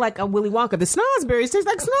 I feel like I'm Willy Wonka. The snozberries taste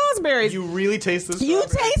like snozberries. You really taste the strawberry. You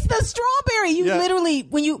taste the strawberry. You literally,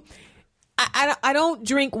 when you, I don't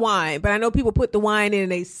drink wine, but I know people put the wine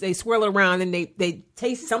in and they swirl it around and they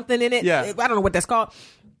taste something in it. Yeah. I don't know what that's called.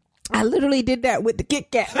 I literally did that with the Kit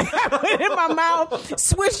Kat. I put it in my mouth,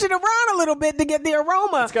 switched it around a little bit to get the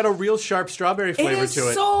aroma. It's got a real sharp strawberry flavor to it. It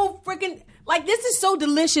is so freaking, like, this is so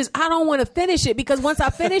delicious. I don't want to finish it because once I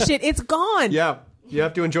finish it, it's gone. Yeah. You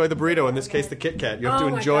have to enjoy the burrito, in this case the Kit Kat. You have to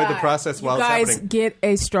enjoy the process while it's happening. You guys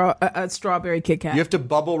get a strawberry Kit Kat. You have to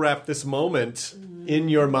bubble wrap this moment in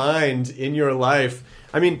your mind, in your life.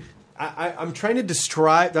 I mean, I'm trying to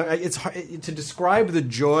describe, it's hard to describe the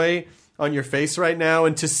joy on your face right now,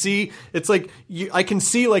 and to see, it's like I can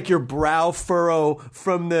see like your brow furrow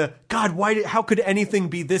from the God. How could anything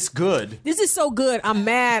be this good? This is so good. I'm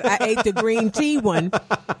mad I ate the green tea one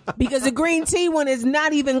because the green tea one is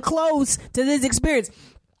not even close to this experience.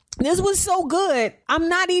 This was so good. I'm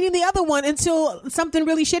not eating the other one until something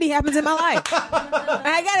really shitty happens in my life.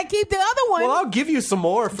 I got to keep the other one. Well, I'll give you some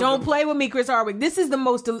more. Don't play with me, Chris Hardwick. This is the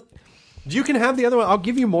most... You can have the other one. I'll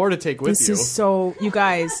give you more to take with you. This is so... You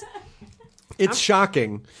guys... It's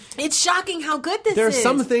shocking. It's shocking how good this is. There are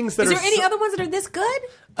some things that Is there any other ones that are this good?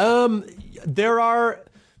 They're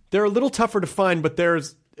a little tougher to find, but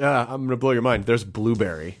there's... I'm going to blow your mind. There's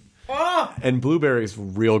blueberry. Oh. And blueberry's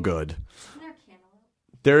real good.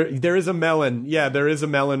 There is a melon. Yeah, there is a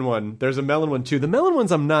melon one. There's a melon one too. The melon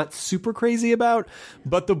ones I'm not super crazy about,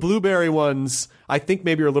 but the blueberry ones I think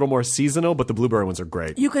maybe are a little more seasonal, but the blueberry ones are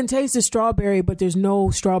great. You can taste the strawberry, but there's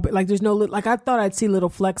no strawberry. Like there's no, like I thought I'd see little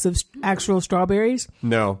flecks of actual strawberries.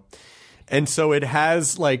 No. And so it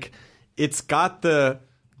has like, it's got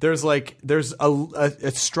there's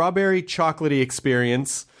a strawberry chocolatey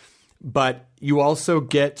experience, but you also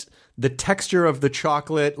get the texture of the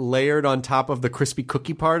chocolate layered on top of the crispy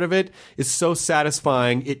cookie part of it is so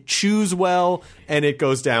satisfying. It chews well, and it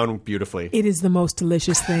goes down beautifully. It is the most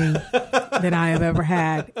delicious thing that I have ever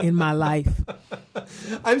had in my life.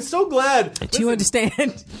 I'm so glad. Do you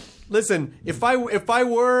understand? Listen, if I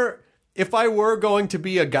were going to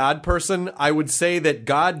be a God person, I would say that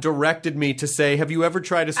God directed me to say, have you ever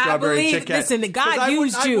tried a strawberry Kit Kat? Listen, God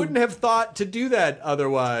used you. I wouldn't have thought to do that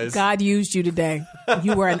otherwise. God used you today.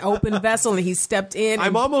 You were an open vessel and he stepped in.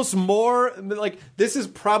 I'm almost more, like, this is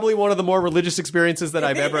probably one of the more religious experiences that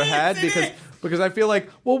I've ever had because I feel like,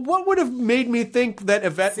 well, what would have made me think that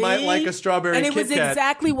Yvette might like a strawberry Kit Kat? And it was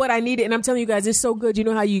exactly what I needed. And I'm telling you guys, it's so good. You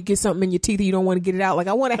know how you get something in your teeth and you don't want to get it out? Like,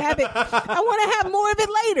 I want to have it. I want to have more of it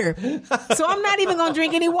later. So I'm not even going to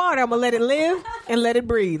drink any water. I'm going to let it live and let it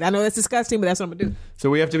breathe. I know that's disgusting, but that's what I'm going to do. So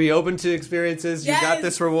we have to be open to experiences. Yes. You got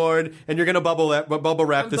this reward, and you're going to bubble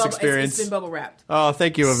wrap this experience. It's been bubble wrapped. Oh,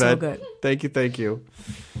 thank you, Yvette. So good. Thank you.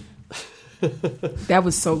 That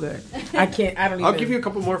was so good. I don't even. I'll give you a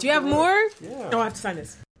couple more. Do you have more? Yeah. Oh, I have to find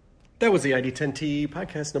this. That was the ID10T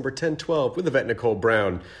podcast number 1012 with Yvette Nicole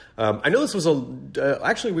Brown. I know this was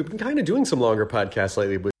actually, we've been kind of doing some longer podcasts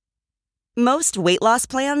lately. Most weight loss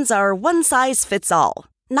plans are one size fits all,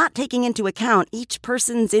 not taking into account each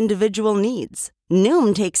person's individual needs.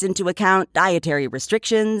 Noom takes into account dietary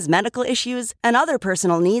restrictions, medical issues, and other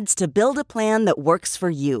personal needs to build a plan that works for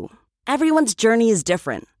you. Everyone's journey is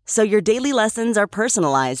different, so your daily lessons are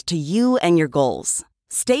personalized to you and your goals.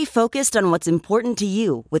 Stay focused on what's important to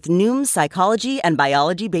you with Noom's psychology and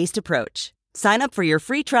biology-based approach. Sign up for your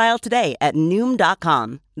free trial today at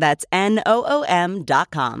Noom.com. That's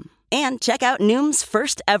Noom.com. And check out Noom's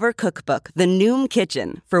first ever cookbook, The Noom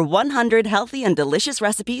Kitchen, for 100 healthy and delicious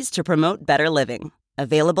recipes to promote better living.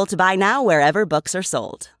 Available to buy now wherever books are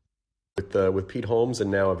sold. With Pete Holmes and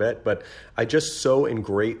now Yvette, but I so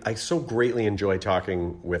greatly enjoy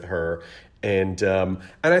talking with her, and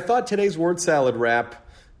I thought today's word salad wrap,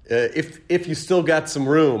 if you still got some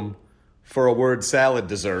room for a word salad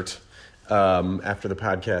dessert after the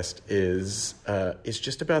podcast, is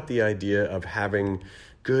just about the idea of having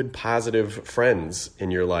good, positive friends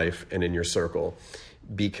in your life and in your circle.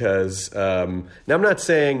 Because now I'm not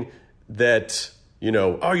saying that,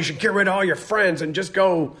 you should get rid of all your friends and just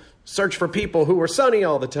go search for people who are sunny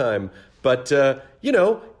all the time. But,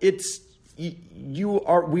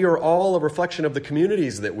 we are all a reflection of the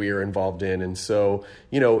communities that we are involved in. And so,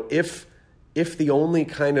 if the only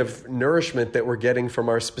kind of nourishment that we're getting from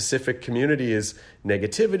our specific community is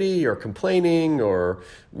negativity or complaining or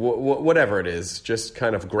whatever it is, just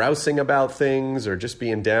kind of grousing about things or just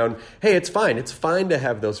being down, hey, it's fine. It's fine to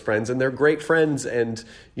have those friends, and they're great friends. And,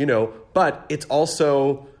 but it's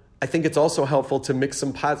also, I think it's also helpful to mix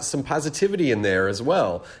some positivity in there as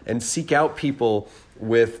well, and seek out people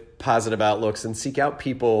with positive outlooks, and seek out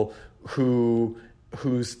people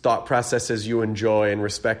whose thought processes you enjoy and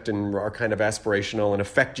respect and are kind of aspirational and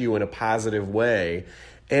affect you in a positive way.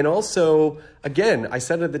 And also, again, I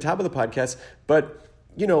said it at the top of the podcast, but,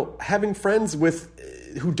 having friends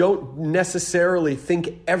who don't necessarily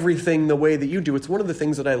think everything the way that you do. It's one of the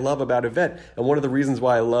things that I love about Yvette, and one of the reasons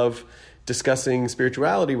why I love discussing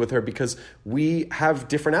spirituality with her, because we have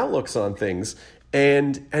different outlooks on things.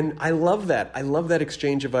 And I love that. I love that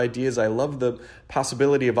exchange of ideas. I love the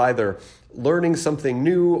possibility of either learning something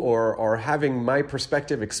new or having my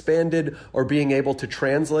perspective expanded or being able to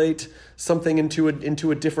translate something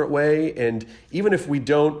into a different way. And even if we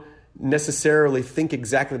don't necessarily think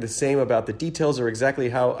exactly the same about the details or exactly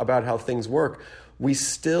about how things work, we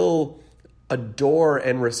still adore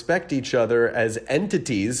and respect each other as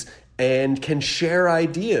entities and can share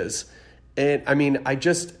ideas. And I mean, I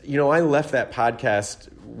left that podcast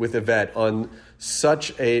with Yvette on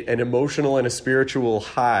such an emotional and a spiritual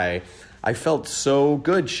high. I felt so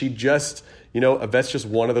good. She just, Yvette's just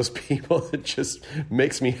one of those people that just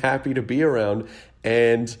makes me happy to be around.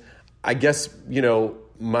 And I guess,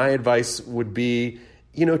 my advice would be,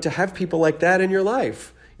 to have people like that in your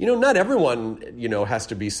life. Not everyone, has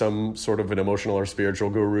to be some sort of an emotional or spiritual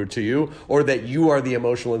guru to you, or that you are the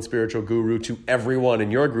emotional and spiritual guru to everyone in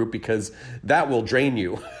your group, because that will drain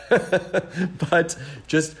you. But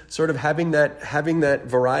just sort of having that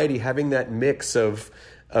variety, having that mix of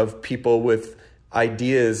people with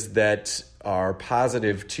ideas that are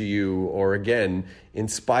positive to you, or again,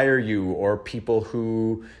 inspire you, or people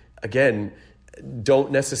who, again,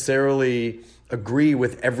 don't necessarily agree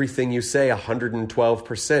with everything you say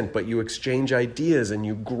 112%, but you exchange ideas and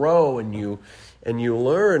you grow and you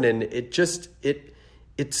learn, and it's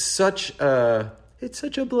such a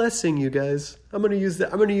blessing, you guys. I'm going to use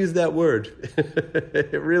that word.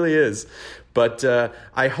 It really is. But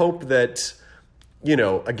I hope that,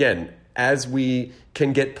 again, as we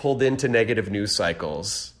can get pulled into negative news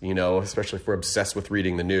cycles, especially if we're obsessed with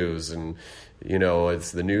reading the news, and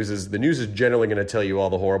it's the news is generally going to tell you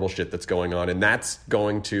all the horrible shit that's going on, and that's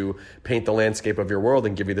going to paint the landscape of your world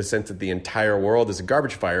and give you the sense that the entire world is a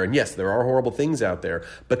garbage fire. And yes, there are horrible things out there,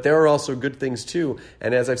 but there are also good things too.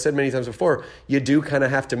 And as I've said many times before, you do kind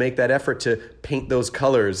of have to make that effort to paint those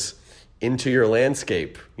colors into your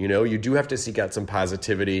landscape. You do have to seek out some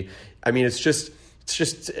positivity. I mean, it's just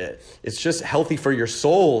healthy for your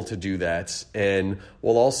soul to do that, and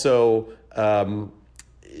will also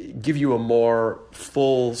give you a more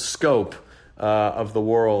full scope of the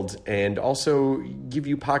world, and also give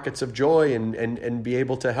you pockets of joy, and be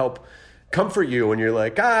able to help comfort you when you're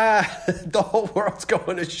like, the whole world's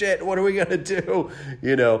going to shit. What are we going to do?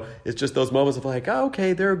 It's just those moments of like,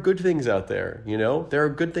 okay, there are good things out there. There are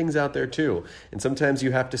good things out there too. And sometimes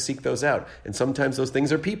you have to seek those out. And sometimes those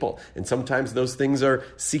things are people. And sometimes those things are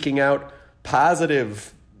seeking out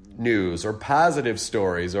positive news, or positive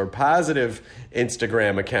stories, or positive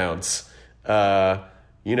Instagram accounts.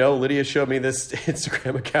 Lydia showed me this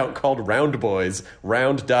Instagram account called round.boys.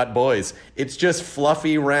 It's just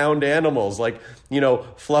fluffy round animals, like,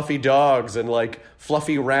 fluffy dogs and like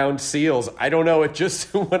fluffy round seals. I don't know. It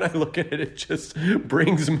just, when I look at it, it just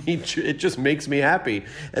it just makes me happy.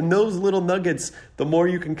 And those little nuggets, the more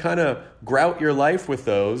you can kind of grout your life with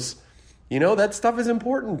those, that stuff is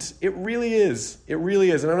important. It really is. It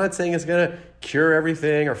really is. And I'm not saying it's going to cure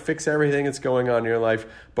everything or fix everything that's going on in your life,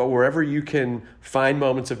 but wherever you can find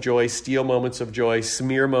moments of joy, steal moments of joy,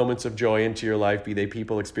 smear moments of joy into your life, be they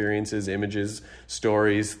people, experiences, images,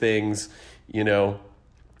 stories, things,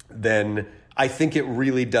 then I think it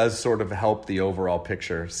really does sort of help the overall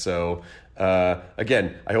picture. So,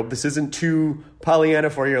 again, I hope this isn't too Pollyanna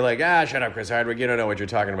for you. You're like, shut up, Chris Hardwick. You don't know what you're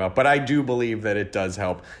talking about. But I do believe that it does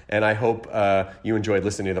help. And I hope you enjoyed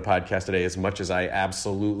listening to the podcast today as much as I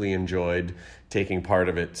absolutely enjoyed taking part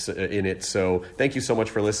of it in it. So thank you so much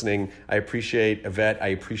for listening. I appreciate Yvette. I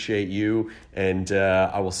appreciate you. And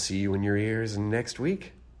I will see you in your ears next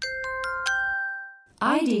week.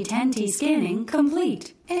 ID10T scanning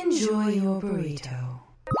complete. Enjoy your burrito.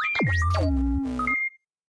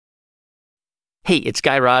 Hey, it's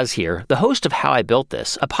Guy Raz here, the host of How I Built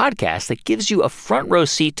This, a podcast that gives you a front row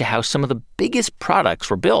seat to how some of the biggest products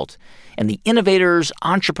were built, and the innovators,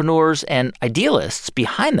 entrepreneurs, and idealists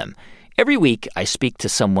behind them. Every week, I speak to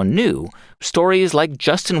someone new. Stories like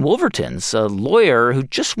Justin Wolverton's, a lawyer who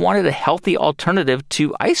just wanted a healthy alternative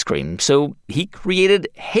to ice cream, so he created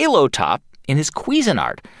Halo Top in his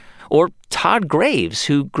Cuisinart. Or Todd Graves,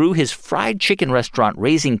 who grew his fried chicken restaurant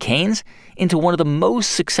Raising Cane's into one of the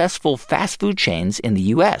most successful fast food chains in the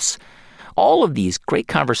U.S. All of these great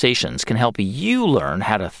conversations can help you learn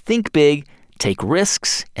how to think big, take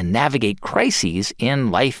risks, and navigate crises in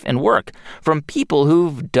life and work from people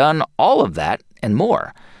who've done all of that and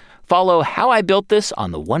more. Follow How I Built This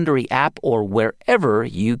on the Wondery app or wherever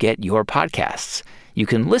you get your podcasts. You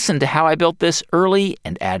can listen to How I Built This early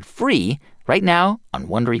and ad-free right now on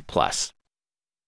Wondery Plus.